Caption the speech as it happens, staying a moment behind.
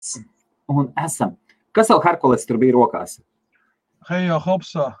Un esam. Kas vēl Herkules tur bija rokās? Hejā,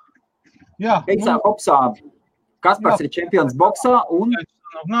 hopsā. Jā. Hejā, hopsā. Kaspars ir čempions boksā un...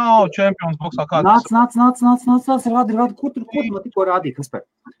 Nav čempions boksā. Nāc, rādi, ko tu man tikko rādīji, Kaspar?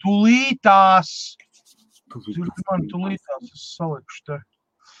 Tulītās. Man tulītās, es salikuši te.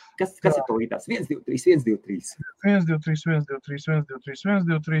 Kas ir tulītās? 1, 2, 3, 1, 2, 3. 1, 2, 3, 1, 2, 3, 1, 2, 3, 1,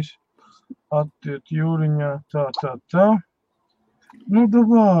 2, 3. Attiet jūriņā, tā. Nu,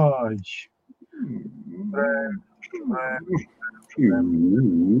 davai.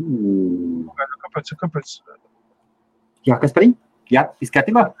 Kāpēc? Jā, Kaspariņ? Jā,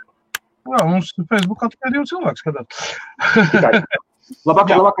 izskatībā? Jā, mums Facebookā tikai 2 cilvēki skatāt.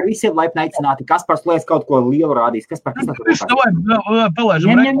 Labāk ar visiem laipni aicināti. Kaspars, lai es kaut ko lielu rādīs. Kaspar, kas tas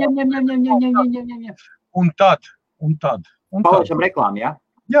palaižam reklāmu. Un tad. Palaižam reklāmu, jā?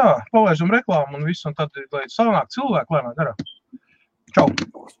 Jā, palaižam reklāmu un visu, un tad, lai sanāk cilvēki, lai mēs darām. Čau.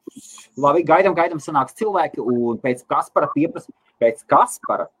 Labi, gaidam sanāks cilvēki, un pēc Kaspara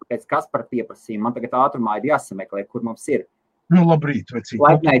pieprasījuma man tagad ātrumā ir jāsameklē, kur mums ir. Nu, labrīt, vecīt.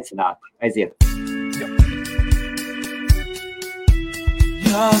 Laipni aicināti. Aiziet. Jā.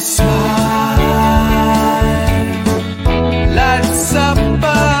 Your smile lights up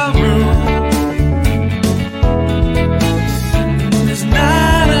a room. There's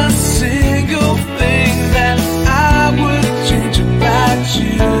not a single thing that I would change about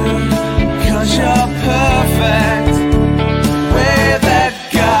you, 'cause you're perfect way that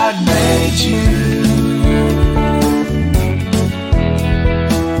God made you.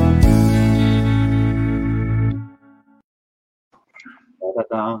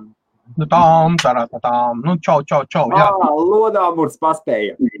 Tām. Nu, čau, jā. Lodāmurs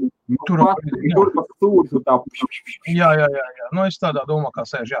paspēja. Tur pa stūris un tā. Jā. Nu, es tādā domā, kā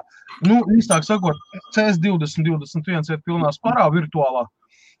sēž, jā. Nu, īstāk sakot, CS 2021 ir pilnā sparā virtuālā.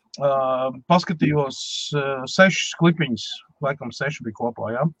 Paskatījos 6 klipiņas, laikam 6 bija kopā,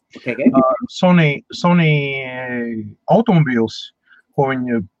 jā. Okay. Sony automobīls, ko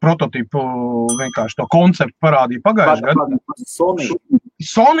viņi prototipu vienkārši to konceptu parādīja pagājušajā gadā.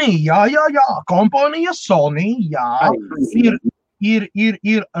 Sony, jā, kompānija Sony, jā,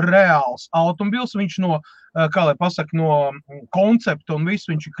 ir reāls automobils, viņš no, kā lai pasaka, no koncepta un visu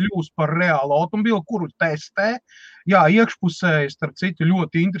viņš ir kļūst par reālu automobilu, kuru testē. Jā, iekšpusē, starp citu,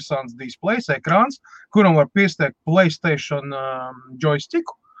 ļoti interesants displejs, ekrāns, kuram var piestiekt PlayStation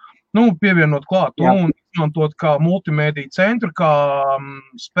joysticku, nu, pievienot klāt un izmantot kā multimēdiju centru, kā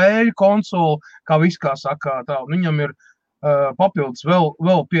spēļu konsoli, kā viss, kā saka, tā, un viņam ir papildus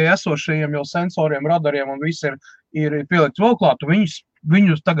vēl pie esošajiem jau sensoriem, radariem un viss ir pielikts vēl klāt, un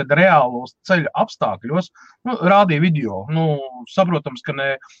viņus tagad reālos ceļa apstākļos, nu, rādīja video, nu, saprotams, ka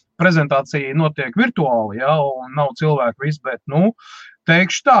ne prezentācija notiek virtuāli, ja, un nav cilvēku viss, bet, nu,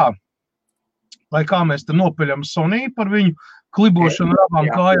 teikšu tā, lai kā mēs te nopeļam Sony par viņu klibošanu ar abām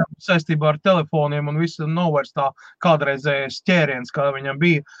kājām saistībā ar telefoniem un visu nav vairs tā kādreizējais ķēriens, kā viņam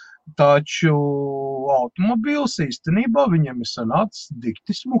bija. Taču automobīls īstenībā viņam ir sanācis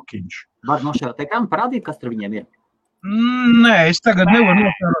dikti smukiņš. Var nošķirot ekrānu parādīt, kas tur viņiem ir? Nē, es tagad nevaru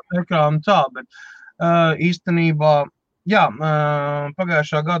nošķirot ekrānu tā, bet īstenībā, jā,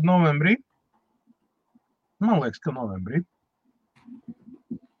 pagājušā gada novembrī, man liekas, ka novembrī,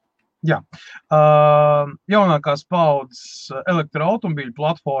 jā, jaunākās paaudzes elektroautomobīļu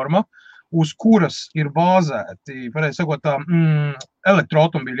platforma, uz kuras ir bāzēti, pareizi sakot, tā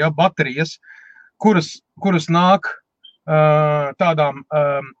elektroautomobīļu, ja, baterijas, kuras nāk tādām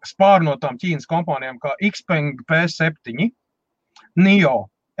spārnotām Ķīnas kompānijām kā Xpeng P7, NIO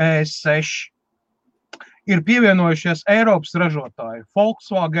E6, ir pievienojušies Eiropas ražotāji,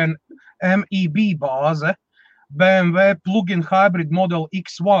 Volkswagen MEB bāze, BMW plug-in hybrid model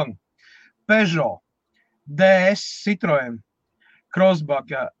X1, Peugeot, DS Citroen, Crossback,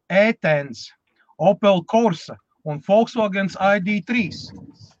 E-Tenz, Opel Corsa un Volkswagens ID3.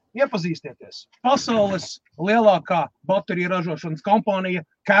 Iepazīstieties. Pasaules lielākā bateriju ražošanas kompānija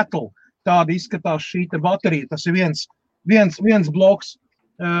Cattle. Tāda izskatās šī te baterija. Tas ir viens bloks,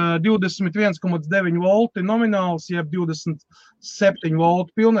 21,9 volti nomināls, jeb 27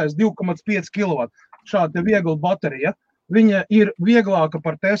 volti pilnais, 2,5 kW. Šāda te viegla baterija. Viņa ir vieglāka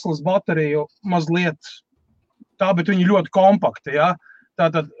par Teslas bateriju mazliet. Tā, bet viņi ļoti kompakti, ja?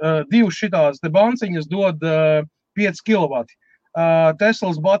 Tātad divas šitās te banciņas dod 5 kW.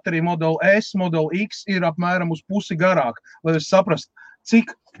 Teslas baterija Model S, Model X ir apmēram uz pusi garāk, lai es saprastu,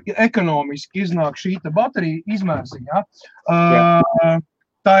 cik ekonomiski iznāk šī te baterija izmērziņā.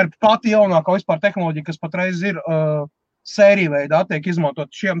 Tā ir pati jaunākā vispār tehnoloģija, kas patreiz ir sērija veidā tiek izmantot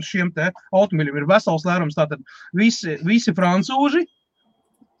šiem te automobiļiem. Ir vesels lērums, tātad visi francūži,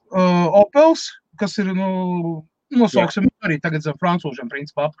 Opels, kas ir, nosauksim arī tagad zem francūžiem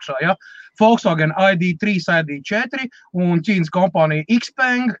principā apakšā, ja? Volkswagen ID3, ID4 un Ķīnas kompānija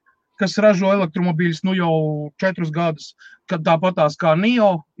Xpeng, kas ražo elektromobīļus jau 4 gadus, kad tāpatās kā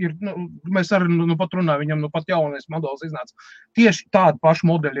NIO, mēs arī pat runājam, viņam pat jaunais modelis iznāca. Tieši tādu pašu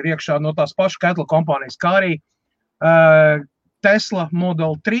modeļu ir iekšā no tās pašu Kettle kompānijas, kā arī Tesla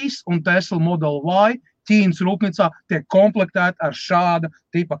Model 3 un Tesla Model Y Ķīnas rūpnīcā tiek komplektēti ar šāda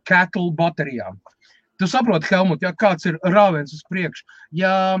tipa Kettle baterijām. Tu saproti, Helmut, ja kāds ir rāviens uz priekšu,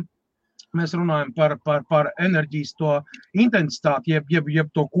 ja mēs runājam par enerģijas to intensitāti, jeb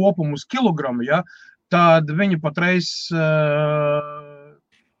to kopumu uz kilogramu, ja, tad viņi patreiz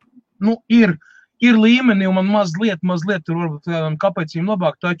ir līmeni, un man mazliet varbūt kāpēc viņam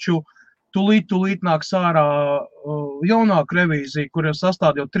labāk, taču tūlīt nāks ārā jaunāka revīzija, kur jau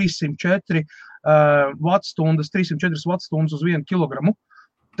sastāv jau 304 vattstundas, 304 vattstundas uz 1 kilogramu.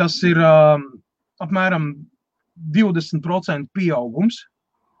 Tas ir apmēram 20% pieaugums.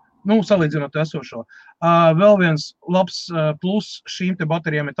 Salīdzinot esošo. Vēl viens labs plus šīm te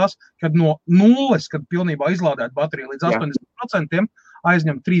baterijām ir tas, kad no 0, kad pilnībā izlādēt bateriju līdz 80%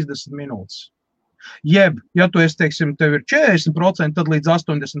 aizņem 30 minūtes. Jeb, ja tu teiksim, tev ir 40%, tad līdz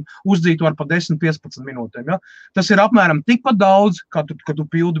 80 uzdzīt var pa 10-15 minūtēm. Ja? Tas ir apmēram tikpat daudz, kad tu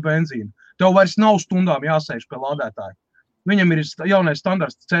pildi benzīnu. Tev vairs nav stundām jāsēž pie lādētāja. Viņam ir jaunais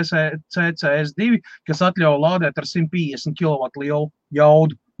standarts CCS2, kas atļauj lādēt ar 150 kW lielu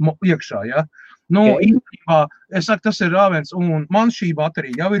jaudu iekšā, ja? Īstenībā, es saku, tas ir rāviens, un man šī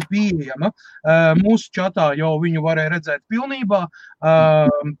baterija jau ir pieejama. Mūsu čatā jau viņu varēja redzēt pilnībā.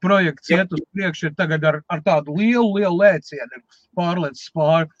 Projekts iet uz priekšu ir tagad ar tādu lielu lēcienu pārliecis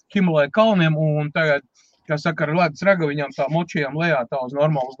pāri Himalaya kalniem, un tagad, kā saka, ar ledus ragaviņām tā močījām lejā tā uz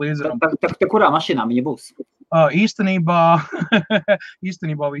normālas līdzeram. Tā kurā mašīnā viņa būs? Īstenībā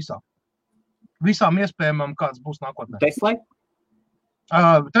visām. Visām iespējamām, kāds būs nākotnē. Teslai?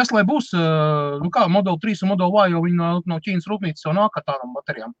 Teslai būs, Model 3 un Model Y, jo viņi no Ķīnas rūpnīcas jau nāk ar tādām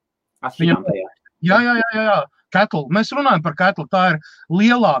baterijām. Jā. Kettle. Mēs runājam par Kettle. Tā ir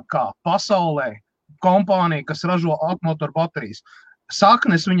lielākā pasaulē kompānija, kas ražo automotoru baterijas.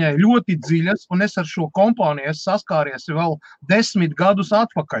 Saknes viņai ļoti dziļas, un es ar šo kompāniju saskāries vēl 10 gadus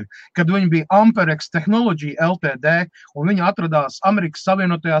atpakaļ, kad viņi bija Amperex Technology Ltd, un viņi atradās Amerikas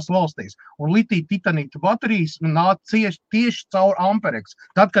Savienotajās valstīs. Un litija-titanīta baterijas nāca tieši caur Amperex,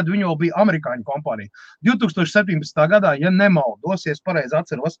 tad, kad viņi jau bija amerikāņu kompānija. 2017. gadā, ja nemaldos, ja es pareizi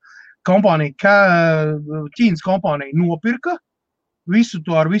atceros, Ķīnas kompānija nopirka visu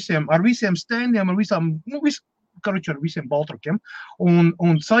to ar visiem standiem, ar visām, ar visiem baltrukiem,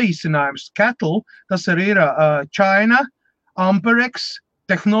 un saīsinājums Kettle, tas arī ir China Amperex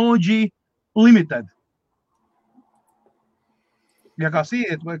Technology Limited. Ja kāds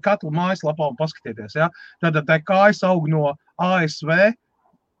iet Kettle mājaslapā un paskatieties, ja, tad tā kājas aug no ASV,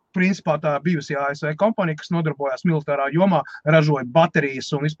 principā tā bijusī ASV kompānija, kas nodarbojās militārā jomā, ražoja baterijas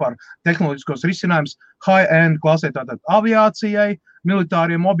un vispār tehnoloģiskos risinājumus high-end klasē, tātad aviācijai,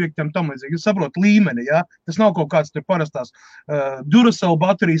 militāriem objektiem, tam līdzīgi. Es saprotu līmeni, ja? Tas nav kaut kāds te parastās Duracell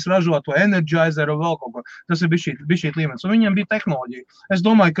baterijas ražot vai Energizer vai vēl kaut ko. Tas ir bišķīt līmenis. Un viņiem bija tehnoloģija. Es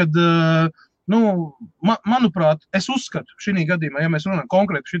domāju, kad, manuprāt, es uzskatu šī gadījumā, ja mēs runājam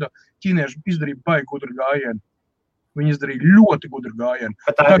konkrēti šito ķīniešu izdarību baigi gudru gājienu. Viņi izdarīja ļoti gudru gājienu.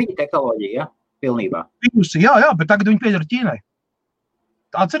 Bet tā ir viņa tehnoloģija, ja? Pilnībā. Jā, bet tagad viņi piedara Ķīnai.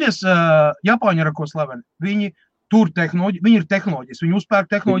 Atceries, Japāņi ar ko slaveni. Viņi tur tehnoloģijas, viņi ir tehnoloģijas, viņi uzpērk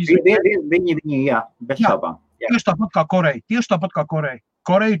tehnoloģijas. Viņi, jā, bez šaubām. Tieši tāpat kā Koreja.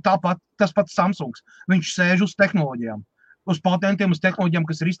 Koreja ir tas pats Samsungs. Viņš sēž uz tehnoloģijām, uz patentiem, uz tehnoloģijām,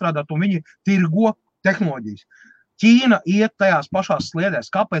 kas ir izstrādāti, un viņi tirgo tehnoloģijas. Ķīna iet tajās pašās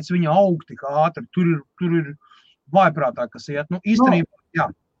sliedēs. Kāpēc viņa aug tik ātri? Tur ir vājprātā, kas iet. Īstenībā,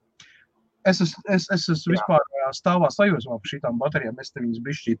 jā. Es esmu vispār stāvā sajūsmā par šītām baterijām. Es te viņas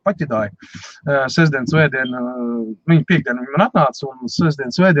bišķīt paķidāju. Sestdien, svētdien, viņa piekdien viņa man atnāca, un sestdien,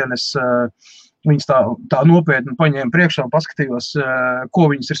 svētdien es viņas tā nopietni paņēmu priekšā un paskatījos, ko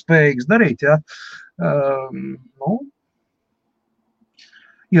viņas ir spējīgas darīt. Ja?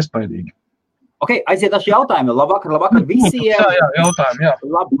 Iespaidīgi. Ok, aiziet daži jautājumi. Labvakar visiem. Jā, jautājumi, jā.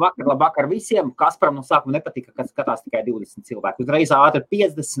 Labvakar visiem. Kasparam no sākuma nepatika, ka skatās tikai 20 cilvēku. Uzreiz ātri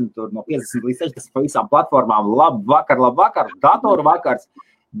 50, tur no 50 līdz 60 pa visām platformām. Labvakar, Datorvakars.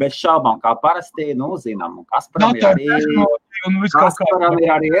 Bez šaubām, kā parasti, zinām. Kasparam ir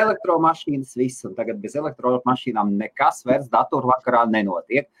arī elektromašīnas, viss. Un tagad bez elektromašīnām nekas vairs Datorvakarā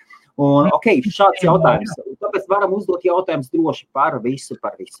nenotiek. Un, ok, šāds jautājums. Tāpēc varam uzdot jautājums droši par visu.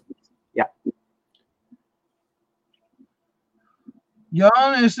 Jā. Jā,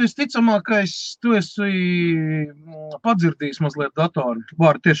 es ticamākais, tu esi padzirdījis mazliet datoru,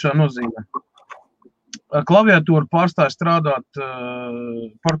 vārdu tiešām nozīmē. Klaviatūra pārstāja strādāt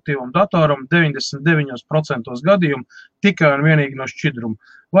portatīvam datoram 99% gadījumu tikai un vienīgi no šķidruma.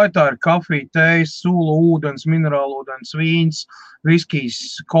 Vai tā ir kafija, tējas, sula, ūdens, minerālūdens, vīns,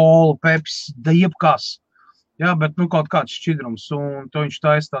 viskijs, kola, peps, jebkas. Jā, bet kaut kāds šķidrums, un to viņš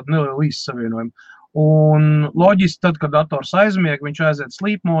taisa tādu nelielu izsavienojumu. Un loģiski, tad, kad dators aizmieg, viņš aiziet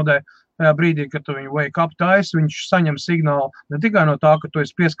sleep modē, tajā brīdī, kad tu viņu wake up taisi, viņš saņem signālu ne tikai no tā, ka tu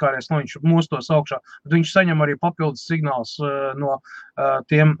esi pieskāries, no viņš mostos augšā, bet viņš saņem arī papildus signāls no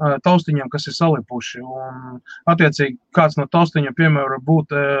tiem taustiņiem, kas ir salipuši. Un, attiecīgi, kāds no taustiņiem, piemēram,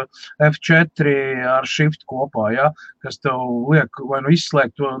 būt F4 ar shift kopā, ja, kas tev liek vai nu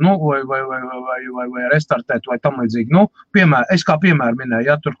izslēgt to, vai restartēt, vai tam līdzīgi. Es kā piemēru minēju,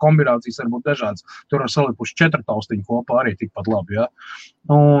 ja, tur kombinācijas var būt dažādas. Tur var salipuši 4 taustiņu kopā arī tikpat labi, ja.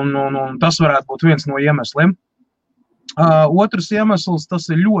 Un tas varētu būt viens no iemesliem. Otrs iemesls, tas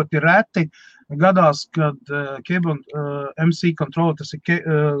ir ļoti reti gadās, kad MC controller, tas ir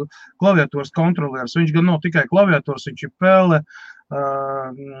klaviatūras kontrolieris. Viņš gan nav tikai klaviatūras, viņš ir pele,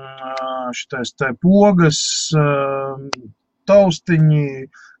 šitais te pogas, taustiņi,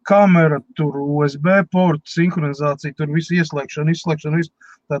 kamera, tur USB ports, sinhronizācija, tur visu ieslēgšanu, visu.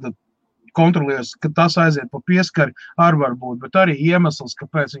 Tātad kontrolieris, ka tas aiziet pa pieskari, var būt, bet arī iemesls,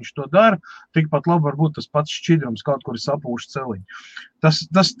 kāpēc viņš to dara, tikpat labi var būt tas pats šķidrums, kaut kur ir sapūši celiņi.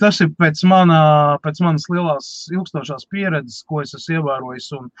 Tas ir pēc manas lielās ilgstošās pieredzes, ko es esmu ievērojis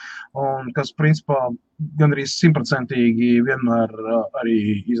un kas, principā, gandrīz 100% vienmēr arī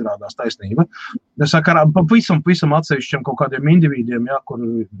izrādās taisnība. Es saku, pavisam atsevišķiem kaut kādiem individiem, jā, kur,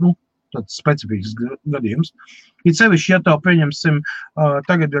 tāds specifisks gadījums. It sevišķi, ja tev pieņemsim,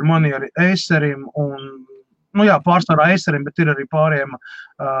 tagad ir manieri Acerim un, pārstāvā Acerim, bet ir arī pārējām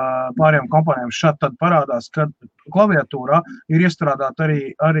kompānijām šādi tad parādās, ka klaviatūrā ir iestrādāt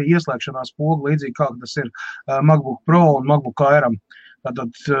arī ieslēgšanās poga, līdzīgi kā tas ir MacBook Pro un MacBook Airam.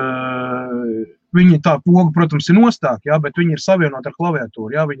 Tātad viņi tā poga, protams, ir nostāk, jā, bet viņi ir savienot ar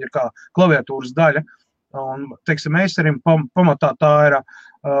klaviatūru, jā, viņi ir kā klaviatūras daļa. Un, teiksim, Acerim pamatā tā ir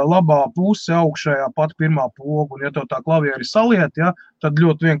labā puse augšējā pat pirmā poga, un ja tev tā klavieri saliet, ja, tad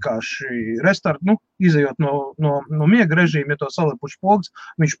ļoti vienkārši restart, izejot no miega režīma, ja to salipuši pogas,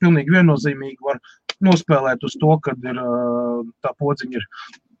 viņš pilnīgi viennozīmīgi var nospēlēt uz to, kad ir tā podziņa ir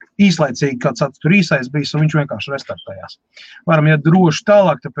īslaicīgi, kāds tur īsais bijis, un viņš vienkārši restartējās. Varam iet droši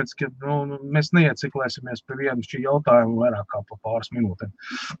tālāk, tāpēc, ka mēs neieciklēsimies pie vienu šī jautājumu vairāk kā pa pāris minūtēm.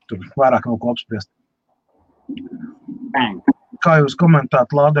 Tur vairāk nav ko apspriest. Kā jūs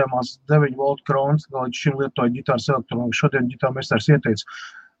komentētu lādējumās 9 volt kronas, līdz šim lietoja ģitāras elektroniku, šodien ģitāra mestars ieteica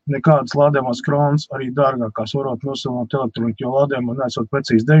nekādas lādējumās kronas, arī dārgākās varot nosilnāt elektroniku, jo lādējumā nesot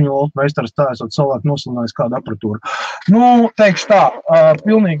precīzi 9 volt, mestars tā esot savāk nosilnājis kādu aparatūru. Teikšu tā,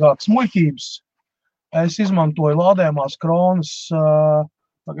 pilnīgākas muļķības, es izmantoju lādējumās kronas,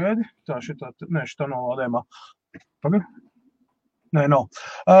 pagaidi, šitā nav lādējumā, pagaidi. Nē, nav.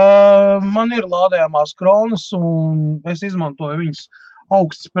 Man ir lādējamās kronas, un es izmantoju viņas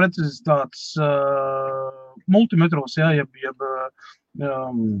augstas precizitātes multimetros, jā, jeb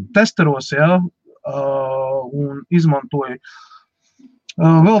testeros, jā, un izmantoju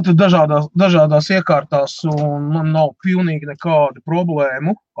vēl tad dažādās iekārtās, un man nav pilnīgi nekādu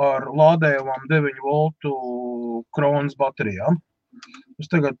problēmu ar lādējumām 9 voltu kronas baterijām.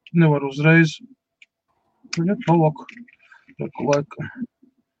 Es tagad nevaru uzreiz paloku.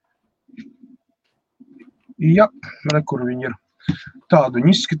 Jā, kur viņi ir. Tādu viņi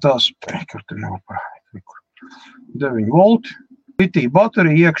izskatās. Kur tur nav parādīt. 9 volti. Litī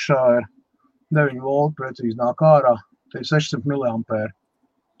baterija iekšā ir 9 volti, precīzi nāk ārā. Te ir 600 mAh.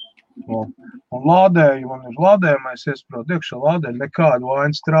 Un lādēju, man ir lādējumais, iesprot iekšā lādēju, nekādu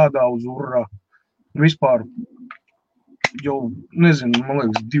vainu strādā uz urā. Vispār jau, nezinu, man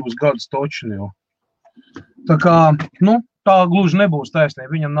liekas, 2 gadus točini jau. Tā kā, tā gluži nebūs taisnība,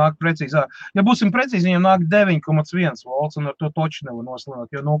 viņam nāk precīzāk. Ja būsim precīzi, viņam nāk 9,1 volts, un ar to toči nevar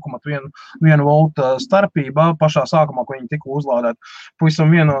noslēgt, jo 0,1 volta starpībā pašā sākumā, ko viņi tika uzlādēt, pavisam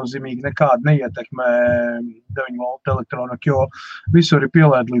viennozīmīgi nekādi neietekmē 9 volta elektroniku, jo visur ir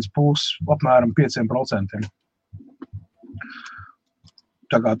pielēd līdz apmēram 5%.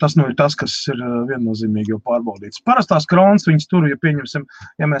 Tā kā tas ir tas, kas ir viennozīmīgi jau pārbaudīts. Parastās kronas viņas tur, ja pieņemsim,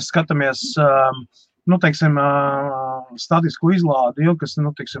 ja mēs skatāmies teiksim, statisku izlādi, kas,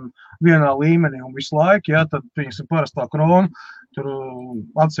 teiksim, vienā līmenī un visu laiku, tad, piemēram, parastā krona, tur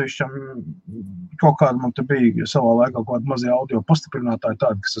atsevišķam kaut kāda man te bija savā laikā kaut kāda mazie audio pastiprinātāji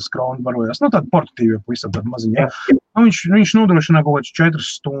tādi, kas ar kronu barojās. Tādi portatīvi, pavisam tādi maziņi. Viņš nodrošina kaut kāds 4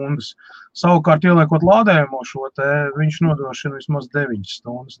 stundas. Savukārt, ieliekot lādējumu šo viņš nodrošina vismaz 9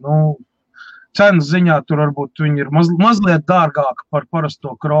 stundas. Cenas ziņā tur varbūt viņi ir mazliet dārgāki par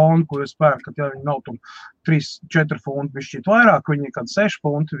parasto kronu, ko jūs pērkat, viņi nav tur 3-4 funti, bišķīt vairāk, viņi ir kādi 6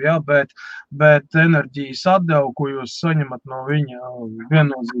 funti, bet enerģijas atdevu, ko jūs saņemat no viņa,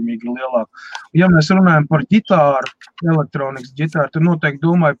 viennozīmīgi lielāk. Ja mēs runājam par ģitāru, elektronikas ģitāru, tad noteikti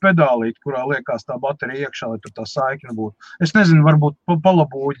domāju pedālīt, kurā liekās tā baterija iekšā, lai tur tā saikne būtu. Es nezinu, varbūt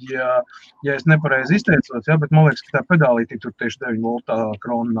palabūģi, ja es nepareizi izteicos, bet man liekas, ka tā pedālītī tur tieši 9 voltā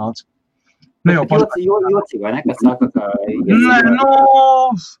krona nāca. Jocīgi, vai ne? Kas saka, ka...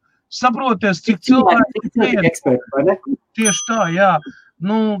 saproties, cik cilvēki eksperti, vai ne? Tieši tā, jā.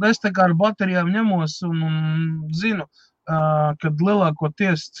 Es tā kā ar baterijām ņemos un zinu, kad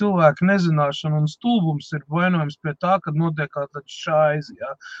lielākoties cilvēku nezināšana un stulbums ir vainojums pie tā, kad notiek kāda šaizi,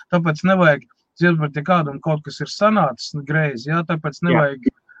 jā. Tāpēc nevajag dzirdēt, ja kādam kaut kas ir sanācis greizi, jā, tāpēc nevajag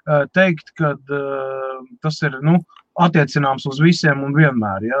teikt, ka tas ir, attiecināms uz visiem un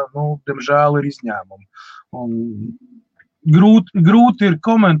vienmēr, ja? Diemžēl ir izņēmumi. Un grūti ir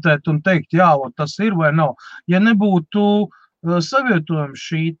komentēt un teikt, jā, tas ir vai nav. Ja nebūtu savietojums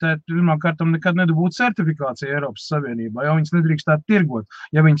šī, pirmkārtam nekad nebūtu certifikācija Eiropas Savienībā, ja viņas nedrīkstētu tirgot,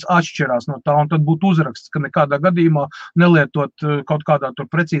 ja viņas atšķirās no tā, un tad būtu uzraksts, ka nekādā gadījumā nelietot kaut kādā tur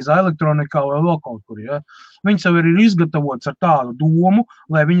precīzā elektronikā vai vēl kaut kur, ja. Viņas jau ir izgatavots ar tādu domu,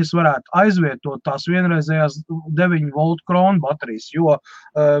 lai viņas varētu aizvietot tās vienreizējās 9 voltu kronu baterijas, jo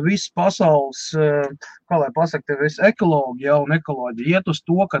viss pasaules, kā lai pasaka, viss ekoloģija un ekoloģija iet uz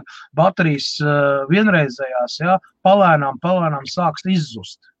to, ka baterijas vienreizējās, ja, palēnām sāks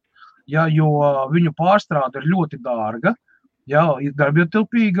izzust, ja, jo viņu pārstrāde ir ļoti dārga, ja, ir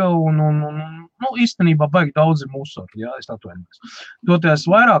darbietilpīga un īstenībā baigi daudz ir musori, ja, es atvainojos. Toties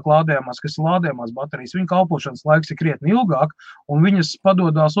vairāk lādējumās, kas ir lādējumās baterijas, viņu kalpošanas laiks ir krietni ilgāk un viņas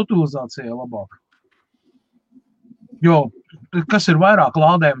padodās utilizācijai labāk. Jo, kas ir vairāk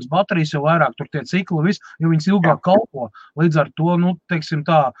lādējums baterijas, jo vairāk tur tie cikli viss, jo viņas ilgāk kalpo. Līdz ar to, teiksim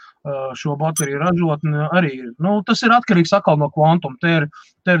tā, šo bateriju ražotni arī ir. Tas ir atkarīgs atkal no kvantuma. Te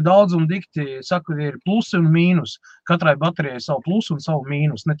ir daudz un dikti, saka, ir plusi un mīnus. Katrai baterijai savu plusu un savu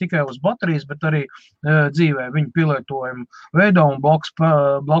mīnus. Ne tikai uz baterijas, bet arī dzīvē viņu pielietojumu veidā un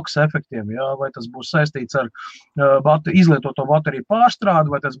bloks efektiem. Ja? Vai tas būs saistīts ar izlietoto bateriju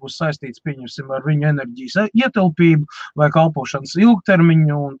pārstrādi, vai tas būs saistīts, pieņemsim, ar viņu enerģijas ietilpību, vai kalpošanas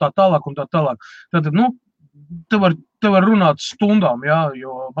ilgtermiņu un tā tālāk un tā tālāk. Tātad, te var runāt stundām, jā,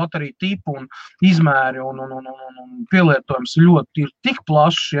 jo baterija tipu un izmēri un pielietojums ļoti ir tik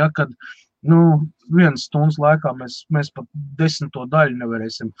plašs, ja, kad, 1 stundas laikā mēs pat 10. daļu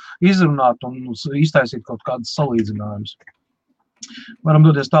nevarēsim izrunāt un iztaisīt kaut kādas salīdzinājumus. Varam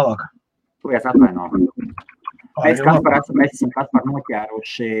doties tālāk. Tuvies atvaino. Mēs esam Kasparu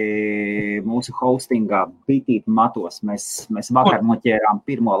noķēruši mūsu hostingā bitīt matos. Mēs vakar noķērām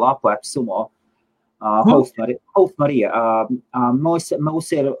pirmo lapu ar sumo. Host Marija. Mums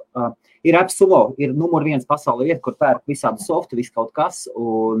ir App Sumo, ir numur 1 pasaulē vieta, kur pērk visādu softu, visu kaut kas,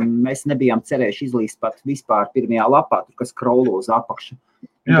 un mēs nebijām cerējuši izlīst pat vispār pirmajā lapā, tur kas kraulo uz apakšu.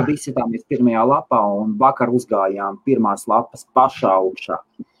 Tad izsitāmies pirmajā lapā un vakar uzgājām pirmās lapas pašā augšā.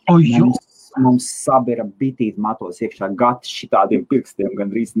 Mums sabira bitīt matos iekšā gati šitādiem pirkstiem,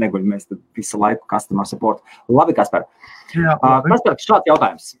 gandrīz neguļ, mēs tad visu laiku customer support. Labi, Kaspar. Kaspar, šāds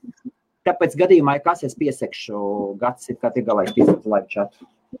jautājums. Tāpēc gadījumā, ja kas es piesekšu, gads ir kā tiek galēs pieslēgt live chatu.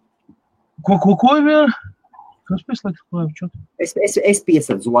 Ko ir vēl? Kas pieslēgt live chatu? Es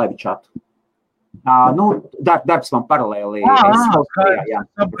pieslēdzu live chatu. Darbs man paralēli.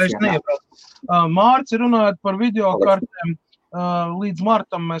 Es neiepratu. Mārci runājot par videokartēm, līdz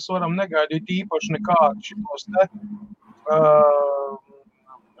martam mēs varam negaidīt īpaši nekādu šitos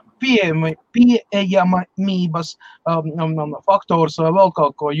pieejamības faktors vai vēl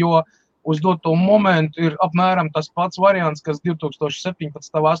kaut ko, jo uz doto momentu ir apmēram tas pats variants, kas 2017.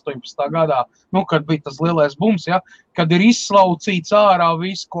 18. gadā, kad bija tas lielais bums, ja, kad ir izslaucīts ārā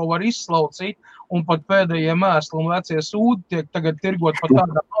viss, ko var izslaucīt, un pat pēdējie mēsli un vecie sūdi tiek tagad tirgot par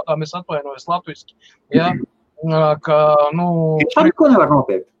tādām naudām, es atvainojos latviski, ja, ka, ko nevar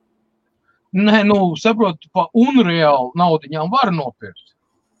nopirkt? Nē, saprotu, pa unreāli naudiņām var nopirkt.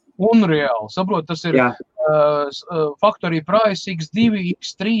 Unreāli, saprotu, tas ir factory price X2,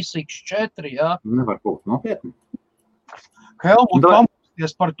 X3, X4, jā. Nevar kaut nopietni. Helmut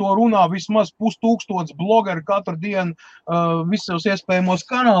skatīties par to runā vismaz 5000 blogeri katru dienu visos iespējamos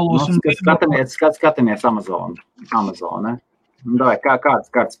kanālos. Skatāmies Amazon, ne? Davai, kādas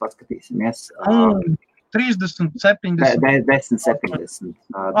kartas paskatīsimies? 30, 70. 10, 70.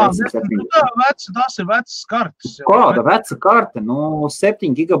 Tas ir vecas kartas. Kāda veca karte?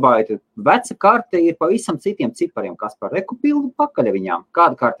 7 gigabaiti. Veca karte ir pavisam citiem cipariem, Kasparu. Reku pildu pakaļ viņām.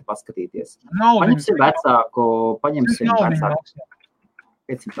 Kāda karte paskatīties? Paņemsim vecāku.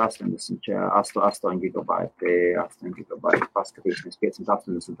 580, 8 gigabaiti. 8 gigabaiti. Paskatīsimies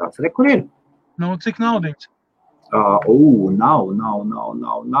 580 tās. Reku ir? Cik naudiņas? Nav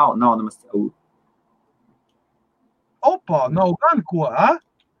nemaz. Opā, nav gan ko,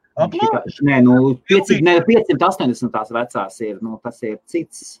 Nē, 580 tās vecās ir, tas ir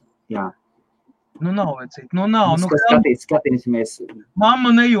cits, jā. Nav vecīt, nav. Skatīsimies. Mamma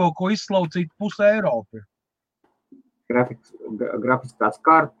nejoko izslaucīt pusi Eiropi. Grafiskās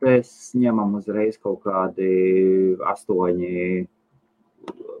kartes, ņemam uzreiz kaut kādi 8,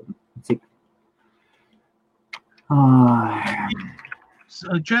 cik?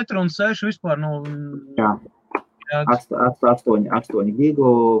 4 un 6 vispār, Jā. 8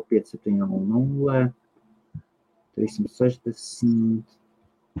 gigu, 570, 360.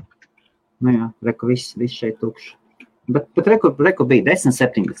 Jā, reku viss šeit tukšs. Bet reku bija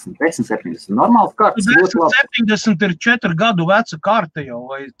 1070. Normāls kartes. 1070 ir 4 gadu veca karte jau,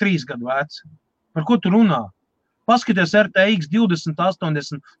 vai 3 gadu veca. Par ko tu runā? Paskaties RTX 20,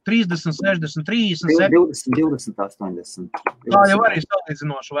 80, 30, 60, 37. 20, 80. Tā jau arī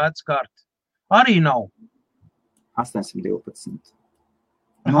salīdzinoši veca karte. Arī nav. 812.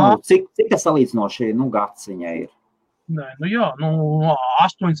 Cik tas salīdzinoši, gads viņai ir? Nē,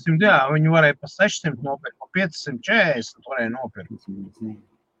 800, jā, viņi varēja pa 600 nopirkt, pa 540 varēja nopirkt.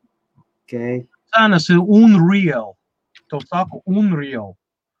 Okay. Cenas ir unreal. To saku unreal.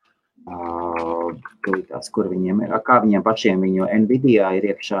 Kur viņiem ir, kā viņiem pašiem viņu Nvidia ir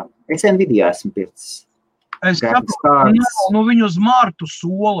iekšā? Es Nvidia esmu pircis. Es saprotu, viņu uz Martu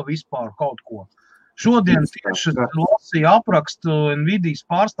sola vispār kaut ko. Šodien tieši lasīja aprakstu Nvidias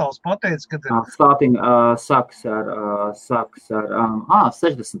pārstāvs pateica, ka sāks ar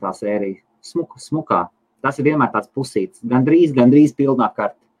 60. sēriju, smukā. Tas ir vienmēr tāds pusīts, gandrīz pilnā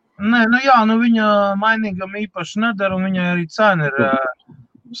karta. Nē, viņa mainīgam īpaši nedara, un viņai arī cena ir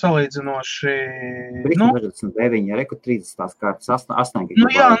salīdzinoši. 369, reku 30 kartas, 8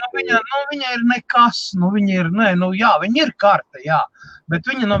 gigabaiti. Viņa ir nekas, viņa ir karta, jā, bet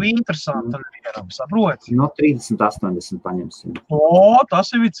viņa nav interesanta nevieram, saproti? 3080 paņemsim.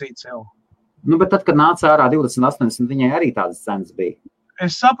 Tas ir vicīts jau. Bet tad, kad nāca ārā 2080, viņai arī tādas cenas bija.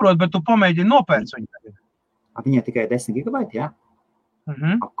 Es saprotu, bet tu pamēģini nopērts viņu tagad. Viņai tikai 10 gigabaiti, jā?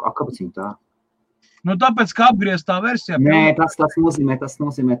 Kāpēc viņa tā? Tāpēc, ka apgrieztā versijā... Nē, tas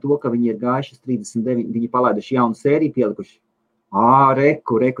nozīmē to, ka viņi ir gājuši 39, viņi palaiduši jaunu sēriju pielikuši.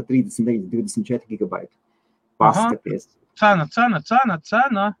 Reku 39, 24 gigabaiti. Paskaties. Cena.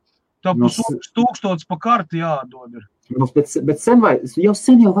 Tā 1000 pa karti jādod ir. Bet sen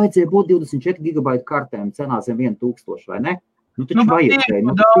jau vajadzēja būt 24 gigabaitu kartēm cenā zem 1000, vai ne? Taču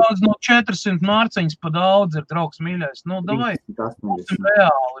vajadzēja. Daudz, 400 mārciņas pa daudz ir, draugs mīļais. Davai,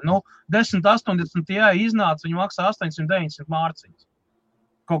 reāli. 1080, jā, iznāca, viņi maksā 800-900 mārciņas.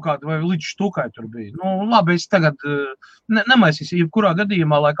 Kaut kāda vai līdz štukai tur bija. Labi, es tagad nemaisīšu, jebkurā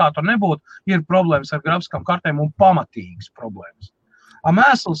gadījumā, lai kā tur nebūtu, ir problēmas ar grafiskām kartēm un pamatīgas problēmas.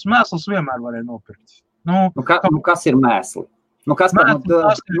 Mēsls vienmēr varēja nopirkt. Kas ir mēsli? Kas 3,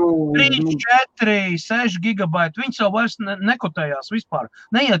 4, 6 gigabaiti, viņš jau vairs nekotējās vispār.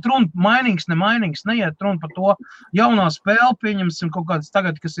 Neiet runa mainīgs, neiet runa par to jaunā spēle, pieņemsim kaut kādas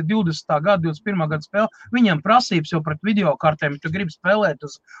tagad, kas ir 20. gada, 21. gada spēle, viņam prasības jau pret videokartēm, ja tu gribi spēlēt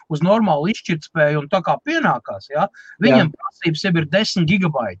uz normālu izšķirtspēju un tā kā pienākās, jā, viņam prasības jau ir 10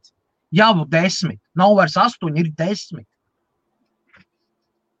 gigabaiti. Jā, 10, nav vairs 8, ir 10.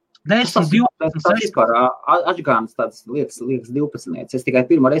 10, 12, 6. Atžgānas tādas liekas 12. Es tikai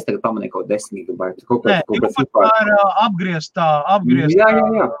pirmo reizi tagad pamanīju kaut 10 gigabaitu. Nē, tā ir apgrieztā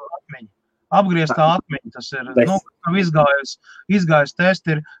atmiņa. Tas ir, izgājis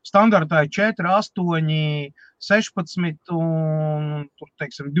testi ir standartā 4, 8, 16 un, tur,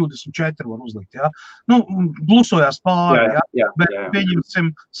 teiksim, 24 var uzlikt, jā. Blusojās pāri, jā. Bet, pieņemsim,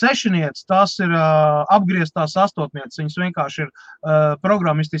 sešiniec, tās ir apgrieztās astotniec, viņas vienkārši ir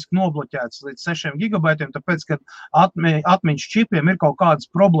programistiski nobloķētas līdz 6 gigabaitiem, tāpēc, ka atmiņas čipiem ir kaut kādas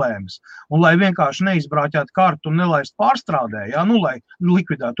problēmas. Un, lai vienkārši neizbrāķētu kartu un nelaist pārstrādē, jā, lai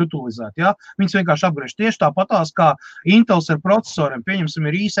likvidētu, utilizētu, jā, viņas vienkārši apgriež tieši tāpatās, kā Intels ar procesoriem. Pieņemsim,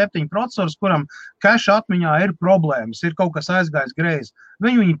 ir i7 procesors, kuram cache atmiņā ir ir problēmas, ir kaut kas aizgājis greizi.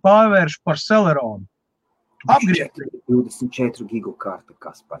 Viņu pārvērš par seleronu. Apgriezt. 24 gigu karta,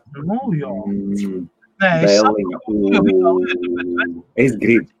 Kaspar. Nu, jā. Nē, Es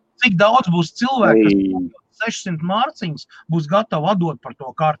gribu. Cik daudz būs cilvēki, kas 600 mārciņas būs gatavi atdot par to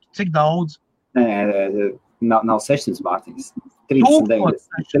kartu? Cik daudz? Nē, nav 600 mārciņas.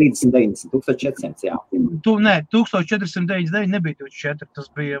 3090, 1400, jā. 1499 nebija 24, tas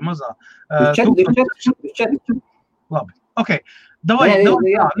bija mazā. 24. Labi, ok. Davai,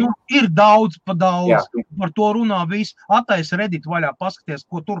 ir daudz pa daudz, jā. Par to runā viss. Attaisi Reddit vaļā, paskaties,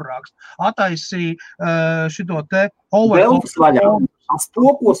 ko tur rakst. Attaisi šito te Delfs vaļā.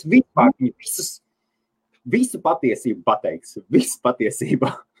 Stokos vispār visu patiesību pateiks. Visu patiesību.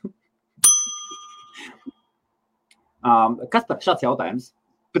 Kas par šāds jautājums?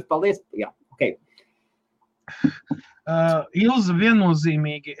 Bet paldies, jā, ok. Ilza,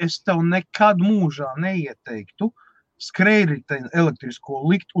 viennozīmīgi, es tev nekad mūžā neieteiktu skrējriteni elektrisko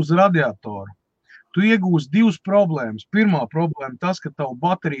likt uz radiatoru. Tu iegūsi divas problēmas. Pirmā problēma tas, ka tavu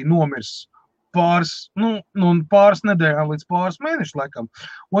bateriju nomirs pāris nedēļām līdz pāris mēnešu laikam.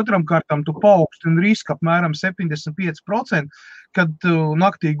 Otram kārtam tu paaugstini risku apmēram 75%, kad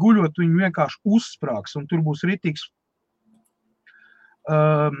naktī guļot viņu vienkārši uzsprāgs un tur būs ritīgs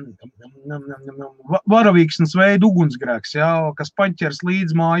varavīksnes veida ugunsgrēks, jā, kas paņķers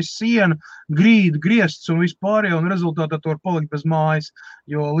līdz mājas sienu, grīdu, griests un vispārējo, un rezultātā to var palikt bez mājas,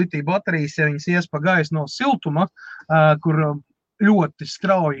 jo litija baterijas, ja viņas ies pa gaisu no siltuma, kur ļoti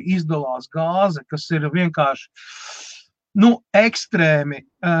strauji izdalās gāze, kas ir vienkārši, ekstrēmi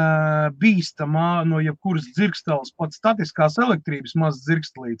bīstamā no jebkuras dzirksteles, pat statiskās elektrības mazs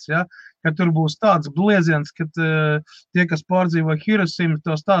dzirkstelīts, ja, ka tur būs tāds blieziens, ka tie, kas pārdzīvo Hirosimu,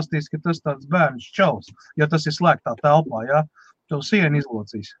 to stāstīs, ka tas tāds bērns čaus, ja tas ir slēgtā telpā, ja, to sienu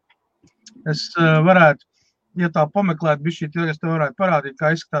izlocīs. Es varētu, ja tā pameklēt bišķīt, es tev varētu parādīt,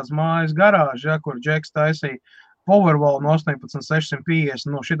 kā izskatās mājas garāža, ja, kur Džeks taisīja Powerwall no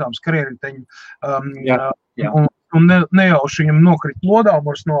 18650 no šitām skrējriteņu, un nejauši viņam nokrit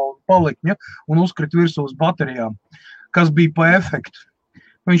lodāmurs no palikņa un uzkrit virsū uz baterijām, kas bija pa efektu.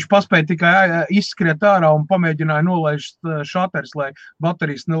 Viņš paspēja tikai izskriet ārā un pamēģināja nolaižt šaters, lai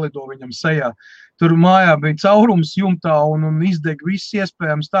baterijas nelido viņam sejā. Tur mājā bija caurums jumtā un izdeg viss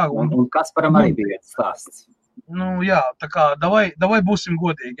iespējams tā. Un Kasparam arī bija viens stāsts. Jā, tā kā davai būsim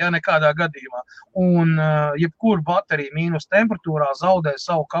godīgi, ja, nekādā gadījumā. Un jebkura baterija mīnus temperatūrā zaudē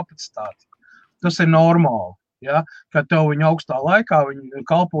savu kapacitāti. Tas ir normāli. Ja, kad tev viņa augstā laikā, viņa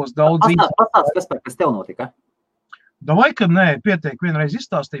kalpos daudz īsti. Pastāst, kas tev notika? Davai, kad nē, pietiek, vienreiz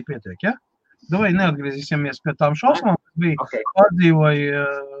izstāstīja, pietiek, ja? Davai neatgriezīsimies pie tām šausmām, kas bija pārdzīvoja,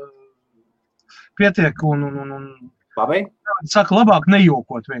 pietiek un saka, labāk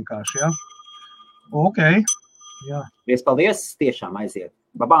nejokot vienkārši, ja? Ok, jā. Paldies, tiešām aiziet.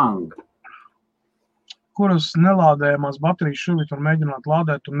 Babang! Kuras nelādējamās baterijas šuvit var mēģināt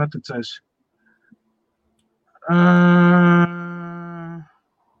lādēt un neticēs?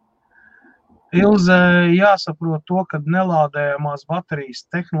 Ilze jāsaprot to, ka nelādējamās baterijas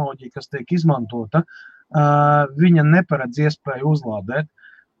tehnoloģija, kas tiek izmantota, viņa neparedz iespēju uzlādēt.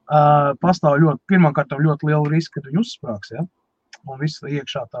 Pastāv pirmkārt ļoti liela riska, kad viņi uzsprāgs, ja? Un viss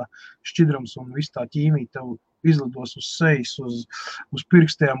iekšā tā šķidrums un viss tā ķīmija tev izlidos uz sejas, uz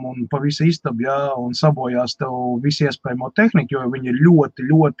pirkstiem un pa visu istabu, ja? Un sabojās tev visu iespējamo tehniku, jo viņi ir ļoti,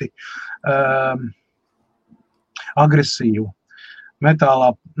 ļoti agresīvi. Metālā,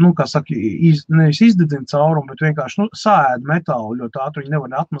 kā saka, nevis izdedzina caurumu, bet vienkārši sāēd metālu ļoti ātri, viņi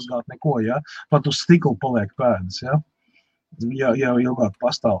nevar atmazgāt neko, ja? Pat uz stiklu paliek pēdas, ja? Ja ilgāk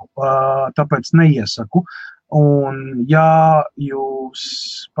pastāv. Tāpēc neiesaku. Un, ja jūs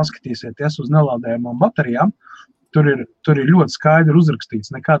paskatīsieties uz nelādējumām baterijām, tur ir ļoti skaidri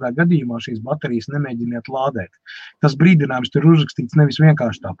uzrakstīts, nekādā gadījumā šīs baterijas nemēģiniet lādēt. Tas brīdinājums tur uzrakstīts nevis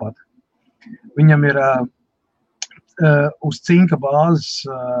vienkārši tāpat. Viņam ir uz cinka bāzes,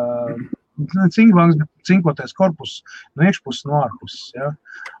 cinkotais korpus no iekšpuses no ārpuses. Ja?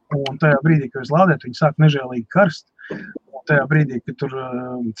 Un tajā brīdī, kad jūs lādēt, viņi sāk nežēlīgi karst. Un tajā brīdī, kad tur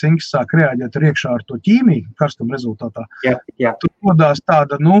cinks sāk reaģēt ar iekšā ar to ķīmiju, karstuma rezultātā, tur rodās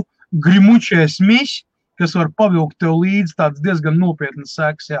tāda, grimučie smiņš, kas var pavilkt tev līdz tāds diezgan nopietnas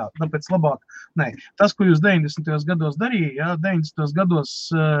sekas, jā. Tāpēc labāk, nē. Tas, ko jūs 90. gados darīja, jā, 90. gados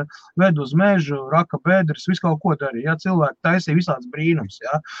ved uz mežu, raka bēdras, visu kaut ko darīja, jā, cilvēki taisīja visāds brīnums,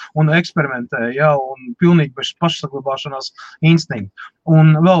 jā, un eksperimentēja, jā, un pilnīgi bez pašsaglabāšanās instinktu. Un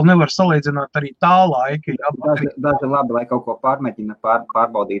vēl nevar salīdzināt arī tā laika, jā. Daži labi, lai kaut ko pārmēģina,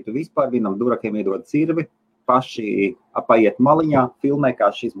 pārbaudītu vispār, vienam durakiem iedod cirvi, paši apaiet maliņā, filmē, kā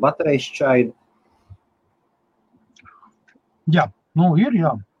šīs baterijas šķaida. Jā, ir,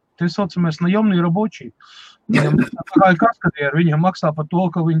 jā. Tie saucamies najomnī roboči. Viņam kā ir kaskadieri, viņam maksā par to,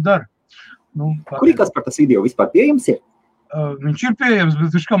 ko viņi dara. Kur ir kas par tas video vispār pieejams ir? Viņš ir pieejams,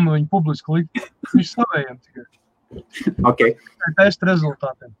 bet viņš kam viņu publiski likt. Viņš savējam tikai. Okay. Testa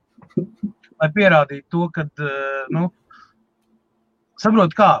rezultātiem. Lai pierādītu to, kad,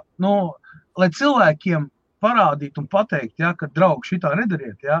 saprot kā, lai cilvēkiem parādīt un pateikt, ja, ka draugi šitā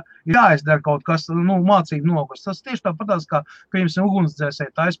nedariet, ja, ir jāizdara kaut kas, mācību nogas. Tas tieši tāpatās, kā, piemēram,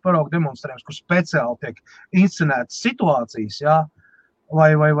 ugunsdzēsēji taisa paraugu demonstrējums, kur speciāli tiek inscenētas situācijas, ja,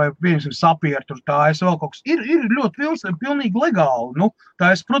 vai piemēram, sapieri tur taisa vēl kaut kas. Ir ļoti pilnīgi legāli.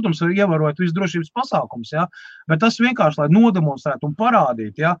 Taisa, protams, ievērojot visu drošības pasākums, ja, bet tas vienkārši, lai nodemonstrētu un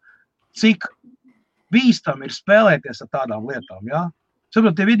parādīt, ja, cik bīstam ir spēlēties ar tādām lietām, ja.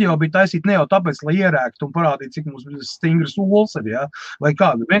 Saprot, tie video bija taisīti ne jau tāpēc, lai ierēktu un parādītu, cik mums stingras olas ir, ja? Vai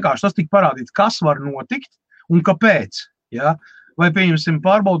kāda. Vienkārši tas tika parādīts, kas var notikt un kāpēc. Ja? Vai, pieņemsim,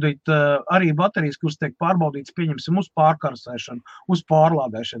 pārbaudīt arī baterijas, kuras tiek pārbaudītas, pieņemsim, uz pārkarsēšanu, uz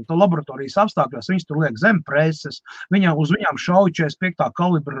pārlādēšanu. To laboratorijas apstākļos viņas tur liek zem preses, uz viņām šauj 45.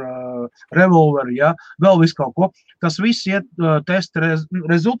 kalibra revolveri, ja? Vēl visu kaut ko. Tas viss iet testa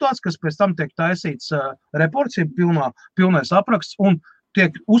rezultāts, kas pēc tam tiek taisīts reports, ir pilnais apraksts un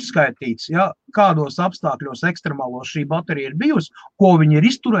tiek uzskaitīts, ja, kādos apstākļos ekstremālos šī baterija ir bijusi, ko viņi ir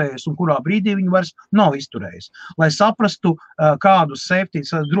izturējusi un kurā brīdī viņi vairs nav izturējusi. Lai saprastu, kādus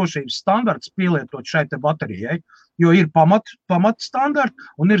safetīs drošības standarts pielietot šai te baterijai, jo ir pamat standarti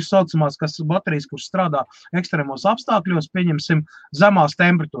un ir saucamās baterijas, kuras strādā ekstremos apstākļos, pieņemsim zemās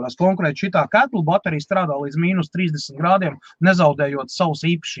temperatūrās. Konkrēti šitā ketlu baterija strādā līdz -30 grādiem, nezaudējot savas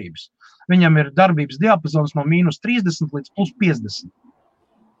īpašības. Viņam ir darbības diapazons no -30 līdz +50.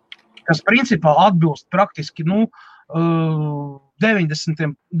 Kas principā atbilst praktiski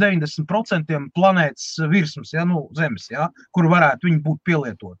 90% planētas virsmas, ja, Zemes, ja, kur varētu viņi būt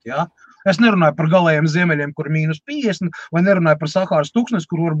pielietot. Ja. Es nerunāju par galējiem ziemeļiem, kur ir -50, vai nerunāju par Sahāras tūkstnes,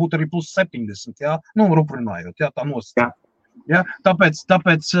 kur var būt arī +70, ja, ruprunājot, ja, tā nosacīt. Ja.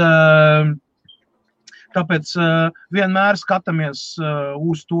 Tāpēc vienmēr skatāmies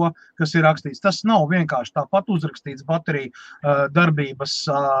uz to, kas ir rakstīts. Tas nav vienkārši tāpat uzrakstīts bateriju darbības,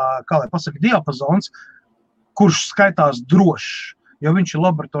 kā lai pasaka, diapazons, kurš skaitās drošs, jo viņš ir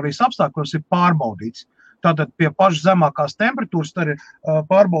laboratorijas apstākļos ir pārbaudīts. Tātad pie pašas zemākās temperatūras, tad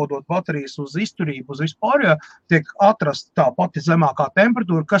pārbaudot baterijas uz izturību, uz vispār, ja tiek atrast tā pati zemākā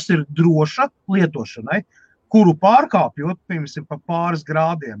temperatūra, kas ir droša lietošanai, kuru pārkāpjot, piemēram, pa pāris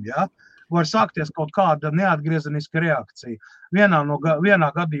grādiem, ja, var sākties kaut kāda neatgriezeniska reakcija. Vienā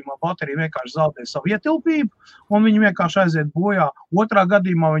gadījumā baterija vienkārši zaudē savu ietilpību, un viņi vienkārši aiziet bojā. Otrā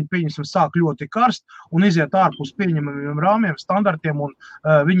gadījumā viņi, pieņemsim, sāk ļoti karst un iziet ārpus pieņemamiem rāmiem, standartiem, un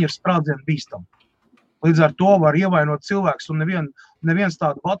viņi ir sprādzienu bīstami. Līdz ar to var ievainot cilvēks, un neviens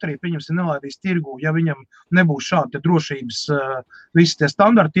tādu bateriju, pieņemsim, nelaidīs tirgū, ja viņam nebūs šādi drošības visi tie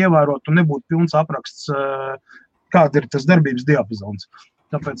standarti ievērot un nebūtu pilns apraksts, kāda ir tas darbības diapazons.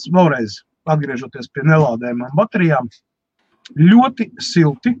 Tāpēc vēlreiz atgriežoties pie nelādējumām baterijām, ļoti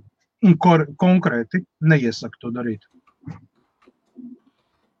silti un konkrēti neiesaku to darīt.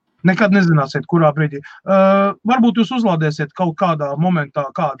 Nekad nezināsiet, kurā brīdī. Varbūt jūs uzlādēsiet kaut kādā momentā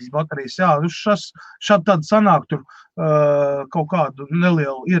kādas baterijas. Jā, šādi tad sanāk tur kaut kādu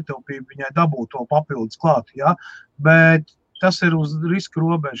nelielu ietilpību viņai dabūt to papildus klāt, jā. Bet tas ir uz riska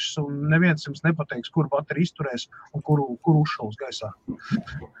robežas, un neviens jums nepateiks, kur baterija izturēs un kuru uzšaus gaisā.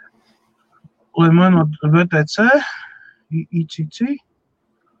 Lai mainot VTC, ICC.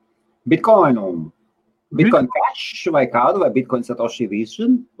 Bitcoin Cash vai kādu, vai Bitcoin Satoshi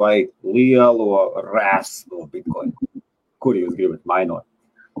Vision, vai lielo rēslo Bitcoin? Kur jūs gribat mainot?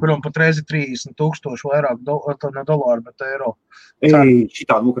 Kuram patreiz ir 30,000 vairāk ne dolāru, bet eiro.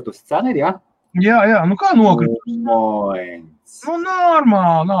 Šitā nokritus cena ir, jā? Jā, kā nokritus?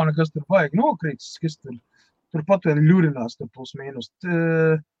 Normāli. Nav nekas tur baigi nokritis, kas tur pat vien ļurinās tur plus mīnus.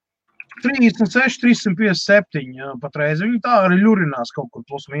 36, 357 patreiz. Viņi tā arī ļurinās kaut kur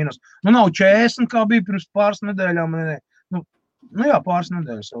plus mīnus. Nav 40, kā bija pirms pāris nedēļām. Pāris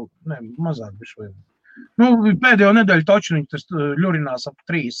nedēļas jau, mazāk bišķi vajag. Pēdējo nedēļu taču viņi tas ļurinās ap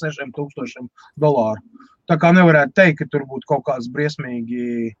 3-6 $600. Tā kā nevarētu teikt, ka tur būtu kaut kāds briesmīgi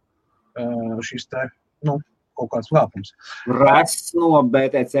šis te, kaut kāds lēpums. Rēs no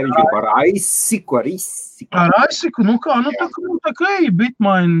BTC, viņš ir par aisiku, ar izsiku. Ar aisiku, tā kā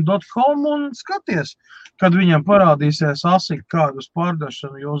bitmain.com un skaties, kad viņam parādīsies asika kādus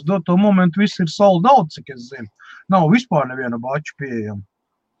pārdašanu, jo uz doto momentu viss ir sold out, cik es zinu. Nav vispār neviena baču pieejama.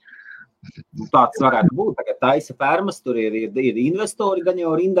 Tāds varētu būt, tagad taisa fermas, tur ir investori, gan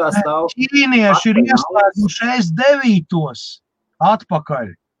jau rindā stāv. Ķīnieši ir ieslēguši S9.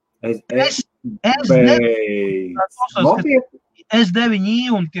 atpakaļ. S9i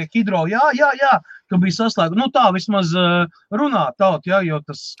un tie hidro, jā, ka bija saslēgti. Nu tā vismaz runā taut, jā, jo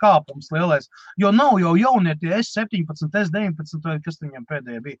tas skāpums lielais. Jo nav jau jaunie tie S17, S19, vai kas viņiem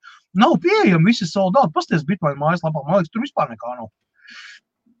pēdējie bija. Nav pieejami, visi sold out. Pasties Bitcoin mājaslapā, man liekas, tur vispār nekā nav.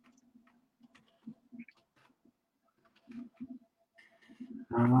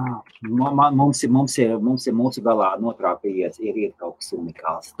 Mums ir mūsu galā notrāpījies, ir kaut kas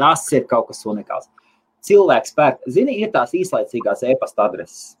unikāls. Tas ir kaut kas unikāls. Cilvēks pērk, zini, ir tās īslaicīgās e-pasta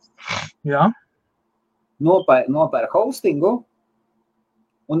adreses. Jā. Nopēr hostingu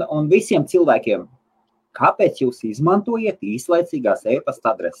un visiem cilvēkiem, kāpēc jūs izmantojiet īslaicīgās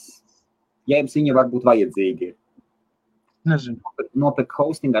e-pasta adreses? Ja jums viņa var būt vajadzīgi. Nezinu. Nopēr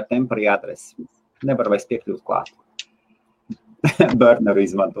hostingu ar temporary adresi. Nevar vairs piekļūt klāt. Burneru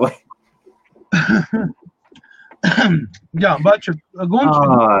izmantoja. Jā, Bača,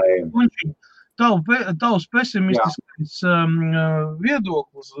 Gunčiņ, tavs pesimistiskais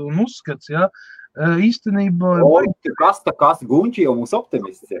viedoklis un uzskats, jā, īstenībā... Kas Gunči jau mūs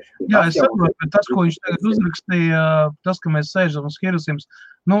optimists ir? Jā, es saprotu, ka tas, ko viņš tagad uzrakstīja, tas, ka mēs sēžam uz Hirosimas,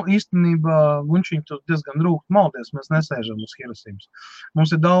 nu, īstenībā Gunčiņ tu diezgan rūgt maldies, mēs nesēžam uz Hirosimas.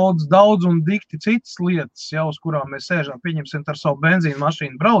 Mums ir daudz un dikti citas lietas, jau uz kurām mēs sēžam, pieņemsim ar savu benzīnu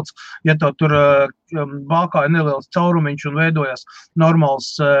mašīnu brauc, ja to tur bākāja neliels caurumiņš un veidojas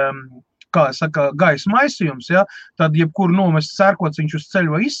normāls kā es saka, gaisa maisījums, ja, tad jebkur nomest sērkociņš uz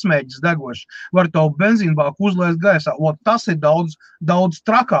ceļu vai izsmēģis degoši, var tavu benzīnbāku uzlaist gaisā. O, tas ir daudz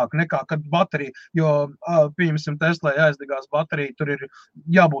trakāk nekā, kad baterija, jo, pieņemsim, Teslai jāizdegās baterija, tur ir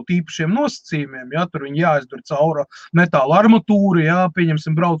jābūt īpašiem nosacījumiem, ja, tur viņi jāizdur caura metāla armatūra, ja,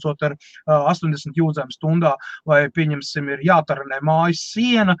 pieņemsim, braucot ar 80 jūdzēm stundā, vai, pieņemsim, ir jātaranē mājas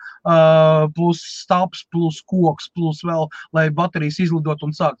siena, plus staps, plus koks, plus vēl, lai baterijas izlidot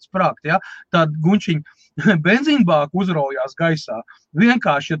un sākt sprākt, ja. Tad Gunčiņ benzīnbāku uzraujās gaisā.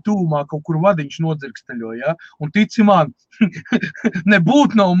 Vienkārši, ja tūmā kaut kur vadiņš nodzirksteļo, ja? Un tici man,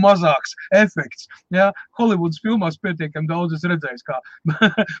 nebūt nav mazāks efekts. Ja? Hollywoodas filmās pietiekami daudz es redzējis, kā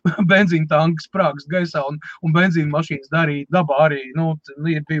benzīntanks sprāks gaisā un benzīna mašīnas darīja dabā arī, nu,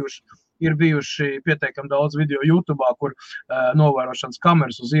 ir bijuši pietiekami daudz video YouTube'ā, kur novērošanas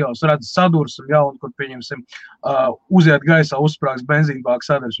kameras uz ielas redz sadursmi, ja, un kur, pieņemsim, uziet gaisā uzsprāgs benzīnbāku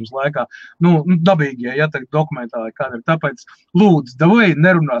sadursmes laikā. Nu, dabīgie, ja tagad dokumentāli kāda ir. Tāpēc, lūdzu, davai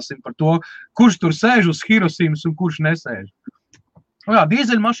nerunāsim par to, kurš tur sēž uz Hirosimas un kurš nesēž. Jā,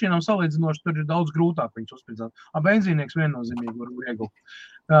 dīzeļu mašīnām salīdzinoši tur ir daudz grūtāk viņus uzspridzāt. Benzīnieks viennozīmīgi var iegūt.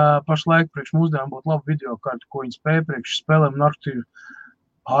 Pašlaik priekš mūsdienām būtu laba videokarta, ko viņi spēja priekš spēlēm un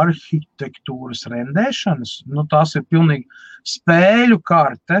arhitektūras rendēšanas. Nu, tās ir pilnīgi spēļu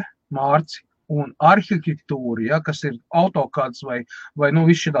karte, Mārci, un arhitektūra, ja, kas ir autokāds vai nu,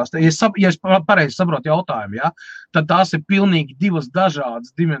 viss šitās. Ja es pareizi saprotu jautājumu, ja, tad tās ir pilnīgi divas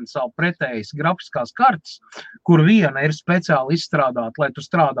dažādas dimensāli pretējas grafiskās kartes, kur viena ir speciāli izstrādāta, lai tu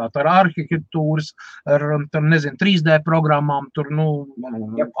strādātu ar arhitektūras, ar, nezinu, 3D programmām, tur, nu,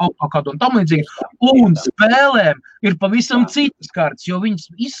 autokādu un tam līdzīgi. Un spēlēm ir pavisam citas kartes, jo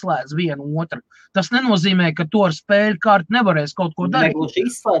viņas izslēdz vienu otru. Tas nenozīmē, ka to ar spēļu karti nevarēs kaut ko darīt. Negluži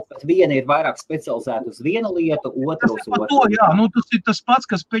izslēdz, bet viena ir vairāk specializēta uz vienu lietu, otru uz otru. To, jā, nu, tas ir tas pats,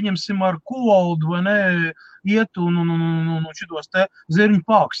 kas, pieņemsim, ar kooldu, vai ne, iet un šitos te zirņu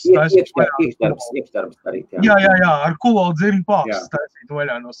pākstus. Iekšdarbs darīt, jā. Jā, ar kooldu zirņu pākstus taisīt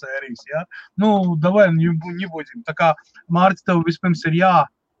vaļā no sērijas, jā. Nu, davai, ņibūģim. Tā kā, Mārcis, tev vispirms ir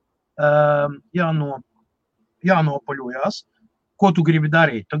jānopaļojās. Ko tu gribi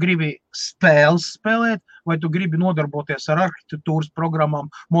darīt? Tu gribi spēles spēlēt, vai tu gribi nodarboties ar arhitektūras programmām,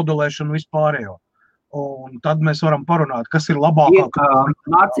 modelēšanu vispārējo? Un tad mēs varam parunāt, kas ir labākā.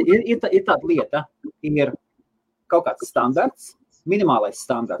 Mārci, ir tāda lieta, ir kaut kāds standarts, minimālais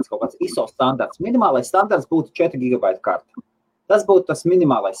standarts, kaut kāds ISO standarts. Minimālais standarts būtu 4 GB karta. Tas būtu tas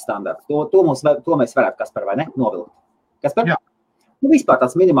minimālais standarts. To mēs varētu, Kasparu, vai ne, novilkt. Kasparu? Jā. Nu, vispār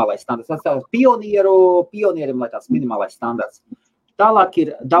tāds minimālais standarts. Tas pionierim, lai tāds minimālais standarts. Tālāk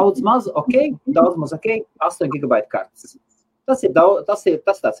ir daudz maz ok, 8 GB kartes. Tas ir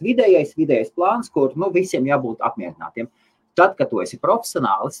tāds vidējais plāns, kur visiem jābūt apmierinātiem. Tad, kad tu esi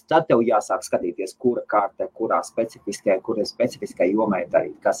profesionālis, tad tev jāsāk skatīties, kura karte, kurā specifiskai jomai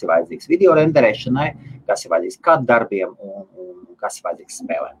darīt, kas ir vajadzīgs video renderēšanai, kas ir vajadzīgs kādu darbiem un kas ir vajadzīgs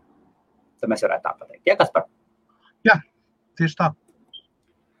spēlēm. Tad mēs varētu tā pateikt. Jā, Kaspar? Jā, tieši tā.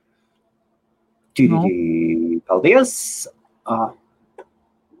 Paldies!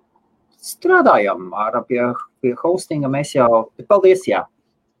 Strādājam pie hostinga, mēs jau, paldies, jā.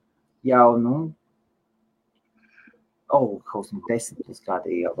 Jau, kaut 10 uz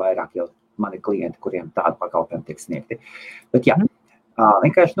kādi jau vairāk jau mani klienti, kuriem tādu pakalpojumu tiek sniegti. Bet jā,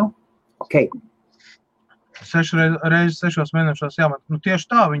 vienkārši, ok. 6 mēnešos jāmet. Tieši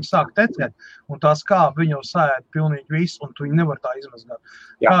tā viņi sāk tecēt, un tā skāba viņi jau sēd pilnīgi visu, un tu viņi nevar tā izmazgāt.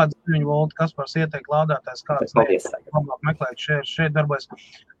 Kādas 9 volti, Kaspars ieteik lādētājs, kādas labāk meklēt šeit darbojas.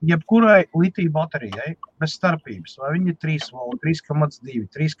 Jebkurai litija baterijai bez starpības, vai viņi ir 3 volti, 3,2,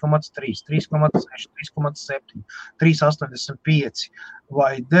 3,3, 3,6, 3,7, 3,85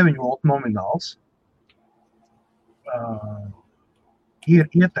 vai 9 volti nomināls, ir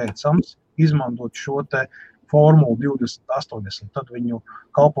ieteicams izmantot šo te formulu 20-80, tad viņu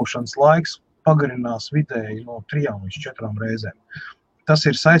kalpošanas laiks pagarinās vidēji no 3 līdz 4 reizēm. Tas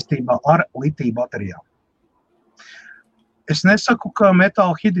ir saistībā ar litiju baterijām. Es nesaku, ka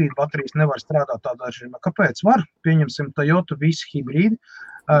metāla hidrīda baterijas nevar strādāt tādā režīmā. Kāpēc var? Pieņemsim Toyota visi hibrīdi,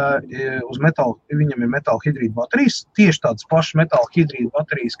 uz metāla, viņam ir metāla hidrīda baterijas, tieši tādas pašas metāla hidrīda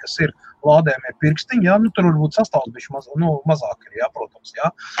baterijas, kas ir lādējumie pirkstiņi, tur varbūt sastāvs bišķi mazāk ir, protams,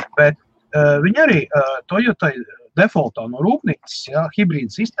 bet viņi arī Toyotai defaultā no rūpnīcas,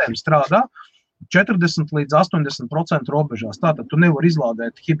 hibrīda sistēma strādā 40 līdz 80% robežās. Tātad tu nevar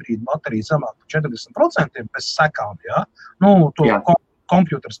izlādēt hibrīda bateriju zemāk par 40% bez sekām,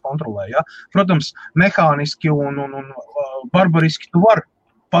 kompjuters kontrolē, Protams, mehāniski un barbariski tu vari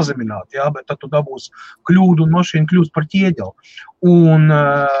pazemināt, bet tad tu dabūs kļūdu un mašīna kļūst par ķieģeli. Un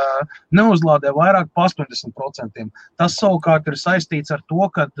neuzlādē vairāk pa 80%. Tas savukārt ir saistīts ar to,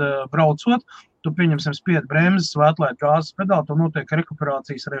 kad braucot, tu pieņemsim spied bremzes vai atlaid gāzes pedāli, tu notiek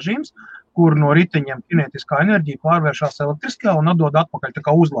rekuperācijas režīms, kur no riteņiem kinētiskā enerģija pārvēršās elektriskajā un atdod atpakaļ, tā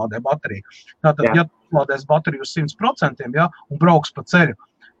kā uzlādē bateriju. Tātad, ja tu uzlādēs bateriju uz 100%, un brauks pa ceļu,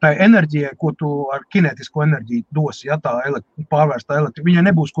 tā enerģija, ko tu ar kinētisko enerģiju dosi, tā pārvērstā elektrika, viņai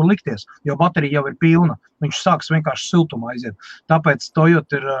nebūs kur likties, jo baterija jau ir pilna. Viņš sāks vienkārši siltumā aiziet. Tāpēc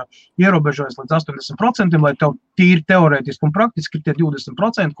Toyota ir ierobežojis līdz 80%, lai tev tīri teorētiski un praktiski ir tie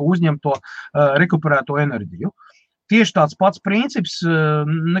 20%, ko uzņem to rekuperēto enerģiju. Tieši tāds pats princips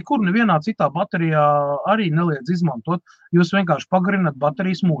nekur nevienā citā baterijā arī neliedz izmantot. Jūs vienkārši pagarināt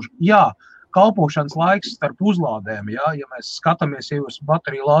baterijas mūžu. Jā, kalpošanas laiks starp uzlādēm, ja mēs skatāmies, ja jūs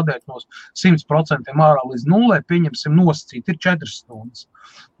bateriju lādēt no 100% ārā līdz 0, pieņemsim nosacīt, ir 4 stundas.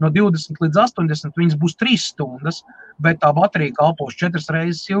 No 20 līdz 80 viņas būs 3 stundas, bet tā baterija kalpos 4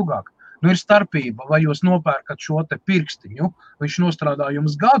 reizes ilgāk. Ir starpība, vai jūs nopērkat šo te pirkstiņu, viņš nostrādā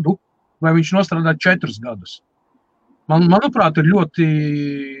jums gadu, vai viņš nostrādā 4 gadus. Manuprāt, ir ļoti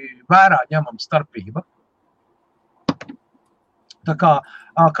vērā ņemama starpība. Tā kā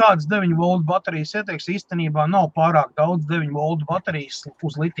kādas 9 voltu baterijas ieteiks, īstenībā nav pārāk daudz 9 voltu baterijas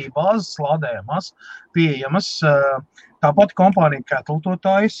uz litiju bāzes lādējamās, pieejamas. Tāpat kompānija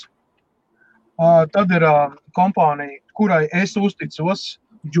Ketlotājs. Tad ir kompānija, kurai es uzticos,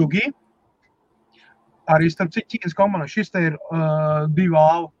 Jugi. Arī starp citu Ķīnas kompānija. Šis te ir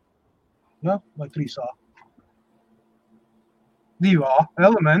 2A, vai 3A. 2A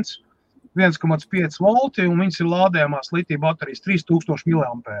elements. 1,5 volti, un viņas ir lādējumās litija baterijas 3000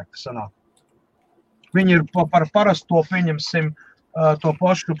 mAh. Sanāk. Viņi ir par parasto pieņemsim to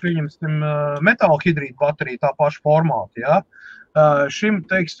pašu, metāla hidrīda bateriju, tā paša formāta. Šim,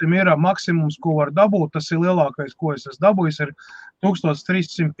 teiksim, ir maksimums, ko var dabūt, tas ir lielākais, ko es esmu dabūjis, ir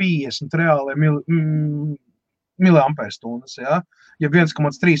 1350 reālie miliampērstundas, ja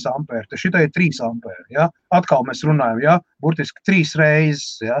 1,3 ampēri, šitai ir 3 ampēri, Atkal mēs runājam, burtiski 3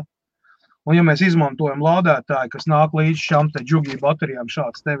 reizes, Un ja mēs izmantojam lādētāju, kas nāk līdz šām te Jugi baterijām,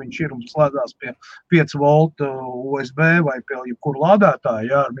 šāds te viņš ir un slēdzās pie 5 voltu USB vai pie jebkuru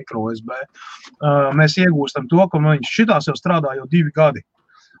lādētāju, ar mikro USB, mēs iegūstam to, ka viņš šitās jau strādā jau 2 gadi.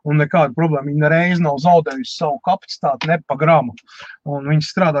 Un nekāda problēma, viņa nereiz nav zaudējusi savu kapacitāti, ne pa gramu. Un viņš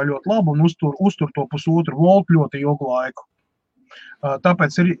strādā ļoti labi un uztur to 1,5 voltu ļoti ilgu laiku.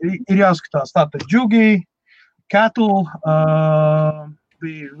 Tāpēc ir jāskatās tātad Jugi, Kettle,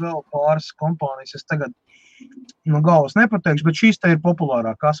 bija vēl pāris kompānijas, es tagad no galvas nepateikšu, bet šīs te ir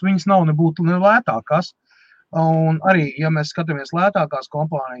populārākās, viņas nav nebūtu lētākās, un arī, ja mēs skatāmies lētākās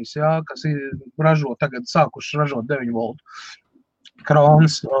kompānijas, kas ir tagad sākuši ražot 9 voltu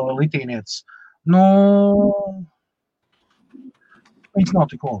kronas litīnieces, viņas nav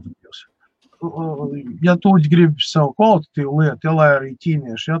tik kvalitatīvas. Ja tu gribi savu kvalitatīvu lietu, lai arī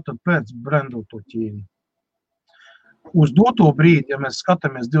ķīnieši, tad pēc brendu to Ķīnu. Uz doto brīdi, ja mēs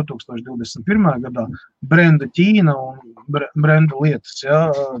skatāmies 2021. Gadā, brenda Ķīna un brenda lietas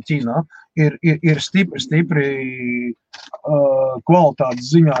Ķīnā ir stipri kvalitātes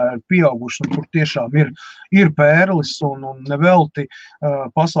ziņā ir pieauguši, un tur tiešām ir pērlis, un nevelti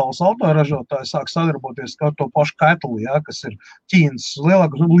pasaules autoražotāji sāk sadarboties ar to pašu Ketli, ja, kas ir Ķīnas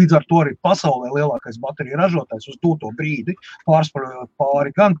lielākais, un līdz ar to arī pasaulē lielākais bateriju ražotājs uz to brīdi, pārsparojot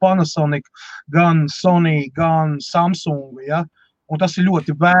pāri gan Panasonic, gan Sony, gan Samsung, ja. Un tas ir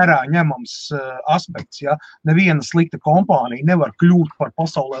ļoti vērā ņemams aspekts, ja. Neviena slikta kompānija nevar kļūt par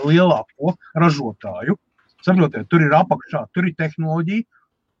pasaulē lielāko ražotāju. Saprotiet, tur ir apakšā, tur ir tehnoloģija,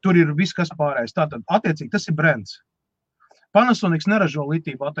 tur ir viss, kas pārējais. Tātad, attiecīgi, tas ir brands. Panasonic neražo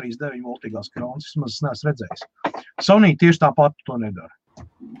litiju baterijas 9 voltīgās kronas, vismaz es neesmu redzējis. Sony tieši tāpat to nedara.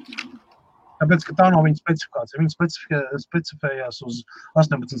 Tāpēc, ka tā nav viņa specifikācija. Viņa specifējās uz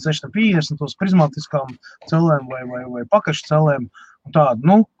 18650, uz prizmatiskām celēm vai pakašu celēm. Un tāda,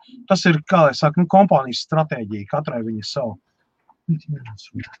 nu, tas ir, kā lai saka, kompānijas stratēģija, katrai viņa savu.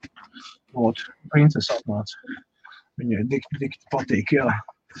 Princesa atnāca. Viņai dikti patīk, jā.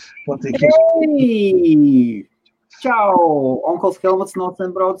 Patīk. Hei! Čau! Onkls Helmuts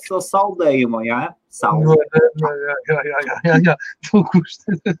nocen brauc savu saldējumu, jā? Jā. Tu, kurš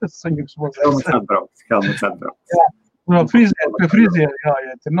saņems mazais. Helmuts atbrauc. Jā. No, pie friziera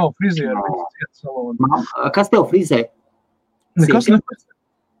jāiet. Nav friziera. Kas tev frizē? Nekas nepēc.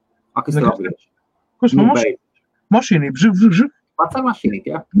 Kas tev apgriež? Kas no mašīnība? Žu. Pats ar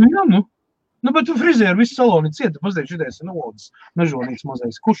mašīnīti, jā? Nu, jā, nu. Nu, bet tu frizēri visu saloni cieta, mazliet šitais ir novodas mežonīts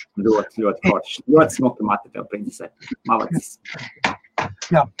mazais. Kurš? Ļoti forši. Ļoti smuka mati tev, princese. Malacis.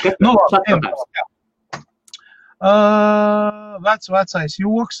 Jā. Nu, vecais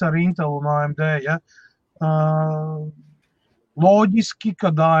joks ar Intel un AMD, ja. Loģiski,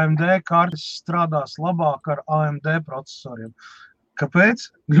 kad AMD kartes strādās labāk ar AMD procesoriem. Kāpēc?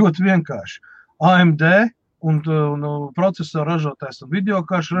 Ļoti vienkārši. AMD un procesoru ražotājs un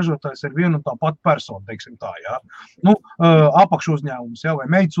videokāršu ražotājs ir viena un tā pati persona, teiksim tā, jā. Nu, apakšu uzņēmums, jā, vai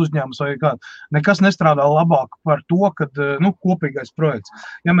meitas uzņēmums, vai kāda. Nekas nestrādā labāk par to, kad, nu, kopīgais projekts.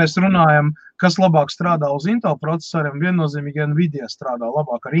 Ja mēs runājam, kas labāk strādā uz Intel procesoriem, viennozīmīgi Nvidia strādā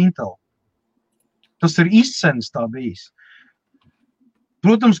labāk ar Intel. Tas ir izcenis tā bijis.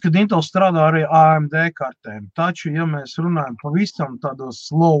 Protams, kad Intel strādā arī AMD kartēm, taču, ja mēs runājam pavisam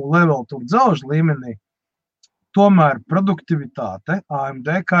tādos low level tur dzelžu līmenī, tomēr produktivitāte AMD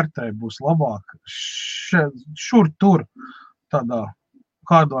kartē būs labāk šur tur tādā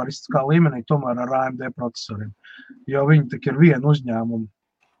hardvaristiskā līmenī tomēr ar AMD procesoriem. Jo viņi tik ir viena uzņēmuma,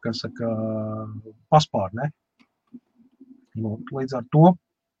 kas saka, paspār, ne? Līdz ar to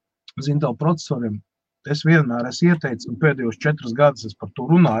uz Intel procesoriem es vienmēr ieteicu, un pēdējos 4 gadus es par to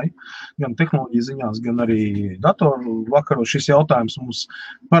runāju, gan tehnoloģiju ziņās, gan arī datorvakaros šis jautājums mums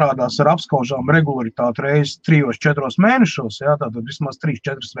parādās ar apskaužām regularitāti reizes 3-4 mēnešos, jā, tātad vismaz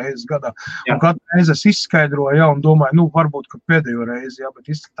 3-4 reizes gadā. Jā. Un katru reizi es izskaidroju, jā, un domāju, nu, varbūt, ka pēdējo reizi, jā,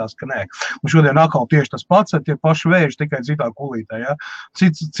 bet izskatās, ka nē. Un šodien atkal tieši tas pats, tie paši vēži, tikai citā kulītē, jā.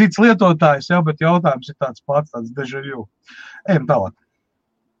 Cits lietotājs, jā, bet jautājums ir tāds pats, tāds déjà vu. Ejam tālāk.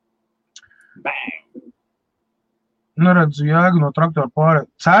 Bang! Neredzu jēgu no traktora pārē.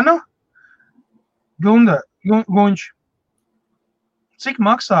 Cena? Guņš. Cik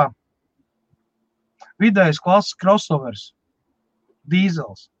maksā vidējais klases crossovers,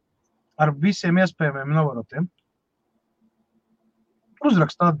 dīzels, ar visiem iespējamiem novarotiem?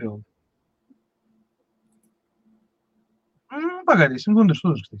 Uzraksta atbildi. Pagaidīsim, Gundars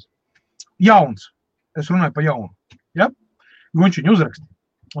uzrakstīs. Jauns. Es runāju par jaunu. Ja? Guņš viņu uzrakstīs.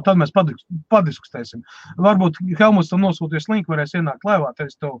 Un tad mēs padiskustēsim. Varbūt Helmuts tam nosūties linku, varēs ienākt laivā,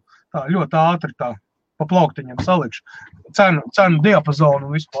 tad es tev tā ļoti ātri tā pa plauktiņam salikšu. Cenu diapazonu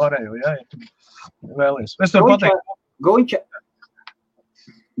un visu pārējo, ja tu vēlies. Es tev pateiktu. Guņča.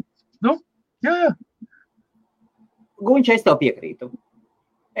 Nu, jā. Guņča, es tev piekrītu.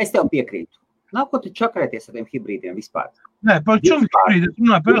 Nav ko tu čakarēties ar tiem hibrīdiem vispār. Nē, par čunu hibrīdu,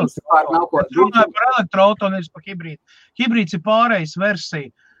 es runāju par elektroauto, nevis par hibrīdu. Hibrīds ir pārējais versija.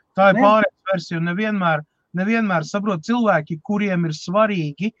 Tā ir pārējais versija, un nevienmēr saprot cilvēki, kuriem ir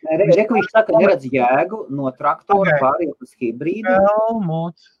svarīgi. Viņš saka, neredz jēgu no traktora pārējot uz hibrīdu.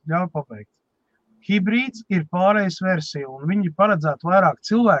 Jā, pabeigt. Hibrīds ir pārējais versija, un viņi paredzētu vairāk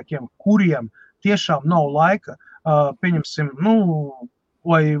cilvēkiem, kuriem tiešām nav laika, pieņemsim,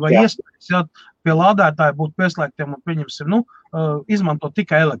 vai iespējas, ja pie lādētāja būtu pieslēgtiem un pieņemsim, izmantot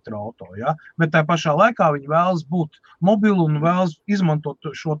tikai elektroauto, ja? Bet tā pašā laikā viņi vēlas būt mobili un vēlas izmantot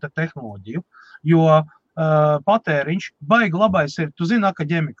šo te tehnoloģiju, jo patēriņš, baigi labais ir, tu zini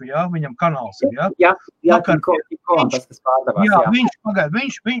akademiku, jā, viņam kanāls ir, jā? Jā, tas, kas pārdevās, jā.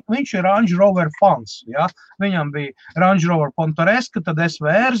 Viņš ir Range Rover fans, jā? Viņam bija Range Rover Pontoreska, tad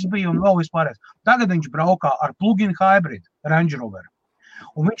SVRs bija un vēl vispārējais. Tagad viņš braukā ar plug-in hybrid Range Rover.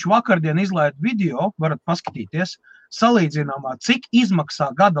 Un viņš vakardien izlaida video, varat paskatīties, salīdzinājumā, cik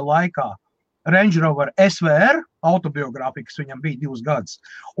izmaksā gada laikā Range Rover SVR, autobiogrāfija, kas viņam bija 2 gadus,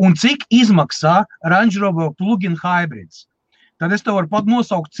 un cik izmaksā Range Rover plug-in hybrids. Tad es tev varu pat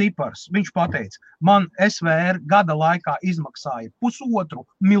nosaukt cipars. Viņš pateica, man SVR gada laikā izmaksāja 1,5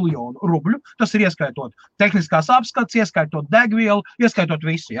 miljonu rubļu, tas ir ieskaitot tehniskās apskats, ieskaitot degvielu, ieskaitot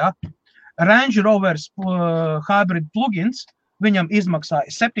visu, jā. Range Rovers hybrid plugins viņam izmaksāja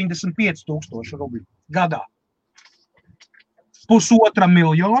 75,000 rubļu gadā. 1,5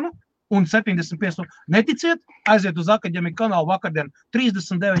 miljona. Un 75. Neticiet, aiziet uz akademiku kanālu vakardien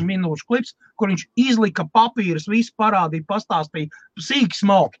 39 minūšu klips, kur viņš izlika papīrus, visu parādīja, pastāstīja, sīki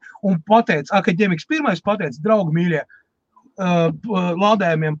smalki. Un pateica, akademiks pirmais pateica, draugi mīļie,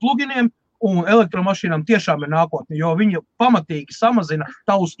 lādējumiem pluginiem un elektromašīnām tiešām ir nākotne, jo viņi pamatīgi samazina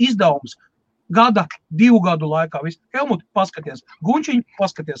tavus izdevumus gada, 2 gadu laikā. Helmut, paskaties, Gunčiņ,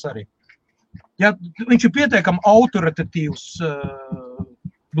 paskaties arī. Ja, viņš ir pietiekami autoritatīvs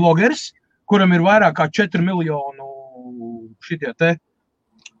blogeris, kuram ir vairāk kā 4 miljonu šitie te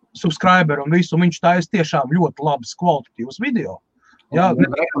subscriberi un visu, un viņš taisa tiešām ļoti labs kvalitatīvs video. Jā,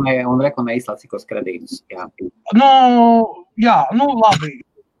 un reklamē izlācīgos kredītus. Jā. Labi.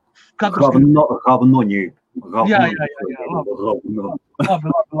 Говноņi. Labi.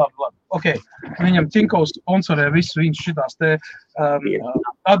 Ok, viņam Tinkovs sponsorē visu viņš šitās te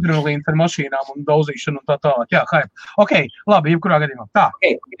adrenalīnu par mašīnām un daudzīšanu un tā tālāk. Jā, hype. Ok, labi, jebkurā gadījumā. Tā.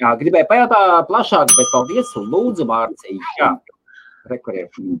 Okay, jā, gribēju pajautāt plašāk, bet paldies, lūdzu, Mārcija. Jā,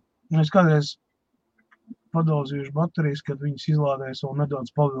 rekurēt. Es kādreiz padauzījuši baterijas, kad viņas izlādēs un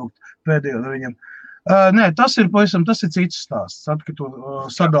nedaudz pavilkt pēdējo viņam. Nē, tas ir cits stāsts. Tad, kad tu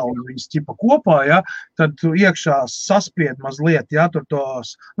sadauzi viņas ķipa kopā, ja, tad tu iekšā saspied mazliet, ja, tur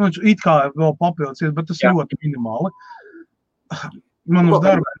tos, it kā vēl papildus, bet tas ļoti minimāli. Man uz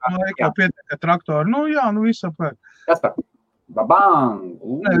darba laikā pietiek traktori, visu apvērt. Kaspar, babang!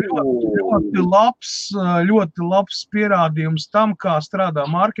 Ļoti labs pierādījums tam, kā strādā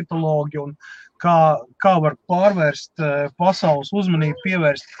marketologi un kā var pārvērst pasaules uzmanību,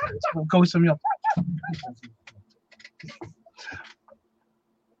 pievērst kaut visam jau.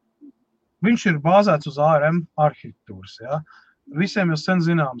 Viņš ir bāzēts uz ARM arhitektūras, ja. Visiem jau sen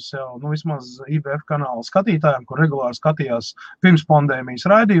zināms jau, vismaz IBF kanāla skatītājiem, kur regulāri skatījās pirms pandēmijas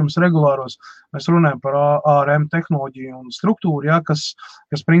raidījumus regulāros, mēs runājam par ARM tehnoloģiju un struktūru, ja, kas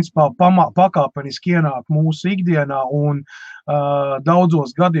principā pakāpeniski ienāk mūsu ikdienā un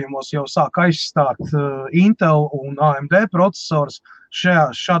daudzos gadījumos jau sāk aizstāt Intel un AMD procesors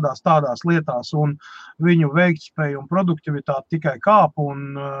šādās tādās lietās, un viņu veiktspēju un produktivitāti tikai kāp,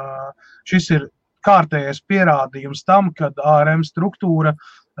 un šis ir kārtējais pierādījums tam, kad ARM struktūra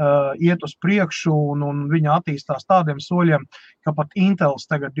iet uz priekšu un viņa attīstās tādiem soļiem, ka pat Intels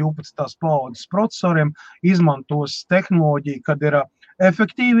tagad 12. paudzes procesoriem izmantos tehnoloģiju, kad ir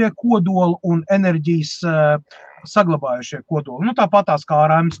efektīvie kodoli un enerģijas saglabājušie kodoli. Tāpatās kā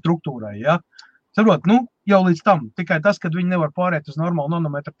ARM struktūrai, ja? Saprot, jau līdz tam, tikai tas, kad viņi nevar pārēt uz normālu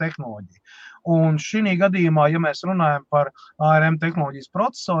nanometru tehnoloģiju. Un šī gadījumā, ja mēs runājam par ARM tehnoloģijas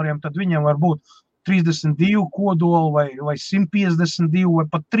procesoriem, tad viņiem var būt 32 kodoli vai 152 vai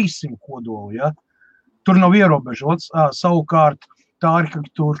pat 300 kodoli, ja? Tur nav ierobežots. Savukārt, tā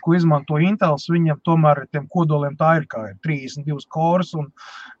arhitektūra, ko izmanto Intels, viņam tomēr tiem kodoliem tā ir kā ir 32 kores, un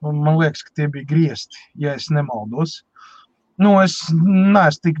man liekas, ka tie bija griezti, ja es nemaldos. Es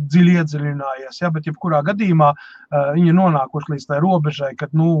neesmu tik dziļi iedziļinājies, ja, bet jebkurā gadījumā viņi nonākuši līdz tai robežai,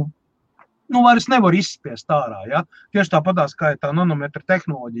 kad, vairs nevar izspiest ārā, ja. Tieši tāpatās, kā ir tā nanometra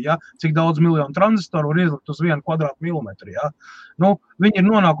tehnoloģija, ja, cik daudz miljonu tranzistoru var izlikt uz 1 kvadrātmilimetru, ja. Viņi ir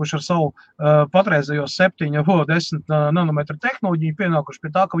nonākuši ar savu patreizējo 7-10 nanometru tehnoloģiju, pienākuši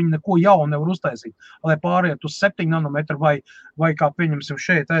pie tā, ka viņi neko jaunu nevar uztaisīt, lai pāriet uz 7 nanometru vai kā pieņemsim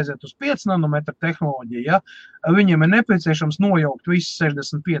šeit aiziet uz 5 nanometru tehnoloģiju, ja. Viņiem ir nepieciešams nojaukt visas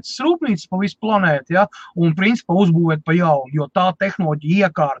 65 rūpnīcas pa visu planētu, ja, un principā uzbūvēt pa jaunu, jo tā tehnoloģija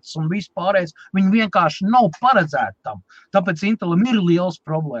iekārtas un viss pārējais, viņi vienkārši nav paredzēti tam. Tāpēc Intelam ir liels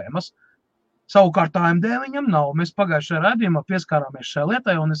problēmas. Savukārt AMD viņam nav. Mēs pagājušajā raidījumā pieskārāmies šai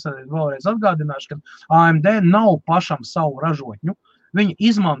lietai, un es vēlreiz atgādināšu, ka AMD nav pašam savu ražotņu. Viņi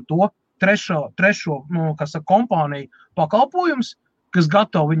izmanto trešo kompāniju pakalpojums, kas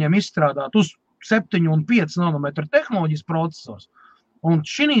gatavi viņiem izstrādāt uz 7 un 5 nanometru tehnoloģijas procesors. Un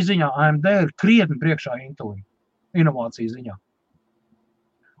šī ziņā AMD ir krietni priekšā Intelim, inovāciju ziņā.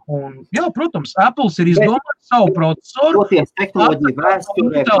 Un, jā, protams, Apples ir izdomājis savu procesoru. Toties tehnoloģija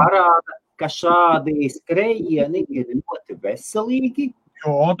vēsturē parāda, ka šādi skrējieni ir ļoti veselīgi.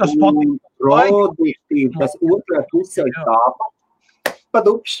 Jo, tas patīk. Produktīvi, tas otrā pusē tāpat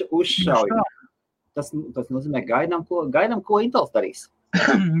padupš uzšauj. Tas nozīmē gaidām, ko Intels darīs.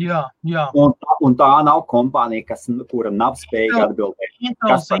 Jā. Un tā nav kompānija, kura nav spējīga atbildēt.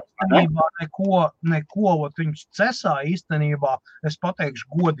 Intels īstenībā neko, viņš cesā īstenībā, es pateikšu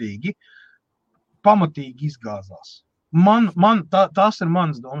godīgi, pamatīgi izgāzās. Tas ir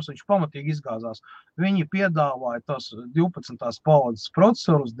mans domas, viņš pamatīgi izgāzās. Viņi piedāvāja tos 12. paudzes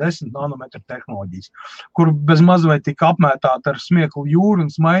procesorus 10 nanometru tehnoloģijas, kur bez mazliet tika apmētāti ar smieklu jūru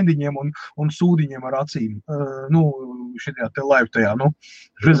un smaidiņiem un sūdiņiem ar acīm. Šitajā te laivtajā,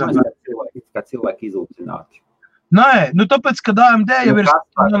 Kā cilvēki izūcināti. Nē, tāpēc, kad AMD jau ir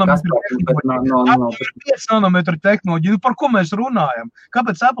 5 nanometru tehnoloģija, par ko mēs runājam?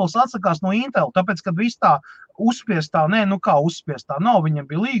 Kāpēc Apples atsakās no Intel? Tāpēc, kad viss tā uzspiestā, nav, viņam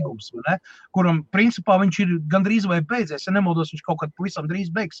bija līgums, ne? Kuram, principā, viņš ir gandrīz vai beidzies, ja nemaldos, viņš kaut kad pavisam drīz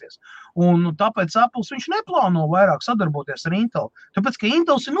beigsies. Un tāpēc Apples viņš neplāno vairāk sadarboties ar Intel. Tāpēc, ka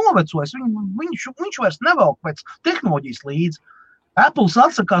Intels ir novecojis, viņš vairs nevelk pēc tehnoloģijas līdzi. Apples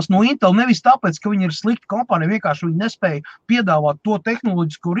atsakās no Intel nevis tāpēc, ka viņi ir slikti kompānija, vienkārši viņi nespēja piedāvāt to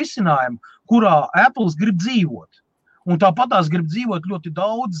tehnoloģisko risinājumu, kurā Apples grib dzīvot. Un tāpatās grib dzīvot ļoti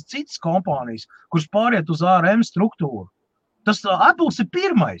daudz citas kompānijas, kuras pāriet uz ARM struktūru. Tas Apples ir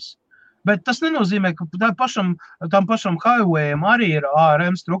pirmais, bet tas nenozīmē, ka tam pašam Huawei'am arī ir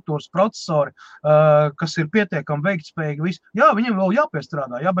ARM struktūras procesori, kas ir pietiekami veiktspējīgi. Jā, viņam vēl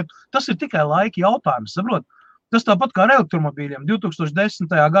jāpiestrādā, bet tas ir tikai laika jautājums, saprot? Tas tāpat kā ar elektromobīļiem. 2010.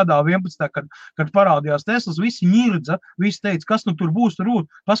 gadā, 11. kad parādījās Teslas, visi ņirdza, visi teica, kas tur būs,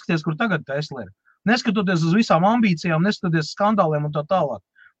 paskaties, kur tagad Tesla ir. Neskatoties uz visām ambīcijām, neskatoties uz skandāliem un tā tālāk.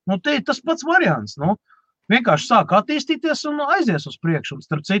 Te ir tas pats variants. Vienkārši sāk attīstīties un aizies uz priekšu. Un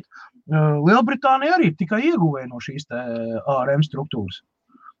starp citu, Lielbritānija arī tikai ieguvēja no šīs ARM struktūras.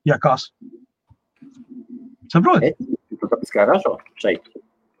 Ja kas? Saproti? Tāpēc kā ražo šeit.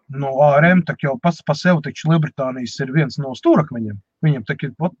 ARM tak jau pa sev, taču Lielbritānijas ir viens no stūrakmeņiem. Viņam tak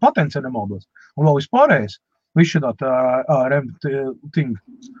ir patents, ja nemaldos. Un vēl vispārējais. Viņš ir tā ARM ting.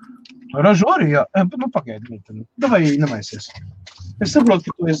 Ražo arī, jā. Pagaidi. Davai nemaisies. Es saprotu,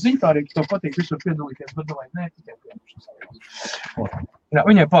 ka tu esi ziņkārīgi, ka tev patīk visur piedalīties, bet davai tikai pieņemšanas. Jā,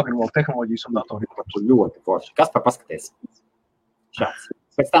 viņai pagrib vēl tehnoloģijas un datori. Ļoti forši. Kas par paskaties? Šāds.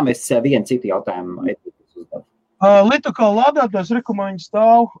 Pēc tam es vienu citu jautājumu uzdevu. Litokola lādētājs rekomēņi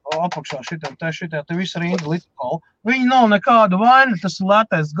stāv apakšā šitie visu rindu Litokola. Viņi nav nekāda vaina, tas ir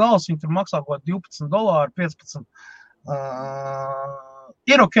lētais gals, viņi tur maksā kaut $12, 15.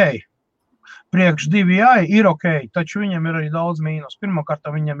 Ir ok. Priekš 2i ir ok, taču viņam ir arī daudz mīnus. Pirmkārt,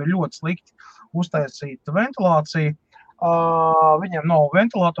 viņam ir ļoti slikti uztaisīta ventilācija. Viņam nav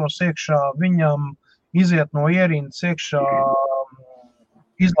ventilators iekšā, viņam iziet no ierindas iekšā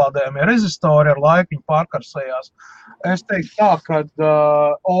izlādējumie rezistori ar laiku viņi pārkarsējās. Es teiktu tā, ka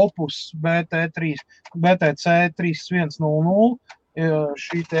Opus BTC 3100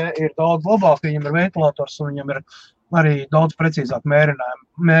 šī te ir daudz labāk, viņam ir ventilators un viņam ir arī daudz precīzāk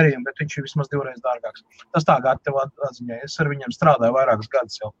mērījumi, bet viņš ir vismaz 2 reizes dārgāks. Tas tā kā tev atziņai, es ar viņiem strādāju vairākus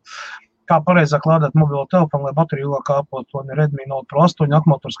gadus jau. Kā pareizāk lādēt mobilo telefonu, lai bateriju ilgāk kāpot, un Redmi Note Pro 8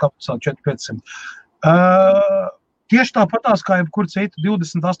 akumulators kapacitā 4500. Tieši tāpatās kā jebkur cita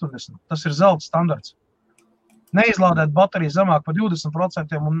 2080. Tas ir zelta standarts. Neizlādēt bateriju zemāk par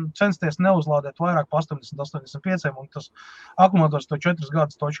 20% un censties neuzlādēt vairāk par 80-85%, un tas akumulators to 4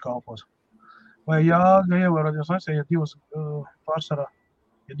 gadus toči kalpos. Vai ievērot, ja 2 pārsvarā,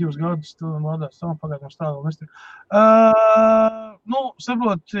 ja 2 gadus tu lādēs savu pagaidām stāvu vēl nestri.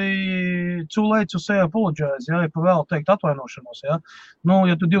 Saprot, too late to say apologize, ja pa vēl teikt atvainošanos, ja.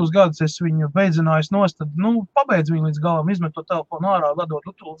 Ja tu 2 gadus esi viņu beidzinājis nost, tad, pabeidz viņu līdz galam, izmet to telefonu ārā, ladot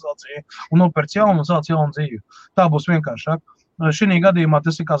utilizāciju un nopērc jaunu un sāc jaunu dzīvi. Tā būs vienkāršāk. Šī gadījumā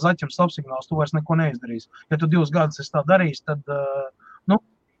tas ir kā zaķim stopsignāls, tu vairs neko neizdarīs. Ja tu 2 gadus esi tā darījis, tad,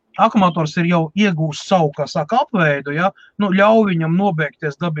 akumulators ir jau iegūst savu, kā saka, apveidu, ja, ļauj viņam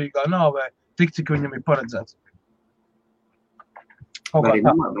nobeigties dabīgā nāvē, tik cik viņam ir paredzēts. Vai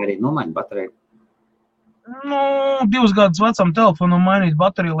arī nomaini bateriju? 2 gadus vecam telefonam mainīt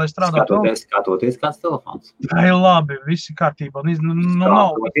bateriju, lai strādātu. Skatoties kāds telefons. Labi, visi kārtībā.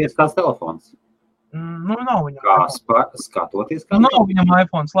 Skatoties kāds telefons. Nav viņam skatoties kāds nav viņam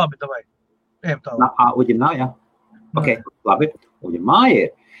iPhones, labi, davai. Ejam tālāk. Uģim nav, jā? Ok, labi. Uģim māja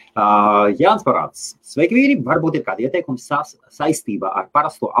ir. Jānis Parāds. Sveiki, vīri! Varbūt ir kādi ieteikumi saistībā ar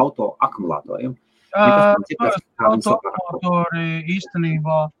parasto auto akumulatoriem? Auto akumulatori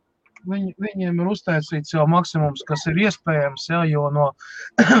īstenībā viņiem ir uztaisīts jau maksimums, kas ir iespējams, ja, jo no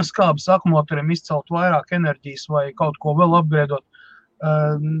skābes akumulatoriem izcelt vairāk enerģijas vai kaut ko vēl upgradeot.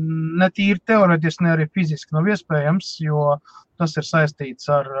 Ne tīri teorētiski, ne arī fiziski nav iespējams, jo tas ir saistīts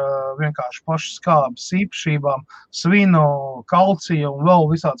ar vienkārši pašu skābes īpašībām, svinu, kalciju un vēl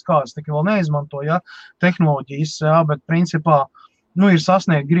visāds kādas tik vēl neizmanto, ja, tehnoloģijas, ja, bet principā ir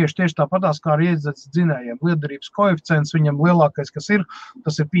sasniegt griež tieši tāpatās, kā ar iedzētas dzinējiem. Lietderības koeficients viņam lielākais, kas ir,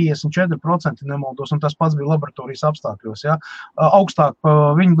 tas ir 54% nemaldos, un tas pats bija laboratorijas apstākļos, ja. Augstāk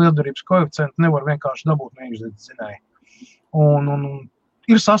viņa lietderības koeficientu nevar vienkārši dabūt no iedzētas dzinēja. Un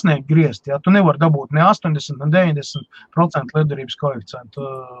ir sasniegt griezt, ja, tu nevar dabūt ne 80, ne 90% lietderības koeficientu,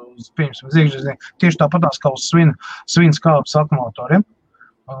 tieši tāpatās kā uz svina skābes akumulatoriem.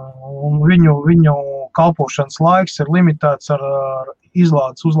 Un viņu kalpošanas laiks ir limitēts ar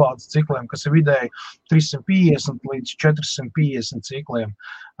uzlādes cikliem, kas ir vidēji 350 līdz 450 cikliem.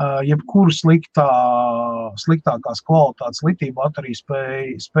 Jebkuru sliktākās kvalitātes litija baterija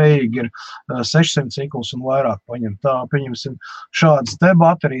spējīgi ir 600 ciklus un vairāk paņemt. Tā, pieņemsim, šādas te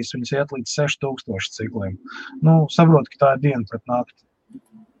baterijas, viņas iet līdz 6000 cikliem. Saprot, ka tā ir diena pret nakti.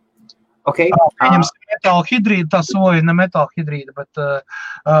 Okay. Pieņemsim metāla hidrīda, tā soja ne metāla hidrīda, bet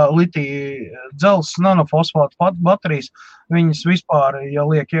litija dzels nanofosfātu baterijas, viņas vispār, ja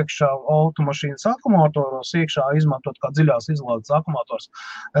liek iekšā automašīnas akumulatoros, iekšā izmantot kā dziļās izlādes akumulators,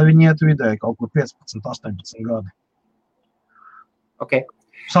 viņi iet vidēji kaut kur 15-18 gadi. Okay.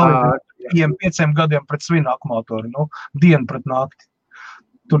 Salīdzinājumiem 5 gadiem pret svina akumulatori, dienu pret nakti.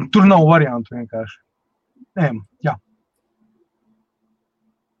 Tur nav variantu vienkārši. Jā.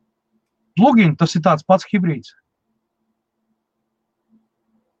 Plugin, tas ir tāds pats hibrīds.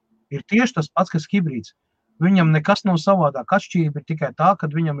 Ir tieši tas pats, kas hibrīds. Viņam nekas nav savādāk. Atšķirība ir tikai tā, ka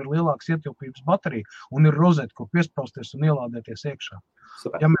viņam ir lielāks ietilpības baterija un ir rozete, kur piesprausties un ielādēties iekšā.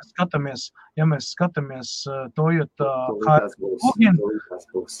 Super. Ja mēs skatāmies Toyota plugin,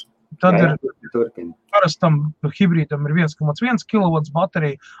 tad ir parastam hibrīdam ir 1,1 kW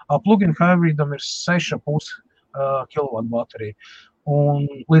baterija, plugin hybridam ir 6,5 kW baterija. Un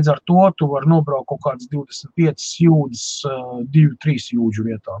līdz ar to tu var nobraukt kaut kādas 25 jūdzes 2-3 jūdžu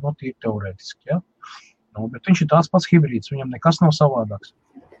vietā, tīri teorētiski, ja? Bet viņš ir tāds pats hibrīds, viņam nekas nav savādāks.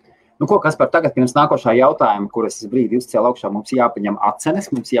 Kaspar, tagad pirms nākošā jautājuma, kuras brīdi uzcēl augšā, mums jāpaņem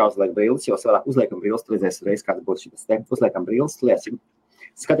atcenes, mums jāuzliek brilles, jo savādāk uzliekam brilles, tu redzēsi reiz, kāds būs šitas te, uzliekam brilles, liesim,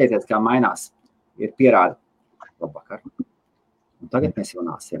 skatieties, kā mainās, ir pierāda, labvakar, un tagad mēs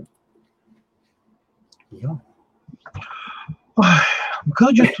runāsim. Jā.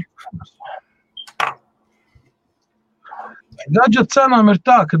 Gadžetu cenām ir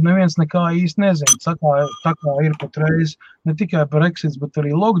tā, ka neviens nekā īsti nezina. Tā kā ir patreiz ne tikai Brexits, bet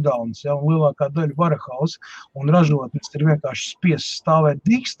arī lockdowns, ja, un lielākā daļa warehouse un ražotnes ir vienkārši spiest stāvēt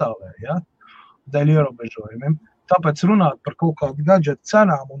dīkstāvē, ja, dēļ ierobežojumiem. Tāpēc runāt par kaut kādu gadžetu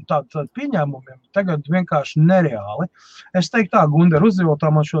cenām un tādu pieņēmumiem tagad vienkārši nereāli. Es teiktu tā, Gunder, uzjautā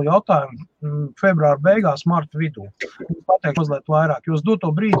man šo jautājumu februāra beigās, marta vidū. Pateikšu mazliet vairāk, jo uz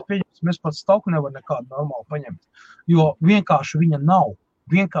doto brīdi pieņemsim, es pats stoku nevar nekādu normāli paņemt, jo vienkārši viņa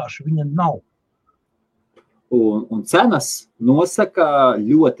nav. Un cenas nosaka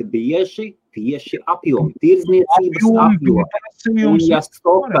ļoti bieži tieši apjomi, tirdzniecības apjomi. Un ja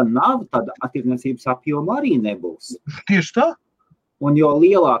stoka nav, tad tirdzniecības apjoma arī nebūs. Tieši tā? Un jo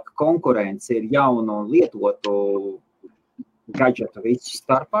lielāka konkurence ir jaunu lietotu gadžetu visu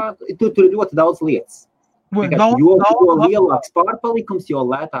starpā, tur ir ļoti daudz lietas. Jo lielāks pārpalikums, jo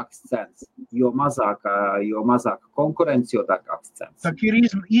lētāks cenas. Jo mazāka konkurence, jo dārgāks cenas. Tā ir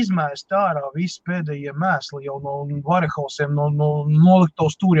izmēst ārā visi pēdējie mēsli jau no varehausiem, no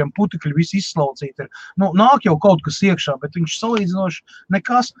noliktavas stūriem putekļi, visi izslaucīti ir. Nāk jau kaut kas iekšā, bet viņš salīdzinoši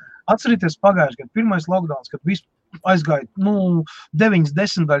nekas. Atcerieties pagājuši, kad pirmais lockdowns, kad viss aizgāja,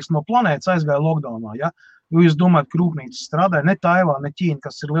 9/10 no planētas aizgāja lockdownā, ja? Jo jūs domājat, ka rūpnīcas strādāja ne Taivā, ne Ķīna,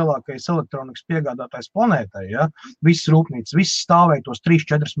 kas ir lielākais elektronikas piegādātājs planētai, ja? Visas rūpnīcas, viss stāvēja tos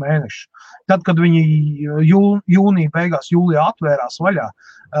 3-4 mēnešus. Tad, kad viņi jūnija beigās, jūlijā atvērās vaļā,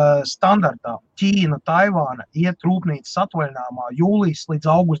 standartā Ķīna, Taivāna iet rūpnīcas atvaļinājumā jūlijas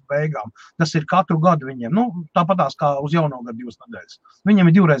līdz augusta beigām. Tas ir katru gadu viņiem, tāpatās kā uz jauno gadu 2 nedēļas. Viņiem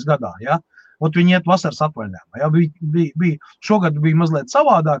ir 2 reizes gadā, ja? Ot viņi iet vasaras atvaļinājumā, ja? Šogad bija mazliet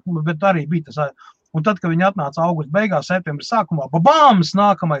savādāk, bet arī bija tas Un tad, kad viņi atnāca augusta beigās, septembra sākumā, babāms,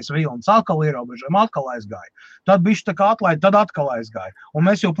 nākamais vilnis, atkal ierobežojumi, atkal aizgāja. Tad bišķi tā kā atlaid, tad atkal aizgāja. Un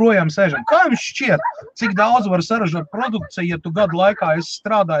mēs joprojām sēžam. Kā jums šķiet, cik daudz var saražot produkciju, ja tu gadu laikā esi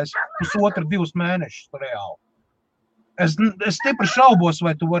strādājis 1,5–2 mēnešus reāli? Es stipri šaubos,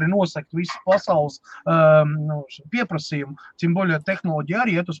 vai tu vari nosakt visu pasaules pieprasījumu, cimboļo tehnoloģija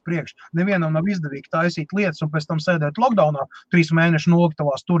arī iet uz priekšu. Nevienam nav izdevīgi taisīt lietas un pēc tam sēdēt lockdownā 3 mēnešu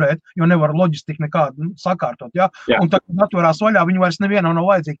noliktavās turēt, jo nevar loģistiku nekādu sakārtot, ja? Un tā, kad atverās vaļā, viņi vairs nevienam nav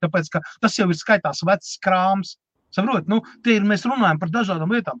vajadzīgi, tāpēc, ka tas jau ir skaitās vecs krāms. Saprot, mēs runājam par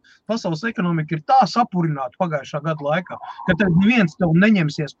dažādām lietām. Pasaules ekonomika ir tā sapurināta pagājušā gada laikā, ka tad neviens tev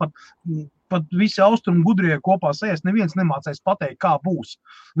neņemsies pat visi austrumu gudrie kopā sēst, neviens nemācēs pateikt, kā būs.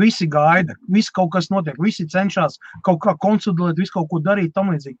 Visi gaida, visi kaut kas notiek, visi cenšas kaut kā konsolidēt, visu kaut ko darīt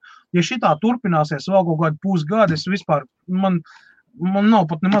tam līdzīgi. Ja šitā turpināsies vēl kaut kādu pusgadu, es vispār, man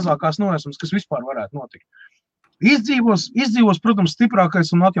nav pat ne mazākās nojausmas, kas vispār varētu notikt. Izdzīvos, protams,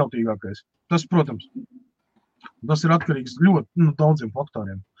 stiprākais un atjautīgākais. Tas, protams. Tas ir atkarīgs ļoti daudziem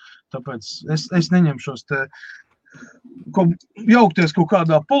faktoriem. Tāpēc es neņemšos te jaukties kaut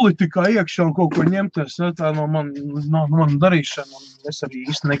kādā politikā iekšā un kaut ko ņemties. Tā no man darīšana, un es arī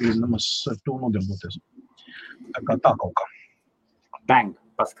īsti negribu nemaz ar to nodarboties. Tā kaut kā. Bang,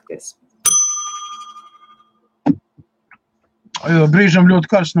 paskaties. Brīžam ļoti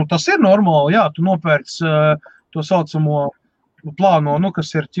karsts, tas ir normāli, jā, tu nopērc to saucamo plāno, kas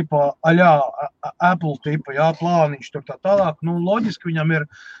ir ķipā aļā Apple tipa, jā, plāniņš tur tā tālāk. Loģiski viņam ir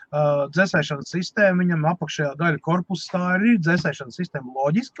dzēsēšanas sistēma, viņam apakšējā daļa korpusa tā ir dzēsēšanas sistēma.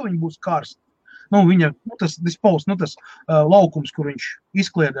 Loģiski, ka viņi būs karsti. Viņa, tas dispose, tas laukums, kur viņš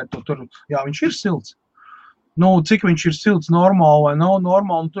izkliedē to tur, jā, viņš ir silts. Cik viņš ir silts normāli vai nav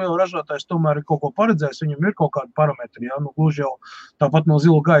normāli, tu jau ražotājs tomēr ir kaut ko paredzējis, viņam ir kaut kādi parametri, jā, gluži jau tāpat no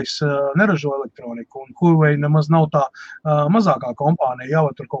zila gaisa neražo elektroniku, un Huawei nemaz nav tā mazākā kompānija, jā,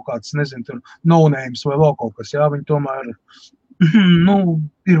 vai tur kaut kāds, nezinu, tur no-names vai vēl kaut kas, jā, viņi tomēr,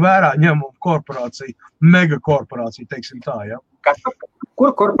 ir vērā ņemuma korporācija, megakorporācija, teiksim tā, jā.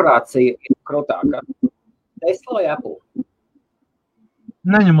 Kur korporācija ir krūtākā? Tesla vai Apple?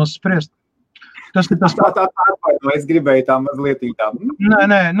 Neņemos spriest. Tas ir tas tā, es gribēju tā mazliet tā.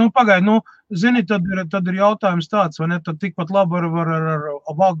 Nē, pagaidi, zini, tad ir jautājums tāds, vai ne, tad tikpat labi var ar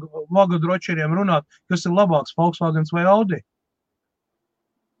vaga dročeriem runāt, kas ir labāks, Volkswagens vai Audi.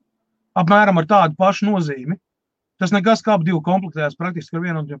 Apmēram ar tādu pašu nozīmi. Tas nekas kā ap divu komplektējās praktiski ar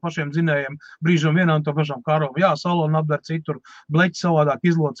vienu un tiem pašiem dzinējiem, brīžam vienā un to pašām kārom. Jā, salonu apdar citur, bleķi savādāk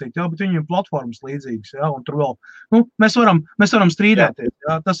izlocīt, jā, bet viņiem platformas līdzīgas, jā, un tur vēl. Mēs varam strīdēties,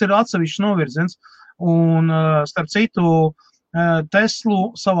 jā, tas ir atsevišķs novirziens. Un, starp citu, Teslu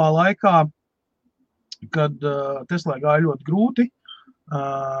savā laikā, kad Teslai gāja ļoti grūti,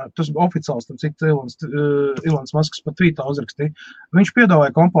 tas oficiāls, starp citu, Ilons Masks pat tvītā uzrakstīja, viņš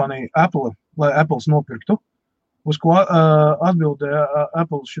piedāvāja kompāniju Apple, lai Apples nopirktu. Uz ko atbildēja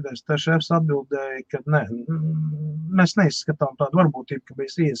Apple šitais šefs atbildēja, ka mēs neizskatām tādu varbūtību, ka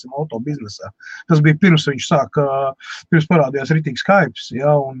mēs iesim auto biznesā. Tas bija pirms viņš pirms parādījās ritīgs hypes,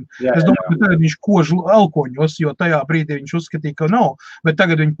 jā, un es domāju, ka tagad viņš kož elkoņos, jo tajā brīdī viņš uzskatīja, ka nav, bet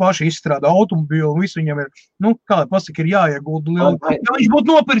tagad viņi paši izstrādā automobīlu, un visu viņam ir, kā lai pasaka, ir jāiegulda lielu. Ja viņš būtu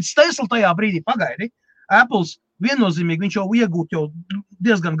nopircis Tesla tajā brīdī, pagaidi, Apples viennozīmīgi viņš jau iegūt jau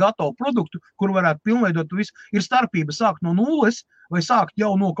diezgan gatavu produktu, kur varētu pilnveidot visu. Ir starpība sākt no nulles vai sākt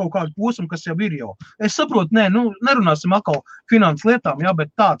jau no kaut kādu posmu, kas jau ir jau. Es saprotu, nerunāsim atkal finanses lietām, jā, bet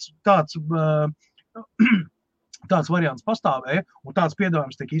tāds variants pastāvēja un tāds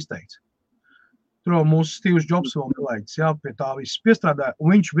piedāvājums tika izteikts. Tur mūsu Steve's Jobs vēl nelaicis, jā, pie tā viss piestrādāja,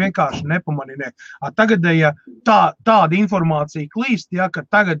 un viņš vienkārši nepamanīja. Tagadēja tāda informācija klīst, jā, ka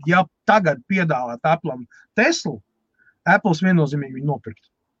tagad piedāvāt Apple'am Teslu, Apple's viennozīmīgi viņu nopirkt.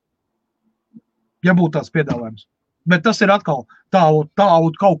 Ja būtu tāds piedāvājums. Bet tas ir atkal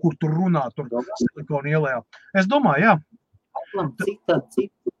tālu kaut kur tur runā, tur Silikona ielējā. Es domāju, jā.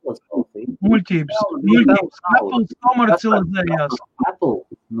 Muļķības. Apple's komercializējās. Apple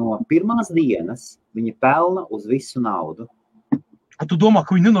no pirmās dienas viņa pelna uz visu naudu. Tu domā,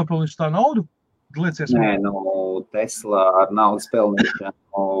 ka viņi nenopelnīšu tā naudu? Liecies, nē, Tesla ar naudas pelnīšanu,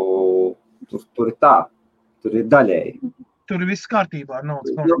 tur ir tā, tur ir daļēji. Tur ir viss kārtībā ar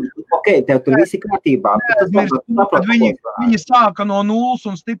naudas pelnīšanu. Ok, tev tur viss ir kārtībā. Viņi sāka no nulles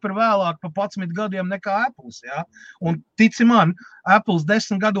un stipri vēlāk pa 11 gadiem nekā Apples, jā. Un tici man, Apples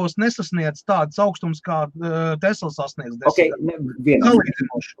 10 gados nesasniedz tādas augstums, kā Tesla sasniedz 10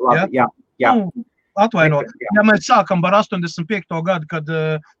 gadus. Labi, jā. Atvainot, ja mēs sākam par 85. gadu, kad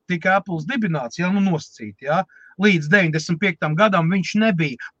tika Apples dibināts, nosacīt, jā, līdz 95. gadam viņš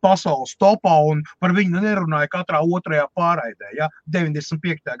nebija pasaules topā un par viņu nerunāja katrā otrajā pārraidē, ja,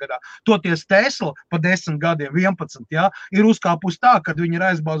 95. gadā. Toties Tesla pa 10 gadiem, 11, ja, ir uzkāpus tā, kad viņi ir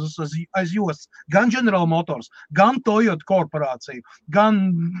aizbāzus aiz jostas gan General Motors, gan Toyota korporāciju, gan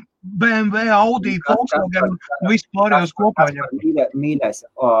BMW, Audi, Volkswagen un visu pārējos kopā. Mīļais,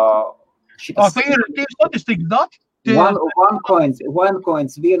 Tā ir statistikas dati. OneCoins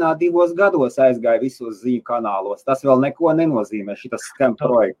 1-2 gados aizgāja visos ziņu kanālos. Tas vēl neko nenozīmē, šitas scam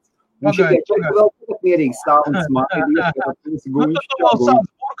projekts. Viņš ir vēl mierīgi stāv un smagi.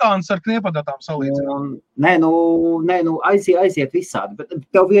 Burkāns ar kniepadatām salīdzināt. Nē, aiziet visādi, bet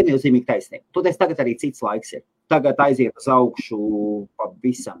tev viennozīmīgi taisnība. Toties tagad arī cits laiks ir. Tagad aiziet uz augšu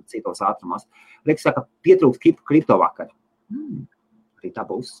pavisam citos ātrumās. Liekas, ka pietrūks kriptovakari. Arī tā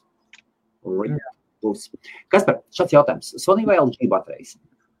būs. Kaspar, šāds jautājums. Sony vai LG baterijas?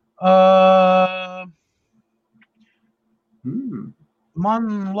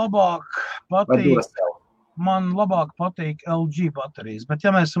 Man labāk patīk LG baterijas, bet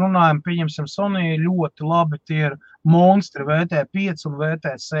ja mēs runājam, pieņemsim Sony, ļoti labi tie ir monstri VT5 un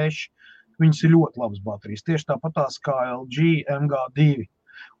VT6. Viņas ir ļoti labas baterijas, tieši tāpatās kā LG MG2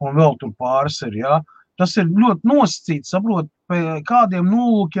 un vēl tur pāris ir, ja. Tas ir ļoti nosacīts, saprot, kādiem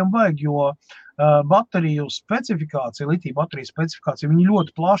nolūkiem vajag, jo bateriju specifikācija, litija bateriju specifikācija, viņi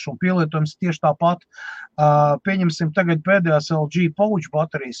ļoti plaši un pielietojums tieši tāpat. Pieņemsim tagad pēdējās LG pouch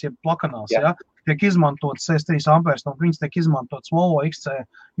baterijas, jeb plakanās, ja, tiek izmantotas 63 amperes, un viņas tiek izmantotas Volvo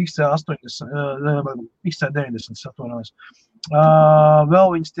XC90, atvainojos. Vēl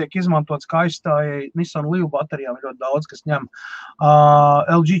viņas tiek izmantotas kā aizstājai Nissan Leaf baterijām, ļoti daudz, kas ņem.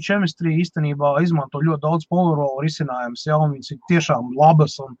 LG Chemistry īstenībā izmanto ļoti daudz polarol risinājumus, ja, un viņas ir tiešām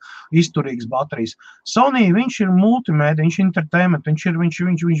labas un izturīgas baterijas. Sony, viņš ir multimēdija, viņš ir entertainment,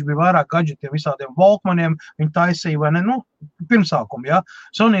 viņš bija vairāk gadžetiem, visādiem Walkmaniem, viņi taisīja, vai ne, pirmsākumu, ja.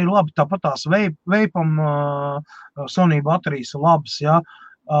 Sony ir labi, tāpat tās veipam Sony baterijas ir labas, ja.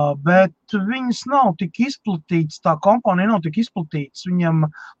 Bet viņas nav tik izplatītas, tā kompānija nav tik izplatītas,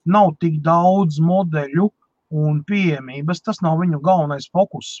 viņam nav tik daudz modeļu un pieejamības, tas nav viņu galvenais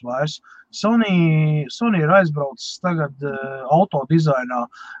fokus vairs. Sony ir aizbraucis tagad autodizainā,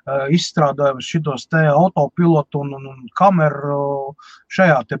 izstrādājums šitos te autopilotu un kameru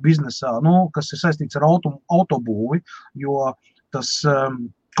šajā te biznesā, kas ir saistīts ar autobūvi, jo tas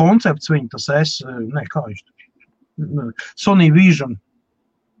koncepts viņa, Sony Vision,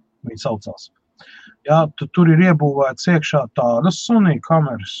 viņi saucās. Jā, tur ir iebūvēts iekšā tādas Sony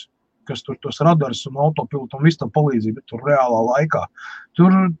kameras, kas tur tos radars un autopilotu un visu tam palīdzību, bet tur reālā laikā.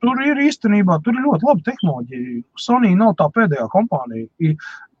 Tur ir īstenībā, tur ir ļoti laba tehnoloģija. Sony nav tā pēdējā kompānija.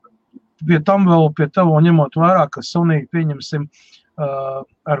 Pie tev ņemot vērā, ka Sony, pieņemsim,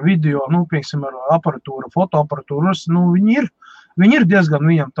 ar video, pieņemsim, ar aparatūru, fotoaparatūras, viņi ir diezgan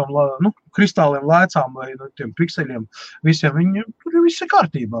viņam tam, kristāliem lēcām vai tiem pikseļiem, visiem, tur viss ir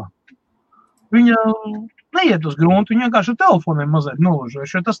kārtībā. Viņa neiet uz gruntu, viņa vienkārši ar telefoniem mazliet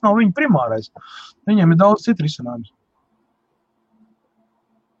noložojuši, jo tas nav viņa primārais. Viņiem ir daudz citu risinājums.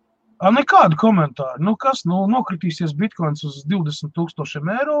 Nekādu komentāru. Kas, nokritīsies bitcoins uz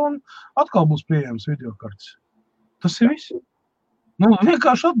 20,000 eiro un atkal būs pieejams videokartes. Tas ir viss.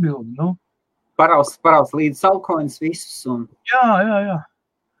 Vienkārši atbildi, Paraus līdz altcoins visus un... Jā.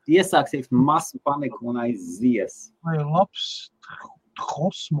 Iesāksies masu paniku un aizies. Vai ir labs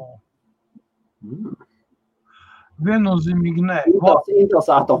Hosmo? Viennozīmīgi nē.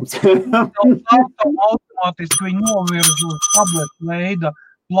 Intels atoms. Automātiski viņi novirz uz tabletu veida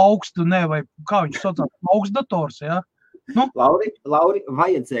plaukstu, vai kā viņš saucās, plaukstdators, ja? Lauri,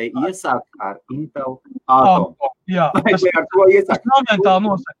 vajadzēja iesākt ar Intel atomu. Jā, tas ar to iesākt. Momentāli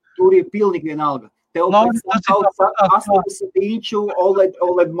nosaka. Tur ir pilnīgi vienalga. Tev pēc 80 inču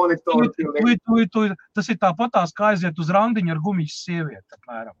OLED monitoru. Tas ir tāpatās, kā aiziet uz randiņu ar gumijas sievieti,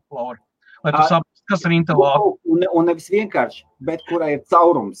 apmēram, Lauri. Lai tu saprast, kas ir Intel atomu. Un nevis vienkārši, bet kurā ir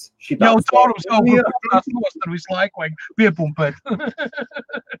caurums. Jau caurums, kur kurās nost ar visu laiku vajag piepumpēt.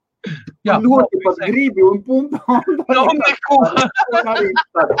 Jā, ļoti pat gribi un pumpa. Neko. Arī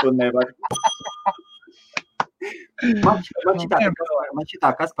tad tu nevar. Man šitā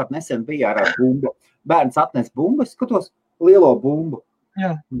Kaspar nesen bija ar bumbu. Bērns atnes bumbu, es skatos lielo bumbu.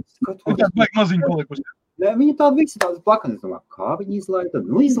 Jā, tas vajag maziņu palikusi. Viņi tādi visi tādas plakanas, domāju, kā viņi izlaida?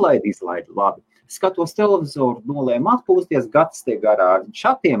 Izlaida, labi. Skatos televizoru, nolēma atpūsties, gads tie garā ar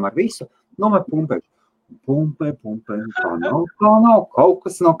šatiem, ar visu, nomēr pumpēšu. Pumpē, kā nav, kaut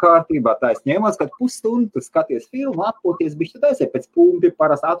kas nav kārtībā. Tā es ņēmos, kad pusstundu, tu skaties filmu, atpūties, bišķi tad aiziet pēc pumpi,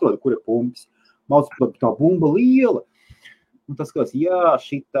 parasti atrod, kur ir pumps. Mauc, tā bumba liela. Un tas kaut jā,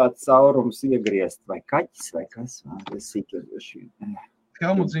 šitā caurums iegriezt, vai kaķis, vai kas, es sīkļoši.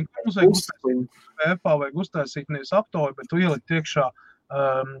 Helmut zina, ka mums vajag uztaisīt PFA, vajag uztaisīt nevis aptoju, bet tu ielikt iekšā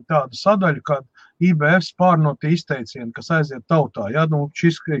tādu sadaļu, kad IBF spārnoti izteicieni, kas aiziet tautā. Ja? Nu,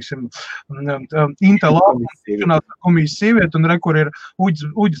 šis, teiksim, Intelā komijas sieviete, un kur ir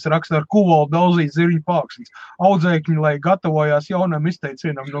uģis raksta ar kuvoldu daudzīt zirņu pāksnes. Audzēkņi, lai gatavojās jaunam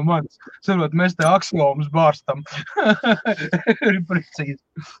izteicienam no manis. Saprot, mēs te aksiomus bārstam. Ir precīzi.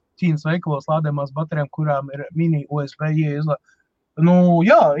 Ķīnas veikalos lādējumās baterijām, kurām ir mini USB ieizlē. Nu,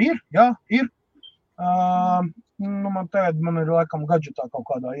 jā, ir. Man ir laikam gadžetā kaut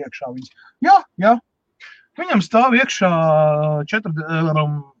kādā iekšā viņas. Jā. Viņam stāv iekšā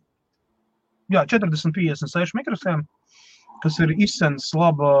 40-56 mikrosiem, kas ir izsens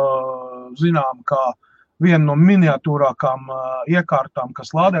laba zinām, kā viena no miniatūrākām iekārtām, kas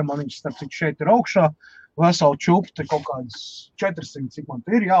lādē. Man viņas, starp citu, šeit ir augšā. Veselu čupti kaut kādas 400, cik man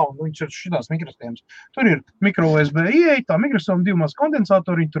te ir, jā, un viņš ir šitās mikrosiemas. Tur ir mikro USB ieeja, tā mikrosoma, 2 maz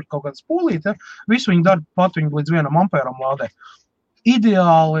kondensatori, tur kaut kāds pūlīt, ja? Visu viņi dara pat viņu līdz 1 ampēram lādē.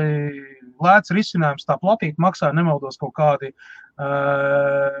 Ideāli lēts risinājums, tā platīte maksāja nemaldos kaut kādi,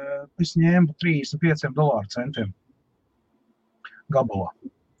 es ņēmu $35 gabalā.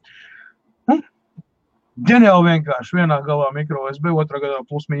 Ģeniāli vienkārši, vienā galā mikro USB, otrā galā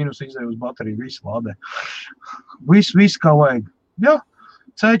plus mīnus izēja uz bateriju, visi lādē. Viss kā vajag. Jā,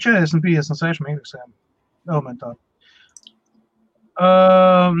 C40-56 mikrosiem, elementāri.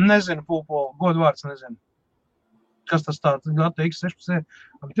 Nezinu, Pulpoli, godvārds nezinu. Kas tas tāds? Gata X16,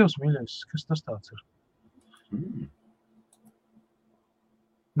 ak, Dievs mīļais, kas tas tāds ir?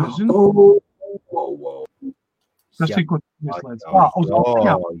 Nezinu. Tas tikko ieslēdz. Uz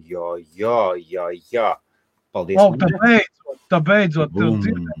austiņām. Jā. Paldies. Tā beidzot tev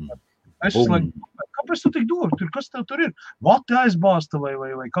dzirdēt. Kāpēc tu tik dobi? Kas tev tur ir? Vati aizbāsta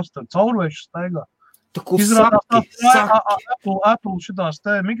vai kas tev caurveišu staigā? Izrādās Apple šitās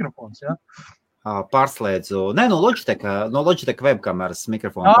te mikrofons, jā? Pārslēdzu. Nē, no Logitech webkameras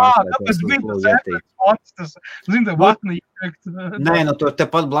mikrofonu tāpēc tas zin, tev vatni iekļekt. Nē, tur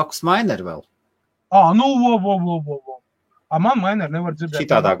tepat blakus mineri vēl. Man mineri nevar dzirdēt.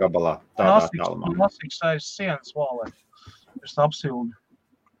 Šitādā gabalā. Asiks aiz sienas vālē. Es apsildu.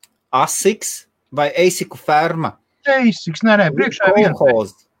 Asiks vai Eisiku ferma? Asiks, nē, priekšā ir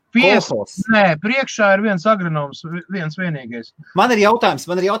priekšā ir viens agronoms, viens vienīgais. Man ir jautājums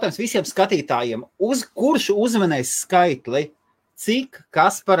visiem skatītājiem. Kurš uzmanēs skaitli, cik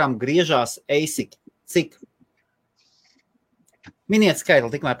Kasparam griežās Eisiki? Cik? Miniet skaitli,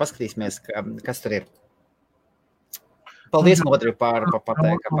 tikmēr paskatīsimies, kas tur ir. Paldies, Modri, ka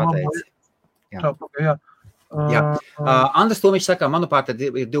pateici. Jā. Andris Tomičs saka, manuprāt,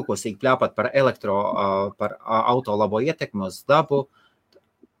 ir divkosīgi pļāpat par auto labo ietekmi uz dabu.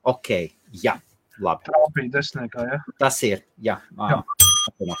 Ok, jā, labi. Trāpīja desniekā, jā? Tas ir, jā. Jā,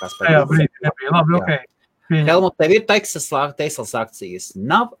 brīdī nebija, labi, ok. Helmut, tev ir Teslas akcijas.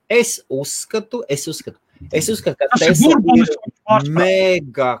 Nav, es uzskatu, ka Tesla ir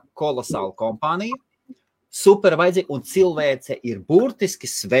mega kolosāla kompānija, super vajadzīga, un cilvēce ir burtiski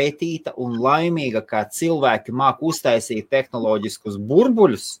svētīta un laimīga, kā cilvēki māk uztaisīt tehnoloģiskus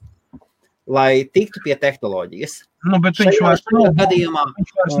burbuļus, lai tiktu pie tehnoloģijas. Bet viņš vairs gadījumā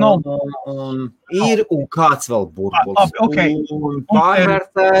ir un kāds vēl burbulis. Un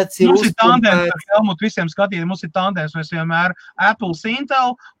pārvērtēts ir uzpumpēts. Mums ir tandēms, Helmut, visiem skatījiem, mums ir tandēms, mēs vienmēr Apple,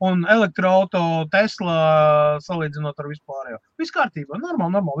 Intel un elektroauto Tesla salīdzinot ar vispārējo. Viss kārtībā,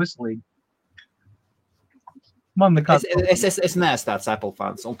 normāli, veselīgi. Man nekāds... Es neesmu tāds Apple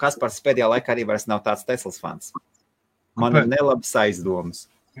fans, un Kaspars pēdējā laikā arī vairs nav tāds Teslas fans. Man ir nelabas aizdomas.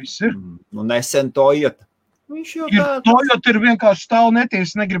 Viss ir? Nu, nesen Toyota. Toyota ir vienkārši stāv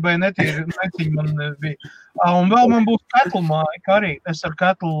netīrs, negribēju netīri man bija. Un vēl man būs Kettle māja, arī es ar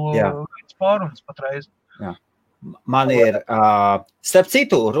Kettle veids pārunas patreiz. Jā. Man ir, starp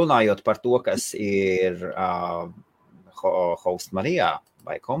citu, runājot par to, kas ir Host Marijā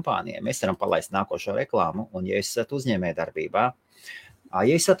vai kompānijai, mēs varam palaist nākošo reklāmu, un ja esat uzņēmējdarbībā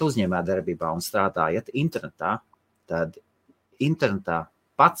un strādājat internetā, tad internetā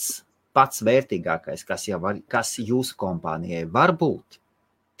pats vērtīgākais, kas jūsu kompānijai var būt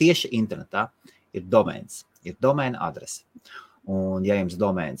tieši internetā, ir domēns, ir domēna adrese. Un ja jums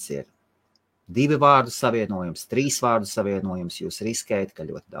domēns ir 2 vārdu savienojums, 3 vārdu savienojums, jūs riskējat, ka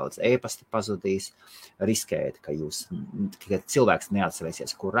ļoti daudz e-pasta pazudīs, riskējat, ka cilvēks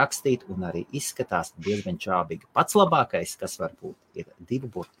neatcerēsies, kur rakstīt, un arī izskatās diezgan čābīgi. Pats labākais, kas var būt, ir 2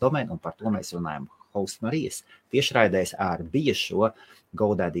 burtu domēni, un par to mēs runājam Host Marijas tiešraidēs ar bijušo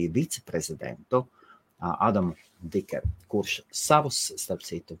GoDaddy viceprezidentu Adamu Dicker, kurš savus, starp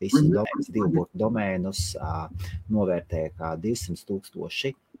citu, visus domēnus, divburtu domēnus novērtē kā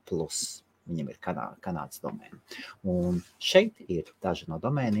 200,000 plus. Viņam ir Kanādas domēni. Un šeit ir daži no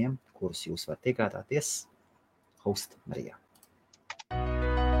domēniem, kurus jūs varat iegādāties Host Marijā.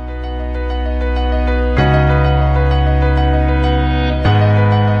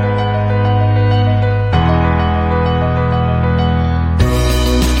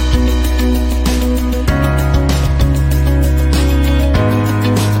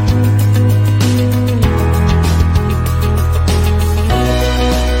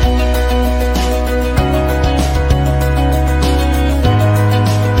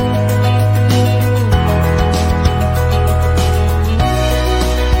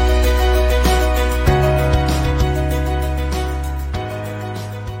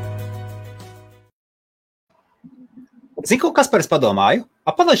 Zini, ko Kasparis padomāju?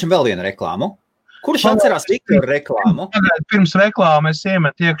 Palaišam vēl vienu reklāmu. Kurš atcerās Viktoru reklāmu? Pirms reklāmu es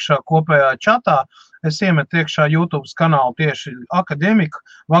iemetu iekšā kopējā čatā, es iemetu iekšā YouTube kanālu tieši akademiku,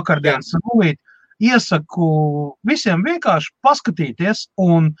 vakardienas rulīt. Iesaku visiem vienkārši paskatīties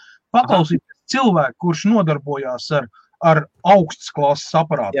un paklausīties cilvēku, kurš nodarbojās ar augstas klases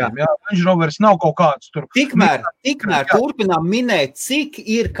aparātiem. Jā. Range Rovers nav kaut kāds tur. Tikmēr turpinām minēt, cik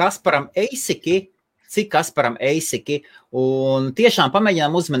ir Kasparam eisiki, un tiešām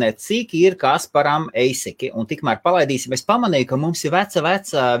pamēģinām uzmanēt, cik ir Kasparam eisiki, un tikmēr palaidīsim. Es pamanīju, ka mums ir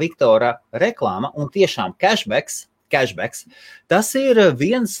veca Viktora reklāma, un tiešām cashbacks, tas ir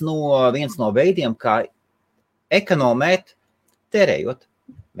viens no veidiem, kā ekonomēt tērējot.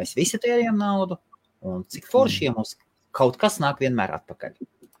 Mēs visi tērējam naudu, un cik forši mums kaut kas nāk vienmēr atpakaļ.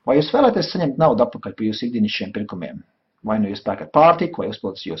 Vai jūs vēlaties saņemt naudu atpakaļ par jūsu ikdienišķiem pirkumiem? Vai nu jūs pērkat pārtiku, vai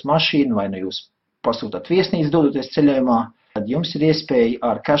uzpildat jūsu mašīnu, vai nu jūs pasūtāt viesnīcu, dodoties ceļojumā, tad jums ir iespēja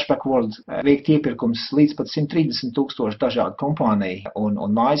ar Cashback World veikt iepirkums līdz pat 130,000 dažādu kompāniju un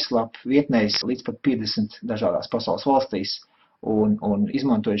mājaslapu vietnēs līdz pat 50 dažādās pasaules valstīs. Un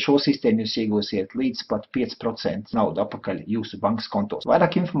izmantojot šo sistēmu, jūs iegūsiet līdz pat 5% naudu atpakaļ jūsu bankas kontos.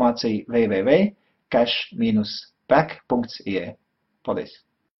 Vairāk informācija www.cash-back.ie. Paldies!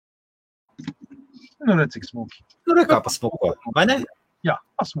 Nu, redz, cik smuki. Nu, re, kā pasmuko, vai ne? Jā,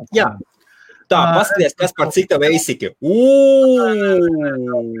 pasmuko. Jā. Tā, paskaties, kas par cita eisiki.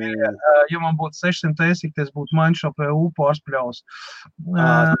 Ja man būtu 600 eisiki, tas būtu Mindshopē pārspļaus.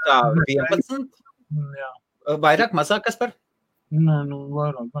 Tā, 11? Jā. Vairāk, mazāk, kas par? Nē,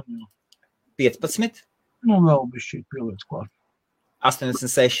 vairāk, gan jau. 15? Vēl bišķīt pieliec klāt.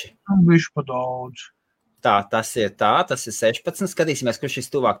 86. Bišķi pa daudz. Tā, tas ir 16. Skatīsimies, kurš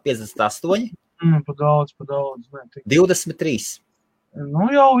šis tuvāk 58? Pa daudz. Nē, 23.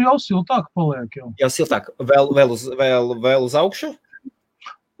 Jau siltāk paliek jau. Jau siltāk. Vēl uz augšu?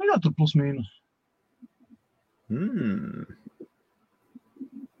 Jā, tur plus mīnus.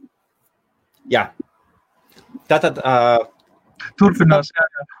 Jā. Tātad... Turpinās, jā.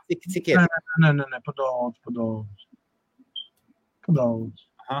 Cik ir? Nē, pa daudz.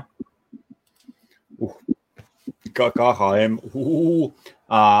 Aha. KHM.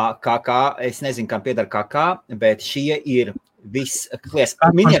 KK, es nezinu, kam piedara KK, bet šie ir viss, klies.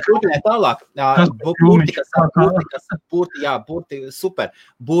 Miniet, turpināt tālāk.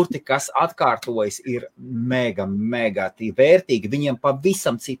 Burti, kas atkārtojas, ir mega vērtīgi. Viņiem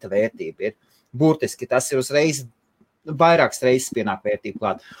pavisam cita vērtība ir. Burtiski, tas ir uzreiz vairākas reizes pienāk vērtību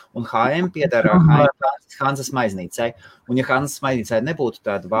klāt. Un HM piedara Hanzas maiznīcai. Un ja Hanzas maiznīcai nebūtu,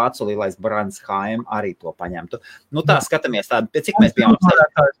 tad vācu lielais brands HM arī to paņemtu. Tā, skatāmies tādu, pēc cik mēs bijām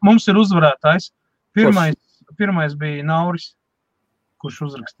apstājuši. Mums ir uzvarētājs. Pirmais bija Nauris, kurš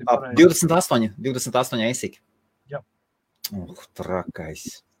uzrakstīja. 28 eisiki. Jā.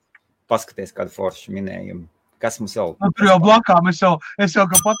 Trakais. Paskaties, kādu foršu minējumu. Kas mums jau? Tur jau blakām, es jau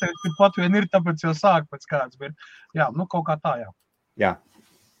kā pateicu, pat vien ir, tāpēc jau sāk pēc kāds bija. Jā, kaut kā tā, jā. Jā.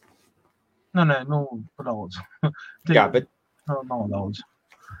 Nē, pa daudz. Jā, bet... Nav daudz.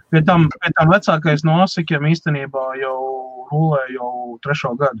 Pie tam vecākais no asikiem īstenībā jau rulē jau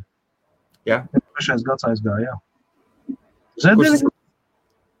 3. gadu. Jā. 3. gads aizgāja, jā.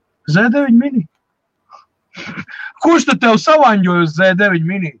 Z9 mini. Kurš tad tev savāņģoja uz Z9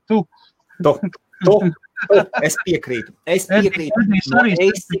 mini? Tu. Es piekrītu. No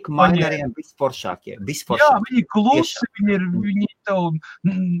eisik mainieriem visforšākie. Jā, viņi klusi, viņi tev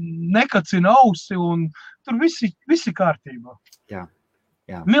nekacina ausi un tur visi kārtībā. Jā.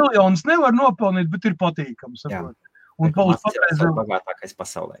 Miljonus nevar nopelnīt, bet ir patīkams. Un bagātākais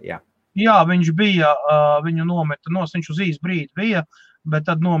pasaulē, jā. Jā, viņš bija, viņu nometa nos, viņš uz īsu brīdi bija, bet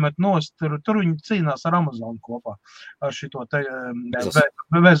tad nomet nos, tur viņi cīnās ar Amazonu kopā, ar šito te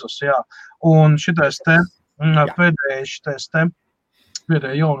Bezos, jā. Un šitais te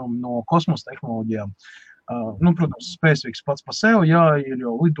Pēdējie jaunumi no kosmosa tehnoloģijām. Protams, SpaceX pats pa sevi, ir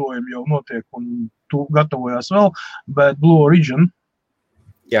jau lidojumi jau notiek un tu gatavojās vēl, bet Blue Origin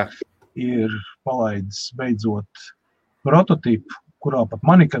ir palaidis beidzot prototipu, kurā pat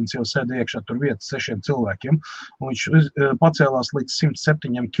manikans jau sēd iekšā tur vietas 6 cilvēkiem, un viņš pacēlās līdz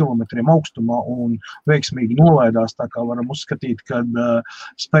 107 kilometriem augstumā un veiksmīgi nolaidās, tā kā varam uzskatīt, kad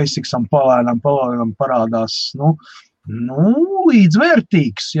SpaceXam palēnām parādās,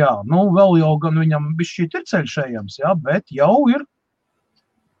 līdzvērtīgs, vēl jau gan viņam bišķīt ir ceļš ejams, bet jau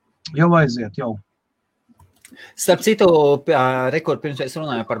aiziet, Starp citu, pirms mēs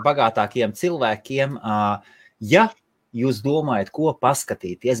runājam par bagātākiem cilvēkiem, ja jūs domājat, ko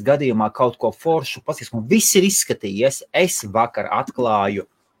paskatīties, gadījumā kaut ko foršu paskatīties, un viss ir izskatījies, es vakar atklāju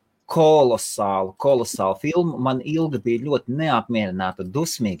kolosālu filmu, man ilgi bija ļoti neapmierināta,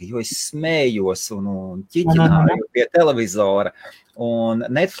 dusmīga, jo es smējos un ķiķināju pie televizora un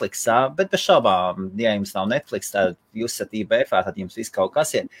Netflixā, bet bez šaubām, ja jums nav Netflix, tad jūs esat IBF, tad jums viss kaut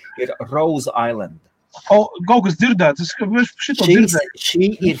kas ir Rose Island. Kaut kas dzirdēts, Šī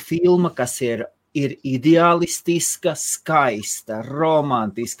ir filma, kas ir idealistiska, skaista,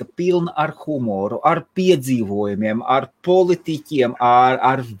 romantiska, pilna ar humoru, ar piedzīvojumiem, ar politiķiem,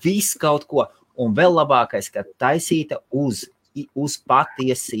 ar visu kaut ko. Un vēl labākais, ka taisīta uz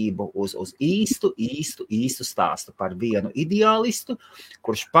patiesību, uz īstu stāstu par vienu ideālistu,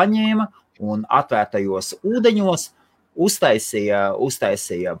 kurš paņēma un atvērtajos ūdeņos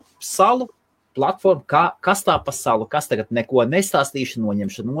uztaisīja salu, platformu, kas tā pa salu, kas tagad neko nestāstīšu,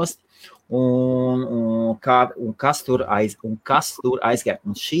 noņemšu nost, un kas tur aizgāja.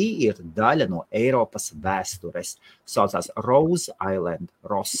 Un šī ir daļa no Eiropas vēstures. Saucās Rose Island,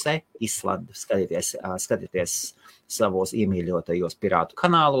 Rose Island. Skatieties savos iemīļotajos pirātu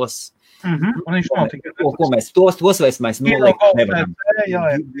kanālos. Ko mēs tos mēs nolikt nevaram.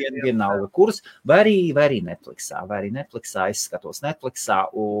 Vienalga kurs, vai arī Netflixā. Es skatos Netflixā,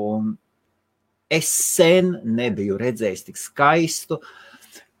 un es sen nebiju redzējis tik skaistu,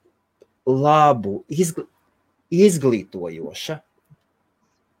 labu, izglītojoša,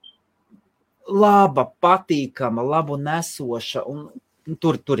 laba, patīkama, labu nesoša, un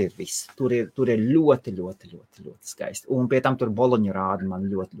tur ir viss. Tur ir ļoti skaisti. Un pie tam tur Boloņa rāda, man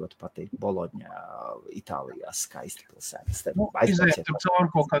ļoti patīk. Boloņa, Itālijā skaisti pilsētas. Iziet cauri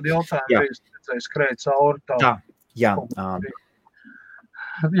kaut kādu jautājumu, reiz skrēja cauri tā.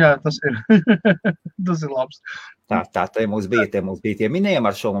 Jā, tas ir labs. Te mums bija tie minējumi,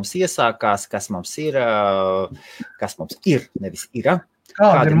 ar šo mums iesākās, kas mums ir, nevis ir.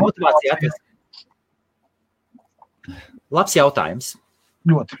 Kāda ir motivācija atrast? Labs jautājums.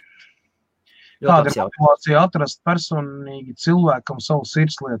 Ļoti. Kāda ir motivācija atrast personīgi cilvēkam savu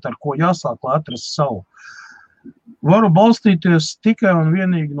sirdslietu, ar ko jāsāk, lai atrast savu? Varu balstīties tikai un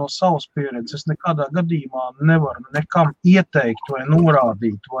vienīgi no savas pieredzes. Es nekādā gadījumā nevaru nekam ieteikt vai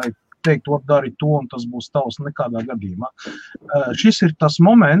norādīt vai teikt, dari to un tas būs tavs nekādā gadījumā. Šis ir tas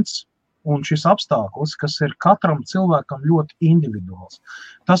moments un šis apstākļus, kas ir katram cilvēkam ļoti individuāls.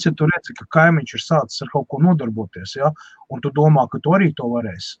 Tas, ja tu redzi, ka kaimiņš ir sācis ar kaut ko nodarboties, un tu domā, ka tu arī to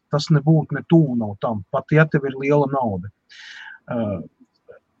varēsi, tas nebūtu ne tuvu nav tam, pat ja tev ir liela nauda.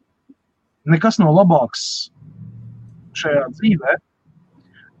 Nekas nav labāks šajā dzīvē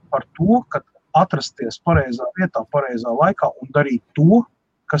par to, ka atrasties pareizā vietā, pareizā laikā un darīt to,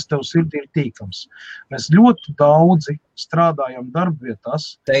 kas tev sirdī ir tīkams. Mēs ļoti daudzi strādājam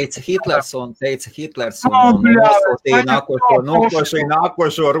darbvietās. Teica Hitlers un nosūtīja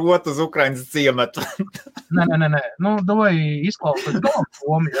nākošo rotu uz Ukrainas ciematu. Nē. Davai izklausīt galam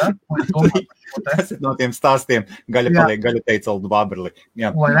pomi, Tas ir no tiem stāstiem. Gaļa teica Aldu Bāberli.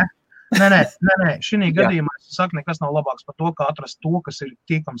 Vai ne? Nē. Šī gadījumā es saku, nekas nav labāks par to, kā atrast to, kas ir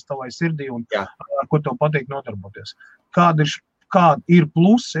tīkams tavai sirdī un ar ko tev patīk nodarboties. Kāda ir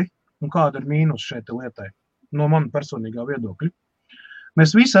plusi un kāda ir mīnus šeit lietai, no mana personīgā viedokļa.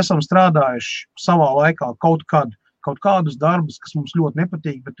 Mēs visi esam strādājuši savā laikā kaut kādus darbus, kas mums ļoti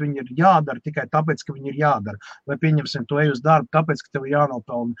nepatīk, bet viņi ir jādara tikai tāpēc, ka viņi ir jādara. Vai pieņemsim, tu ej uz darbu, tāpēc, ka tev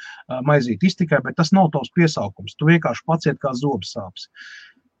jānopelna maizīt iztikai, bet tas nav tavs piesaukums. Tu vienkārši paciet kā zobs sāpes.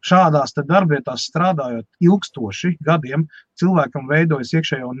 Šādās te darbvietās strādājot ilgstoši gadiem, cilvēkam veidojas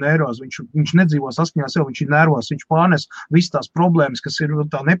iekšējo neirozi, viņš nedzīvo saskaņā sev, viņš ir nervos, viņš pārnes visas tās problēmas, kas ir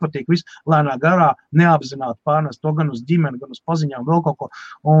tā nepatīk, viss lēnā garā, neapzināti pārnes to gan uz ģimeni, gan uz paziņām, vēl kaut ko,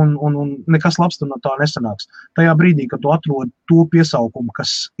 un nekas labs tur no tā nesanāks. Tajā brīdī, kad tu atrod to piesaukumu,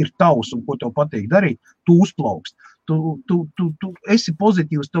 kas ir tavs un ko tev patīk darīt, tu uzplaukst. tu esi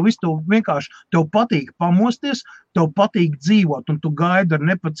pozitīvs, tev tev patīk pamosties, tev patīk dzīvot, un tu gaidi ar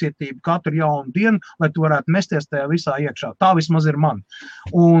nepacietību katru jaunu dienu, lai tu varētu mesties tajā visā iekšā. Tā vismaz ir man.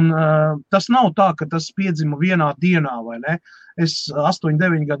 Un tas nav tā, ka tas piedzima vienā dienā, vai ne? Es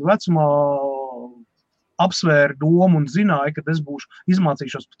 8-9 gadu vecumā apsvēru domu un zināju, ka es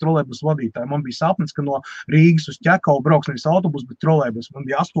izmācīšos par trolejbusu vadītāju. Man bija sapnis, ka no Rīgas uz Ķekavu brauks nevis autobus, bet trolejbus. Man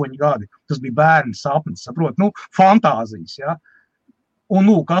bija 8 gadi. Tas bija bērnu sapnis, saprot, fantāzijas, ja. Un,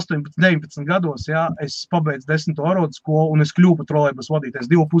 18-19 gados, ja, es pabeidzu 10. arodskolu un es kļuvu par trolejbusu vadītājs.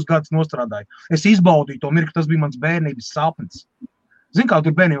 2,5 gadus nostrādāju. Es izbaudīju to mirkli, tas bija mans bērnības sapnis. Zin, kā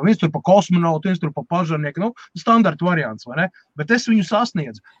tur bērniem, viens tur pa kosmonautu, viens tur pa pažarnieku, standarta variants, vai ne? Bet es viņu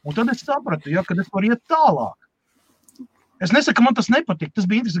sasniedzu. Un tad es sapratu, ja, kad es varu iet tālāk. Es nesaku, ka man tas nepatīk. Tas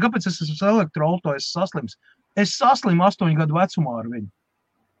bija interesanti, kāpēc es esmu elektroauto, es saslims. Es saslimu 8 gadu vecumā ar viņu.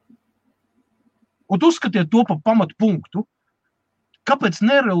 Un uzskatiet to pa pamatu punktu. Kāpēc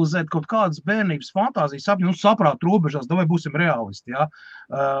nerealizēt kaut kādas bērnības fantāzijas sapņu, saprāt robežās, vai būsim realisti, ja?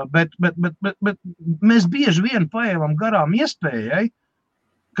 Bet mēs bieži vien paejam garām iespējai,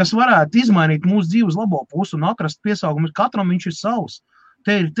 kas varētu izmainīt mūsu dzīves labo pusi un atrast piesaukumu. Katram viņš ir savs.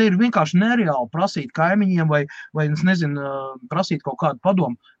 Te ir vienkārši nereāli prasīt kaimiņiem vai es nezinu, prasīt kaut kādu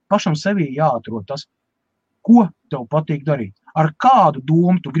padomu. Pašam sevī jāatrod tas, ko tev patīk darīt. Ar kādu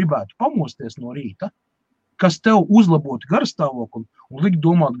domu tu gribētu pamosties no rīta, kas tev uzlabotu garastāvokli un likt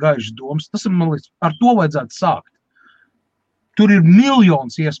domāt gaišas domas. Tas ir, man liekas, ar to vajadzētu sākt. Tur ir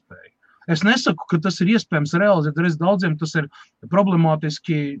miljons iespēju. Es nesaku, ka tas ir iespējams realizēt, reiz daudziem tas ir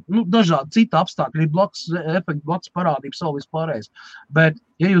problemātiski, dažādi citi apstākļi, blakus efekti, blakus parādības, vēl vispārējais. Bet,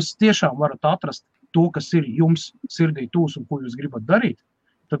 ja jūs tiešām varat atrast to, kas ir jums sirdī tūs un ko jūs gribat darīt,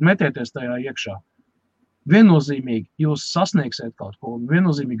 tad metieties tajā iekšā. Viennozīmīgi jūs sasniegsiet kaut ko, un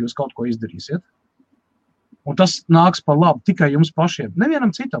viennozīmīgi jūs kaut ko izdarīsiet. Un tas nāks par labu tikai jums pašiem. Nevienam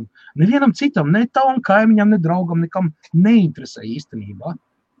citam, ne tavam kaimiņam, ne draugam, nekam neinteresē īstenībā.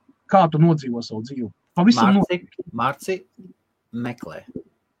 Kā tu nodzīvo savu dzīvi? Pavisam Marci, meklē.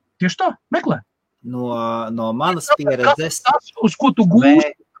 Tieši tā, meklē. No manas pieredzes uz ko tu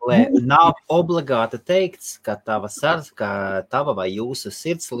gūsti? Meklē. Nav obligāti teikts, ka tava vai jūsu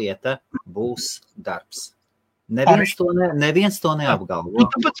sirdslieta būs darbs. Neviens to neapgalvo.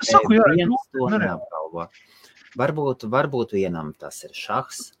 Tāpēc es saku, jā. Neviens to neapgalvo. Varbūt vienam tas ir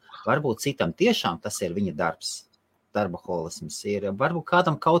šahs, varbūt citam tiešām tas ir viņa darbs. Darbaholisms ir, varbūt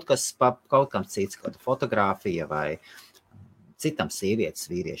kādam kaut kam cits, kāda fotografija vai citam sievietes,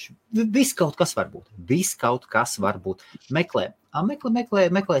 vīrieši. Viss kaut kas var būt. Meklē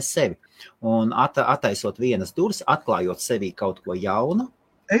sevi. Un attaisot vienas durvis, atklājot sevī kaut ko jaunu,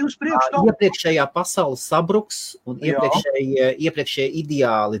 iepriekšējā pasaules sabruks un iepriekšējie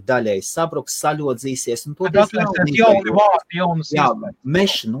ideāli daļai sabruks, saļodzīsies un to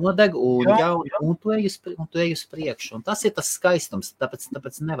meši nodeg un tu ej uz priekšu. Un tas ir tas skaistums,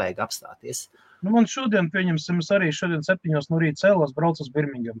 tāpēc nevajag apstāties. Man šodien, pieņemsim, es arī šodien 7 no rīta cēlos, braucu uz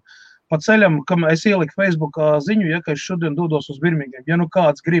Birmingham. Pa ceļam, kam es ieliku Facebookā ziņu, ka es šodien dodos uz Birmingham. Ja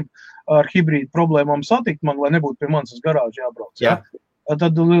kāds grib ar hibrīdu problēmām satikt man, lai nebūtu pie manis uz garāžu jābrauc. Jā.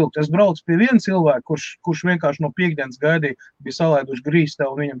 Tad es braucu pie viena cilvēka, kurš vienkārši no piekdienas gaidīja, bija salaiduši grīstē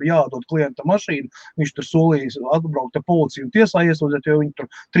un viņam bija jādod klienta mašīnu. Viņš tur solīja atbraukt ar policiju un tiesā iesūdzēt, jo viņi tur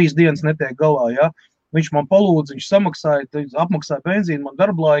 3 dienas netiek galā. Ja? Viņš man palūdza, viņš apmaksāja benzīnu, man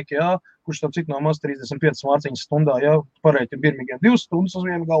darblaiki, ja? Kurš tam cik no maz 35 mārciņas stundā, ja? Pareiķi Birmingham 2 stundas uz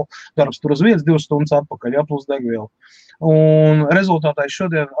vienu galu, darbs tur uz vietas 2 stundas atpakaļ, ja? Plus degvielu. Un rezultātā es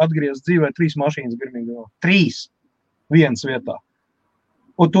šodien atgriezu dzīvē 3 mašīnas Birminghamā. 3 vienas vietā.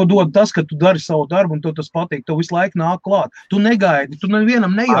 Un to dod tas, ka tu dari savu darbu, un tas patīk, tu visu laiku nāk klāt. Tu negaidi, tu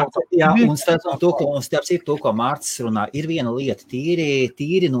nevienam nejautā. Jā, un starp to, ko Mārcis runā, ir viena lieta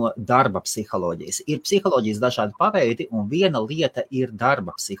tīri no darba psiholoģijas. Ir psiholoģijas dažādi paveidi, un viena lieta ir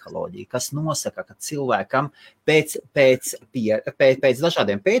darba psiholoģija, kas nosaka, ka cilvēkam pēc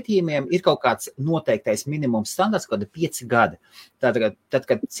dažādiem pētījumiem ir kaut kāds noteiktais minimums standarts, kāda 5 gadi. Tad,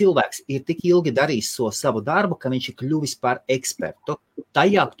 kad cilvēks ir tik ilgi darījis savu darbu, ka viņš ir kļuvis par ekspertu,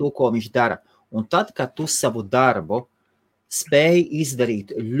 tajā to, ko viņš dara. Un tad, kad tu savu darbu spēji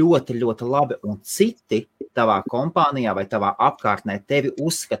izdarīt ļoti, ļoti labi, un citi tavā kompānijā vai tavā apkārtnē tevi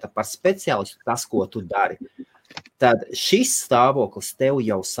uzskata par speciālistu tas, ko tu dari, tad šis stāvoklis tev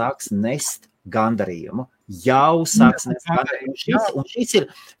jau sāks nest gandarījumu. Un šis ir,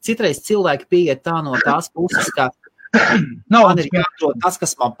 citreiz cilvēki pieiet tā no tās puses, ka man ir jāatrod tas,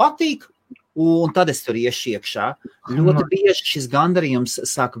 kas man patīk, Un tad es tur iešu iekšā. Ļoti bieži šis gandarījums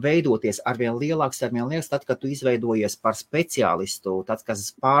sāk veidoties arvien lielāks, tad, kad tu izveidojies par speciālistu, tad, kas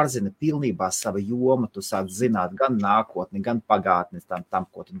pārzina pilnībā savu jomu, tu sāc zināt gan nākotni, gan pagātni tam,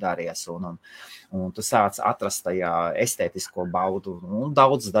 ko tu daries, un tu sāc atrast tajā estētisko baudu, un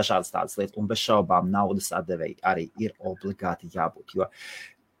daudz dažādas tādas lietas, un bez šaubām naudas atdevēji arī ir obligāti jābūt, jo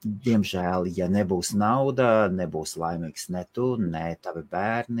diemžēl, ja nebūs nauda, nebūs laimīgs ne tu, ne tavi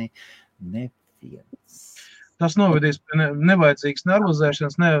bērni, neviens. Tas novedīs pie nevajadzīgas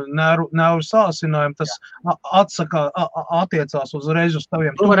nervozēšanas, nervu sāsinājumu, tas attiecās uzreiz uz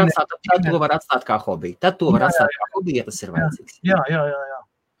taviem. To var atstāt kā hobiju. Tad to var atstāt kā hobiju, ja tas ir vajadzīgs. Jā.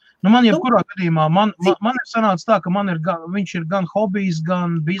 Nu, man jebkurā gadījumā, man ir sanāca tā, ka viņš ir gan hobijs,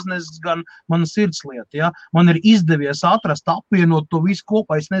 gan bizness, gan mana sirdslieta, ja? Man ir izdevies atrast, apvienot to visu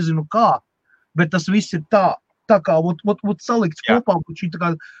kopā, es nezinu kā, bet tas viss ir tā kā salikts kopā,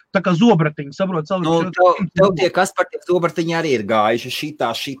 tā kā zobratiņi, saprot, tev tie Kaspar, tie zobratiņi arī ir gājuši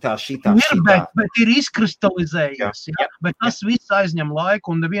šitā. Bet ir izkristalizējies, ja? Bet tas viss aizņem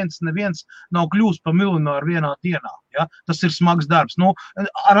laiku, un neviens nav kļūst par miljonāru vienā dienā, ja? Tas ir smags darbs. Nu,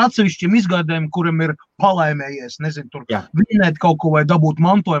 ar atsevišķiem izgādēm, kuram ir palaimējies, nezinu, tur vinēt kaut ko vai dabūt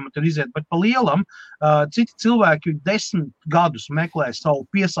mantojumu, tad iziet, bet pa lielam citi cilvēki 10 gadus meklē savu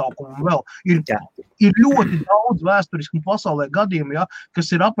piesaukumu un vēl ir ļoti daudz vēsturiski pasaulē gadījumu, ja, kas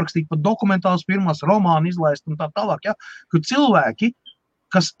ir aprakstīti pat dokumentāls pirmās romāni izlaist un tā tālāk, ja, ka cilvēki,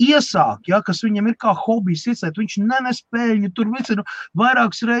 kas iesāk, ja, kas viņam ir kā hobijs iecēt, viņš nespēļņi, tur viss ir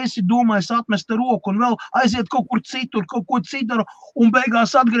vairākas reizes domājis atmest roku un vēl aiziet kaut kur citur, kaut ko citu, un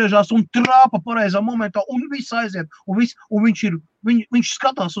beigās atgriežās un trāpa pareizā momentā, un viss aiziet, un viņš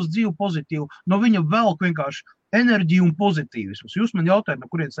skatās uz dzīvi pozitīvu, no viņa velk vienkārši enerģiju un pozitīvismus. Jūs man jautājat, no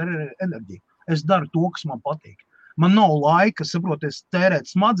kurienes arī enerģija? Es daru to, kas man patīk. Man nav laika, saproties, tērēt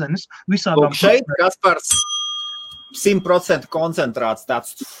smadzenes visādām... Šeit Kaspars 100% koncentrāts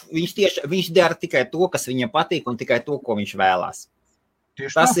tāds. Viņš dara tikai to, kas viņam patīk un tikai to, ko viņš vēlās.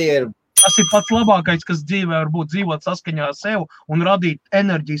 Tas ir pats labākais, kas dzīvē var būt dzīvot saskaņā ar sev un radīt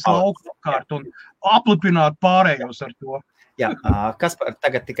enerģijas lauku apkārt un aplipināt pārējos ar to. Jā, Kaspar,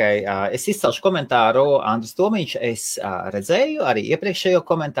 tagad tikai es izcelšu komentāru Andris Tomiņš, es redzēju arī iepriekšējo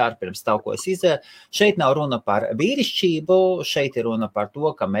komentāru, pirms tavu, ko es izēju. Šeit nav runa par vīrišķību, šeit ir runa par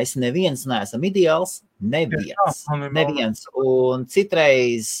to, ka mēs neviens neesam ideāls, neviens. Un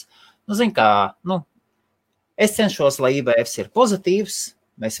citreiz, es cenšos, lai IBFs ir pozitīvs,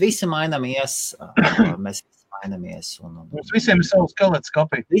 mēs visi mainamies, Mums visiem ir savs skelets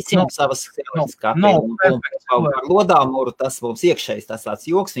kapī. Visiem savas skelets kapī. Un par lodāmuru tas mums iekšējs, tas tāds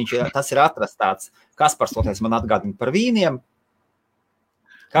joks, tas ir atrasts tāds. Kaspars, man atgādina par vīniem.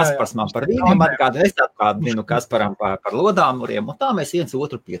 Kaspars man par vīniem atgādina, es atgādinu Kasparam par lodāmuriem, un tā mēs viens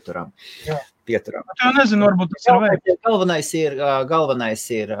otru pieturam. Jā, nezinu, varbūt tas ir veids. Galvenais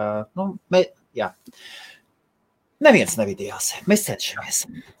ir, neviens nav ideāls. Mēs cenšamies.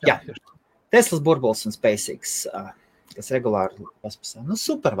 Jā. Teslas burbulis un SpaceX, kas regulāri paspasā.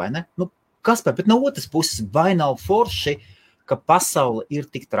 Super, vai ne? Kaspar, bet no otras puses, vai nav forši, ka pasaule ir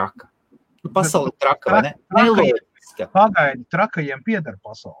tik traka? Pasaule ir traka, vai ne? Neloģiska. Pagaidi, trakajiem pieder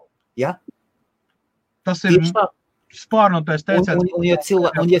pasaule. Jā. Tas ir spārnotais teiciens. Un ja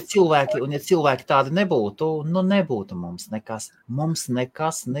cilvēki tādi nebūtu, nebūtu mums nekas. Mums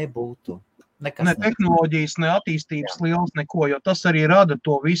nekas nebūtu. Ne tehnoloģijas, ne attīstības liels, neko, jo tas arī rada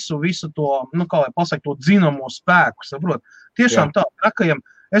to visu to, kā lai pasaka, to dzinamo spēku, saprot. Tiešām tā, trakajam,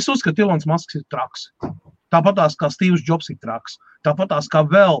 es uzskatu, Ilons Masks ir traks. Tāpatās kā Steve's Jobs ir traks. Tāpatās kā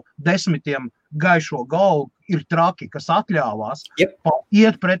vēl 10 gaišo galvu ir traki, kas atļāvās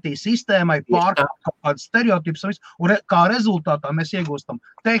iet pretī sistēmai, pārkāpt kaut kādas stereotipus, un kā rezultātā mēs iegūstam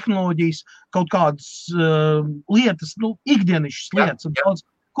tehnoloģijas, kaut kādas lietas, ikdienišas lietas un daudz.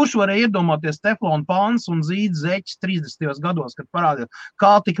 Kurš varēja iedomāties teflona pāns un zīd zeķis 30. gados, kad parādījās,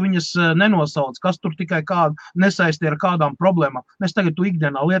 kā tik viņas nenosauc, kas tur tikai kādu nesaistīja ar kādām problēmām. Mēs tagad to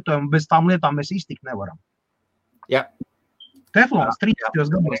ikdienā lietojam, bez tām lietām mēs iztikt nevaram. Jā. Teflons 30.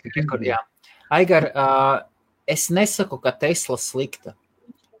 gados tik izdarīja. Aigar, es nesaku, ka Tesla slikta.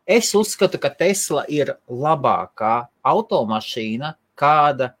 Es uzskatu, ka Tesla ir labākā automašīna,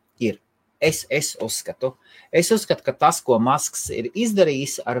 kāda ir. Es uzskatu, ka tas, ko Masks ir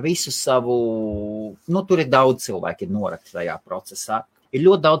izdarījis ar visu savu, tur ir daudz cilvēki norakti tajā procesā. Ir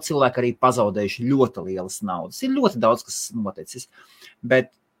ļoti daudz cilvēku arī pazaudējuši ļoti lielas naudas. Ir ļoti daudz, kas noticis,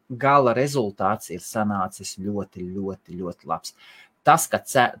 bet gala rezultāts ir sanācis ļoti, ļoti, ļoti labs. Tas, ka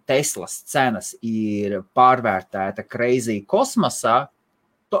Teslas cenas ir pārvērtēta crazy kosmosā,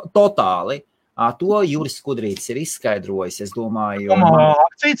 totāli, To Juris Kudrītis ir izskaidrojis, es domāju.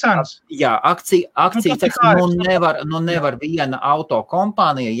 Akciju cenas? Jā, akciju cenas, nevar viena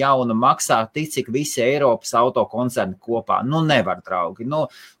autokompānija jauna maksāt tik, cik visi Eiropas autokoncerni kopā. Nevar, draugi.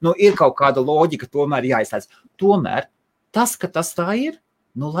 Ir kaut kāda loģika, tomēr jāizslēdz. Tomēr, tas, ka tas tā ir,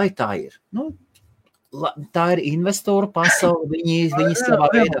 lai tā ir. Tā ir investoru pasaule, viņi savā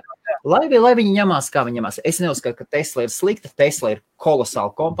veidā. Lai viņi ņemās, kā viņi ņemās. Es neuzskatu, ka Tesla ir slikta, Tesla ir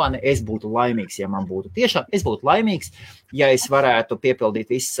kolosāla kompānija. Es būtu laimīgs, ja man būtu tiešām. Es būtu laimīgs, ja es varētu piepildīt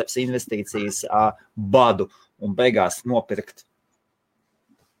visas savas investīcijas badu un beigās nopirkt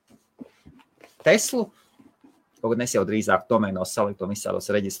Teslu. Kaut gan es jau drīzāk domēnos salikt un visādos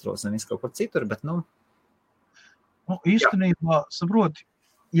reģistros un visu kaut kur citur, bet īstenībā, saproti,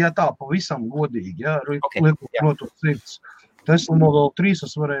 ja tā pavisam godīgi, lietot sirds, Tesla Model 3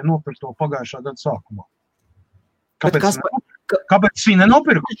 es varēju nopirkt to pagājušā gada sākumā. Kāpēc viņi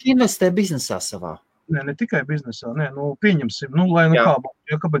nenopirku? Viņš investē biznesā savā. Ne tikai biznesā, pieņemsim,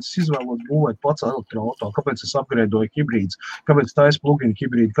 kāpēc es izvēlos būvēt pats elektroauto, kāpēc es upgradeoju hibrīdus, kāpēc taisu plug-in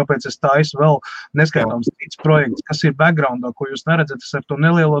hibrīdu, kāpēc es taisu vēl neskaitāms cits projekts, kas ir backgroundā, ko jūs neredzat, es ar to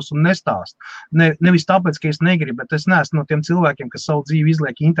nelielos un nestāstu. Nevis tāpēc, ka es negribu, bet es neesmu no tiem cilvēkiem, kas savu dzīvi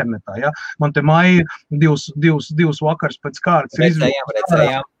izliek internetā, ja? Man te māja divus vakars pēc kārtas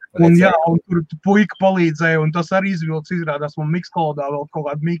redzējām. Un tur puika palīdzēja, un tas arī izrādās, man mikskolodā vēl kaut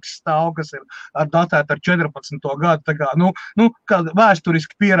kāda miks stāv, kas ir datēta ar 14. gadu, tā kā, kā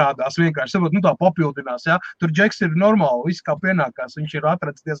vēsturiski pierādās vienkārši, saprot, tā papildinās, ja, tur Džeks ir normāli, viss kā pienākās, viņš ir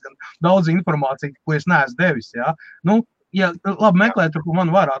atrads diezgan daudz informāciju, ko es neesmu devis, ja, ja labi meklēt, tur, ko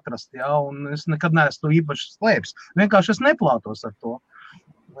man var atrast, ja, un es nekad neesmu to īpaši slēpis, vienkārši es neplātos ar to,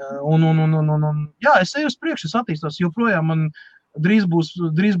 jā, es eju uz priekšu, es attīstos, joprojām man drīz būs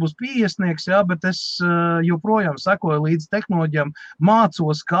 50, bet es joprojām sekoju līdz tehnoloģijām,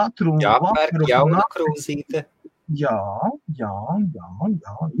 mācos katru vakaru. Jauna krūzīte. Jā,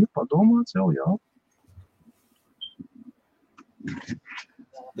 ir padomāts jau, jā.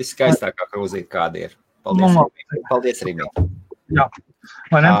 Viskaistākā krūzīte kāda ir. Paldies, Rīmī. Jā,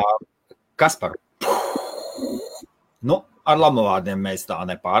 vai ne? Kasparu. Ar lamuvārdiem mēs tā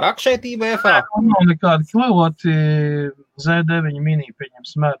nepārāk šeit IBF-ā. Nav nekādi kilovati, Z9 mini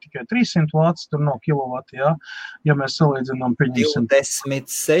pieņemsim, tikai 300 vats, tur nav kilovati, jā. Ja mēs salīdzinām, pieņemsim.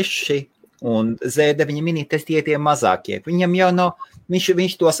 26 un Z9 mini, tas tie mazākie. Viņam jau nav,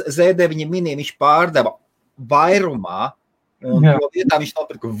 viņš tos Z9 mini, viņš pārdeva vairumā, un jo vietā viņš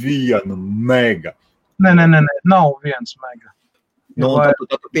nopirka 1 mega. Nē, nav 1 mega.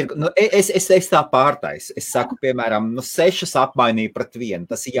 Es tā pārtaisu. Es saku, piemēram, 6 apmainīju pret 1.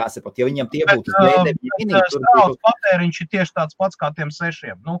 Tas ir jāsaprot. Ja viņam tie būtu Z9 mini, Strauss patēriņš ir tieši tāds pats kā tiem 6.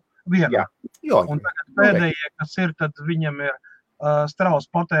 Vienam. Un tagad pēdējie, kas ir, tad viņam ir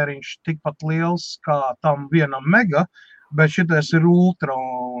Strauss patēriņš tikpat liels kā tam 1 mega, bet šitais ir ultra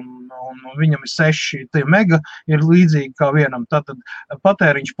un viņam ir 6 mega, ir līdzīgi kā vienam. Tātad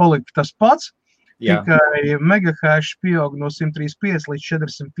patēriņš palika tas pats. Tikai megahash pieaug no 135 līdz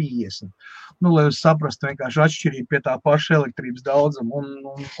 450. Lai jūs saprastu vienkārši atšķirību pie tā paša elektrības daudzuma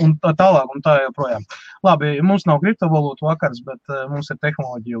un tā tālāk un tā joprojām. Labi, mums nav kriptovalūtu vakars, bet mums ir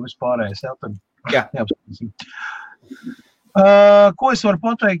tehnoloģija vispārējais. Jāapskatīsim. Ko es varu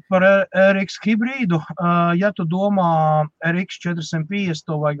pateikt par RX hibrīdu? Ja tu domā RX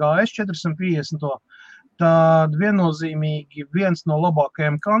 450 vai GS 450, tad viennozīmīgi viens no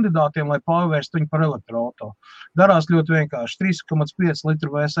labākajiem kandidātiem, lai pārvērstu viņu par elektroauto. Darās ļoti vienkārši. 3,5 litru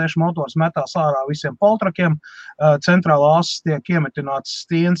V6 motors metās ārā visiem paltrakiem, centrālā asis tiek iemetināts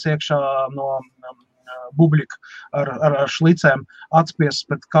stiens iekšā no bubļika ar šlicēm atspiesas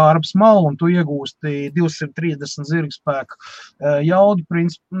pret kārbas malu, un tu iegūsti 230 zirgspēku jaudu,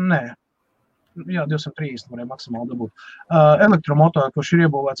 Jā, 230 varēja maksimāli dabūt. Elektromotori, kurš ir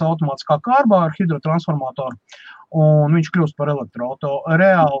iebūvēts automātiskā kārbā ar hidrotransformatoru, un viņš kļūst par elektroauto.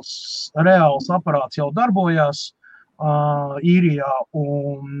 Reāls aparāts jau darbojās īrijā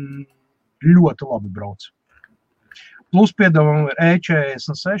un ļoti labi brauc. Plus piedāvājumi ir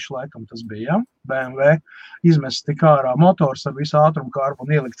E46, laikam tas bija, ja? BMW izmests tik ārā motors ar visu ātrumu kārbu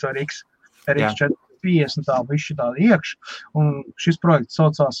un ielikts ar RX 450, tā viši tādi iekš, un šis projekts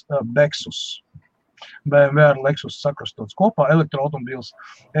saucās Bexus. BMW ar Lexus sakrastots kopā, elektroautomobils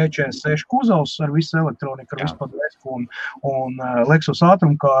E46 kuzovs ar visu elektroniku, ar visu padvēsku un Lexus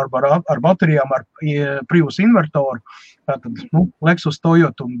ātrumkārbu ar baterijām, ar Prius invertoru. Tātad, Lexus,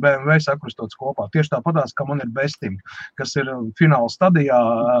 Toyota un BMW sakrastots kopā. Tieši tāpatās, ka man ir Bestim, kas ir fināla stadijā,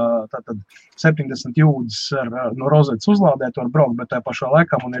 tātad 70 jūdzes no rozetes uzlādēt var braukt, bet tajā pašā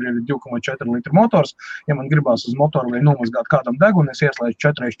laikā man ir 2,4 litru motors. Ja man gribās uz motoru vai nomazgāt kādam degunu, es ieslēdzu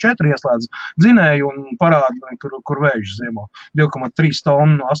 4x4, ieslēdzu dzinēju un parādu, kur vēžu ziemo. 2,3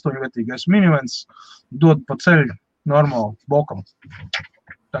 tonu 8-vietīgais minivens dod pa ceļu normāli bokam.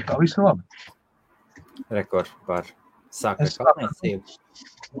 Tā kā viss ir labi. Rekord par sākot kalniecību.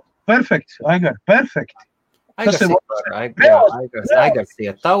 Perfekti, Aigar, perfekti. Aigars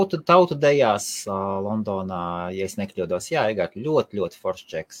iet tautu dejās Londonā, ja es nekļūdos. Jā, Aigar, ļoti foršs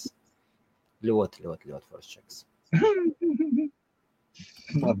čeks. Ļoti foršs čeks.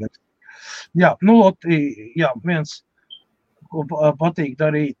 Jā, viens, ko patīk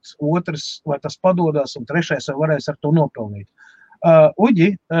darīt, otrs, vai tas padodas, un trešais vai varēs ar to nopelnīt. Uģi,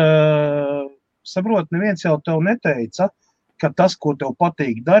 saprot, neviens jau tev neteica, ka tas, ko tev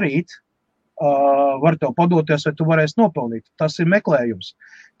patīk darīt, var tev padoties, vai tu varēsi nopelnīt. Tas ir meklējums.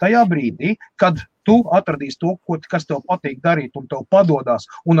 Tajā brīdī, kad tu atradīsi to, kas tev patīk darīt, un tev padodās,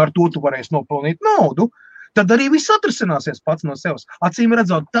 un ar to tu varēsi nopelnīt naudu, tad arī viss atrisināsies pats no sevis. Acīm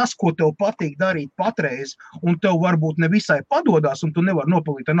redzot, tas, ko tev patīk darīt patreiz, un tev varbūt ne visai padodās, un tu nevar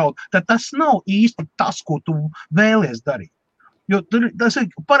nopelnīt ar naudu, tad tas nav īsti tas, ko tu vēlies darīt. Jo tas ir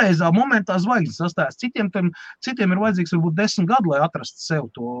pareizā momentā zvaigznes sastājas. Citiem ir vajadzīgs varbūt 10 gadu, lai atrastu sev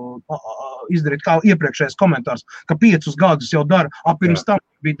to izdarīt, kā iepriekšējais komentārs, ka 5 gadus jau dara, pirms tam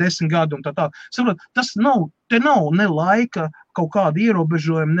bija 10 gadu un tā. Saprot, te nav ne laika kaut kāda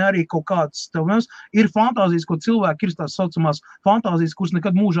ierobežojuma, ne arī kaut kāds tev ir fantāzijas, ko cilvēki ir tās saucamās fantāzijas, kuras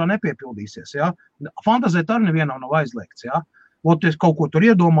nekad mūžā nepiepildīsies. Ja? Fantazēt arī nevienam nav aizliegts. Ja? Ot, es kaut ko tur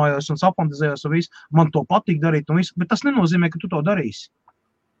iedomājos un sapantazējos un visu, man to patīk darīt un visu, bet tas nenozīmē, ka tu to darīsi.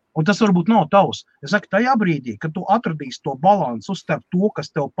 Un tas varbūt nav tavs. Es saku, tajā brīdī, kad tu atradīsi to balansu starp to, kas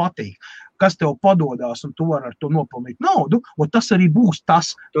tev patīk, kas tev padodās un tu vari ar to nopelnīt naudu, un tas arī būs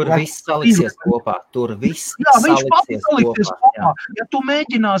tas. Tur viss saliksies kopā. Viņš pats saliksies kopā. Ja tu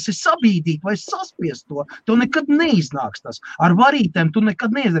mēģināsi sabīdīt vai saspiest to, tev nekad neiznāks tas. Ar varītēm tu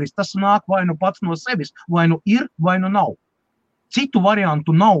nekad neizdarīsi. Tas nāk vai nu pats no sevis, vai nu ir, vai nu nav. Citu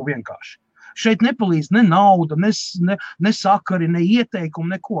variantu nav vienkārši. Šeit nepalīdz ne nauda, ne sakari, ne ieteikumi,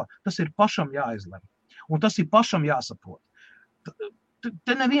 neko. Tas ir pašam jāizlem. Un tas ir pašam jāsaprot.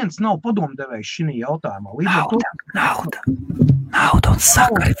 Te neviens nav padomdevējs šī jautājumā. Nauda un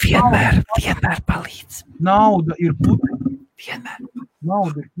sakari vienmēr palīdz. Nauda ir putekli. Vienmēr.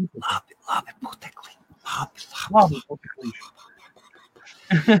 Nauda ir putekli. Labi putekli. Labi putekli.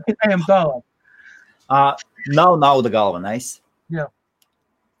 Ejam tālāk. Nav nauda galvenais. Jā.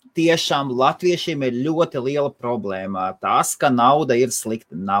 Tiešām latviešiem ir ļoti liela problēma. Tas, ka nauda ir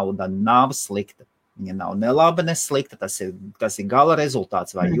slikta. Nauda nav slikta. Viņa nav ne laba, ne slikta. Tas ir gala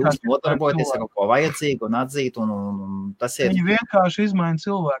rezultāts. Vai jūs nodarbojaties ar kaut ko vajadzīgu un atzīt. Un tas ir... Viņi vienkārši izmaina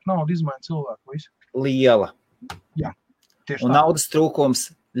cilvēku. Nauda izmaina cilvēku. Visu. Liela. Jā. Un naudas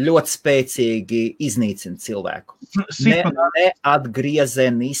trūkums ļoti spēcīgi iznīcina cilvēku.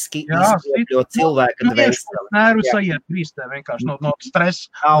 Neatgriezeniski izkļūt cilvēka dvēseli. Nervu sajiet brīstē vienkārši no stresa.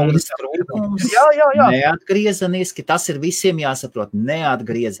 Naudas trūkums. Neatgriezeniski, tas ir visiem jāsaprot.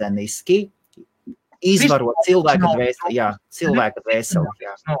 Neatgriezeniski izvarot cilvēka dvēseli. Jā, cilvēka dvēseli.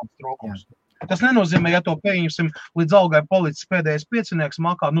 Naudas trūkums. Tas nenozīmē, ja to pieņemsim līdz algai palicis pēdējais piecinieks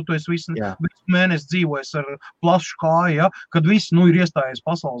makā, tu esi visu mēnesi dzīvojis ar plašu kāju, ja, kad viss ir iestājies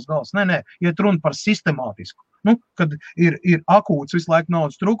pasaules gals. Nē, iet runa par sistemātisku. Kad ir akūts visu laiku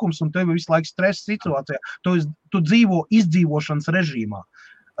naudas trūkums un tev visu laiku stresa situācijā, tu dzīvo izdzīvošanas režīmā.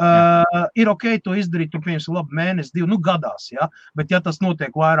 Ir ok to izdarīt, tu piemēram labi mēnesi, 2, gadās, ja? Bet ja tas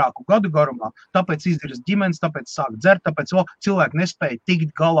notiek vairāku gadu garumā, tāpēc izdarīs ģimenes, tāpēc sāk dzert, tāpēc cilvēki nespēja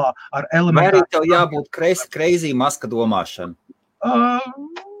tikt galā ar elementāru. Vai arī tev jābūt crazy maska domāšana?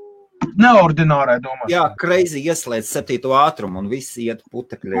 Neordinārai domāšana. Jā, crazy ieslēdz 7. ātrumu un viss iet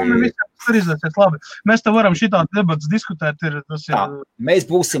putekļi. Labi. Mēs te varam šitādi debats diskutēt. Mēs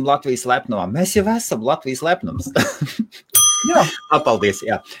būsim Latvijas lepnumā. Mēs jau esam Latvijas lepnums. Jā. Paldies,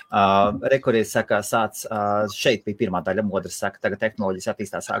 jā. Rekordies saka, šeit bija pirmā daļa, modrs saka, tagad tehnoloģijas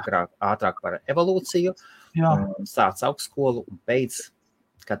attīstās ātrāk par evolūciju, sāc augstskolu un beidz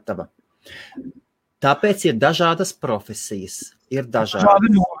gatava. Tāpēc ir dažādas profesijas, ir dažādi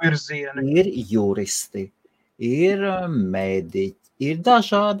novirzieni, ir juristi, ir mediķi, ir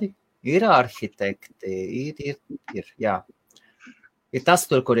dažādi, ir arhitekti, ir, jā. Ir tas,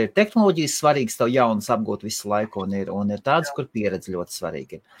 kur ir tehnoloģijas svarīgas, tev jaunas apgūt visu laiku, un ir tāds, kur pieredze ļoti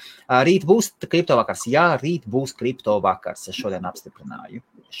svarīga. Rīt būs kriptovakars. Jā, rīt būs kriptovakars. Es šodien apstiprināju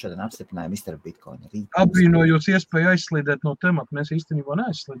Mr. Bitcoin. Apbrīnojos iespēju aizslīdēt no temata. Mēs īstenībā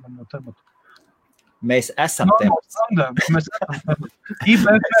neaizslīdam no temata. Mēs esam temats. Mēs esam temats.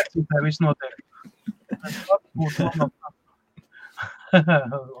 IBFR viss notiek.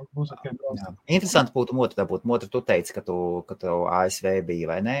 Interesanti būtu Motra dabūt. Motra, tu teici, ka tev ASV bija,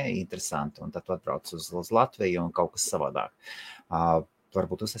 vai ne? Interesanti. Un tad tu atbrauc uz Latviju un kaut kas savādāk.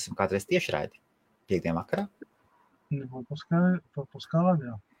 Varbūt uztasim kādreiz tiešraidi. Piekdien vakarā? Puskādi,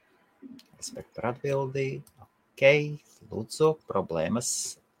 jā. Respekt par atbildi. Ok, lūdzu, problēmas.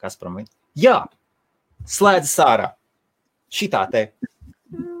 Kasparam? Jā! Slēdzas ārā. Šitā te.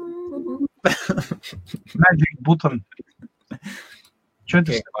 Magic button.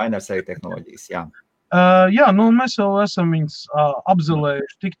 Vainars arī tehnoloģijas, jā. Jā, mēs jau esam viņas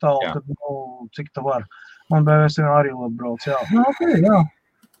apzelējuši tik tālu, kad, cik tā var. Man BVS arī labi brauc, jā. Okay, jā.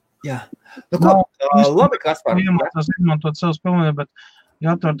 Jā. Labi, Kaspar. Iemācās izmantot savus pilnīgi, bet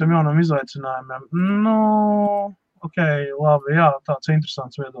jāatver tam jaunam izaicinājumiem. Ok, labi, jā, tāds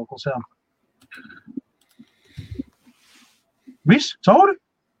interesants viedoklis, jā. Viss, cauri?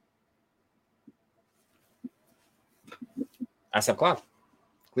 Esam klāt.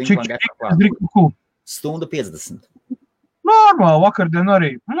 Cik Stunda 50. Normāli, vakardien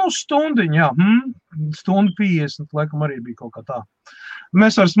arī. Stundiņa, jā. Stunda 50, laikam arī bija kaut kā tā.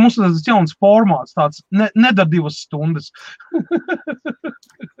 Mums ir tas jauns formāts, tāds nedar 2 stundas.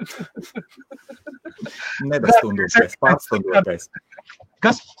 Nedastundotais, pārstundotais.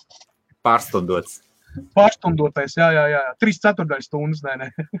 Kas? Pārstundots. Pārstundotais, jā. 3/4 stundas,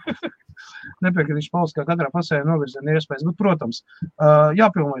 nē. Nepiekritīšu Pauls, kā katrā pasējā novirziena iespējas, bet, protams,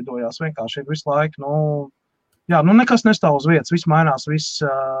 jāpilnveidojās vienkārši ir visu laiku, nekas nestāv uz vietas, viss mainās, viss,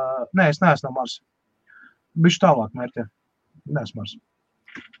 nē, es neesmu no Marsa. Bišķi tālāk mērķē, neesmu Marsa.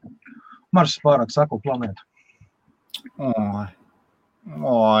 Mars pārāk sako planētu.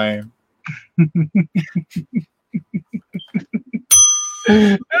 Oi.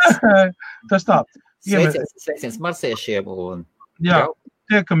 Tas tā. Sveiciens marsiešiem un... Jā.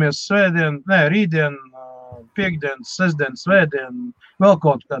 Tiekamies rītdien, piekdien, sestdien, svētdien, vēl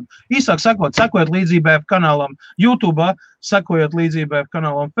kaut kad. Īsāk sakot, sekojiet līdzi IBF kanālam YouTube, sekojiet līdzi IBF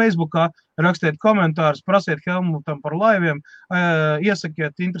kanālam Facebookā, rakstiet komentārus, prasiet Helmutam par laiviem,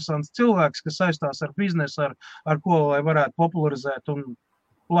 iesakiet interesants cilvēks, kas saistās ar biznesu, ar ko lai varētu popularizēt un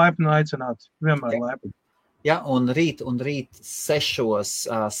laipni aicināt, vienmēr laipni. Jā, un rīt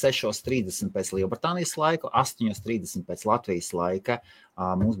 6:30 pēc Lielbritānijas laika, 8:30 pēc Latvijas laika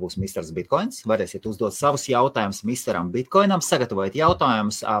mums būs Mr. Bitcoins. Varēsiet uzdot savus jautājumus Mr. Bitcoinam, sagatavojiet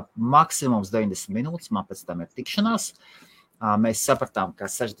jautājumus, maksimums 90 minūtes, man pēc tam ir tikšanās. Mēs sapratām, ka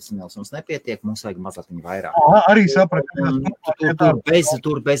 60 minūtes mums nepietiek, mums vajag mazliet vairāk. Arī sapratām.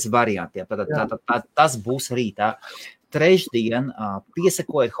 Tur bez variantiem. Tas būs rītā. Trešdien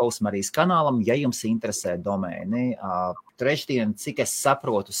piesakojiet Hausmarijas kanālam, ja jums interesē domēni. Trešdien, cik es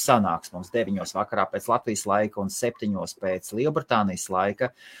saprotu, sanāks mums 9 vakarā pēc Latvijas laika un 7 pēc Lielbritānijas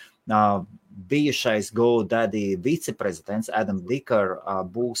laika. Bijušais GoDaddy viceprezidents Adam Dicker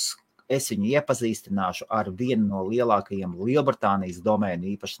būs, es viņu iepazīstināšu ar vienu no lielākajiem Lielbritānijas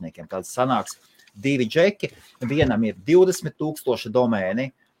domēnu īpašniekiem. Tad sanāks 2 džeki, vienam ir 20,000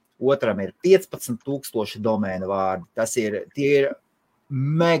 domēni, otram ir 15,000 domēnu vārdi. Tie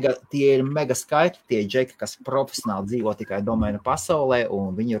ir mega skaitļi, tie džeki, kas profesionāli dzīvo tikai domēnu pasaulē,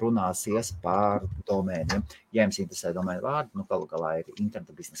 un viņi runāsies par domēniem. Ja jums interesē domēnu vārdi, galu galā ir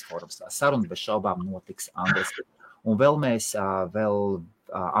interneta biznesa forums. Saruna bez šaubām notiks angliski. Un vēl mēs,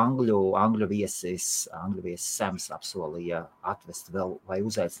 angļu viesis Sams apsolīja atvest vēl vai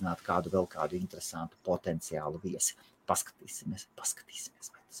uzaicināt kādu interesantu potenciālu viesi. Paskatīsimies.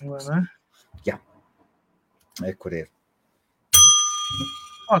 Vai ne? Jā. Kur ir?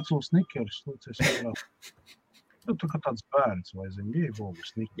 Atcūl snikers, lūcies. Tu kā tāds bērns vai zini, ievolgu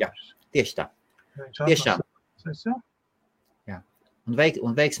snikers. Jā, tieši tā. Tiešām. Jā.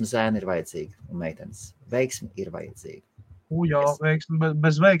 Un veiksmi zēni ir vajadzīgi, un meitenes. Veiksmi ir vajadzīgi. Jā,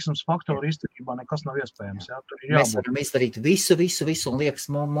 bez veiksmes faktoru izturībā nekas nav iespējams. Jā, mēs varam izdarīt visu, un liekas,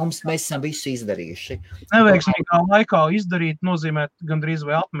 mēs esam visu izdarījuši. Neveiksmīgā laikā izdarīt nozīmē gandrīz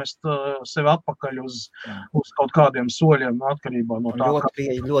vai atmest sevi atpakaļ uz kaut kādiem soļiem atkarībā no tā.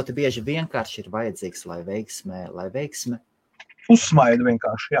 Ļoti bieži vienkārši ir vajadzīgs, lai veiksme uzsmaida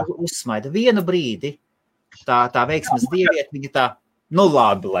vienkārši, jā. Uzsmaida vienu brīdi, tā veiksmes dieviet, viņa tā,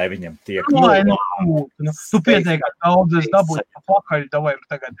 labi, lai viņam tiek. Tu pietiek daudz, es dabūju pakaļ, vai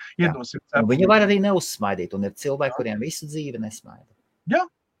tagad iedosim. Viņa var arī neuzsmaidīt, un ir cilvēki, kuriem visu dzīvi nesmaida. Jā.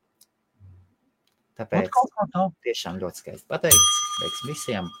 Tāpēc kaut kā tā. tiešām ļoti skaisti pateikts. Veiks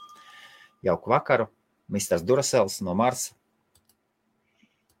visiem. Jauku vakaru. Misters Duracels no Marsa.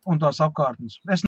 Un tās apkārtnes. Es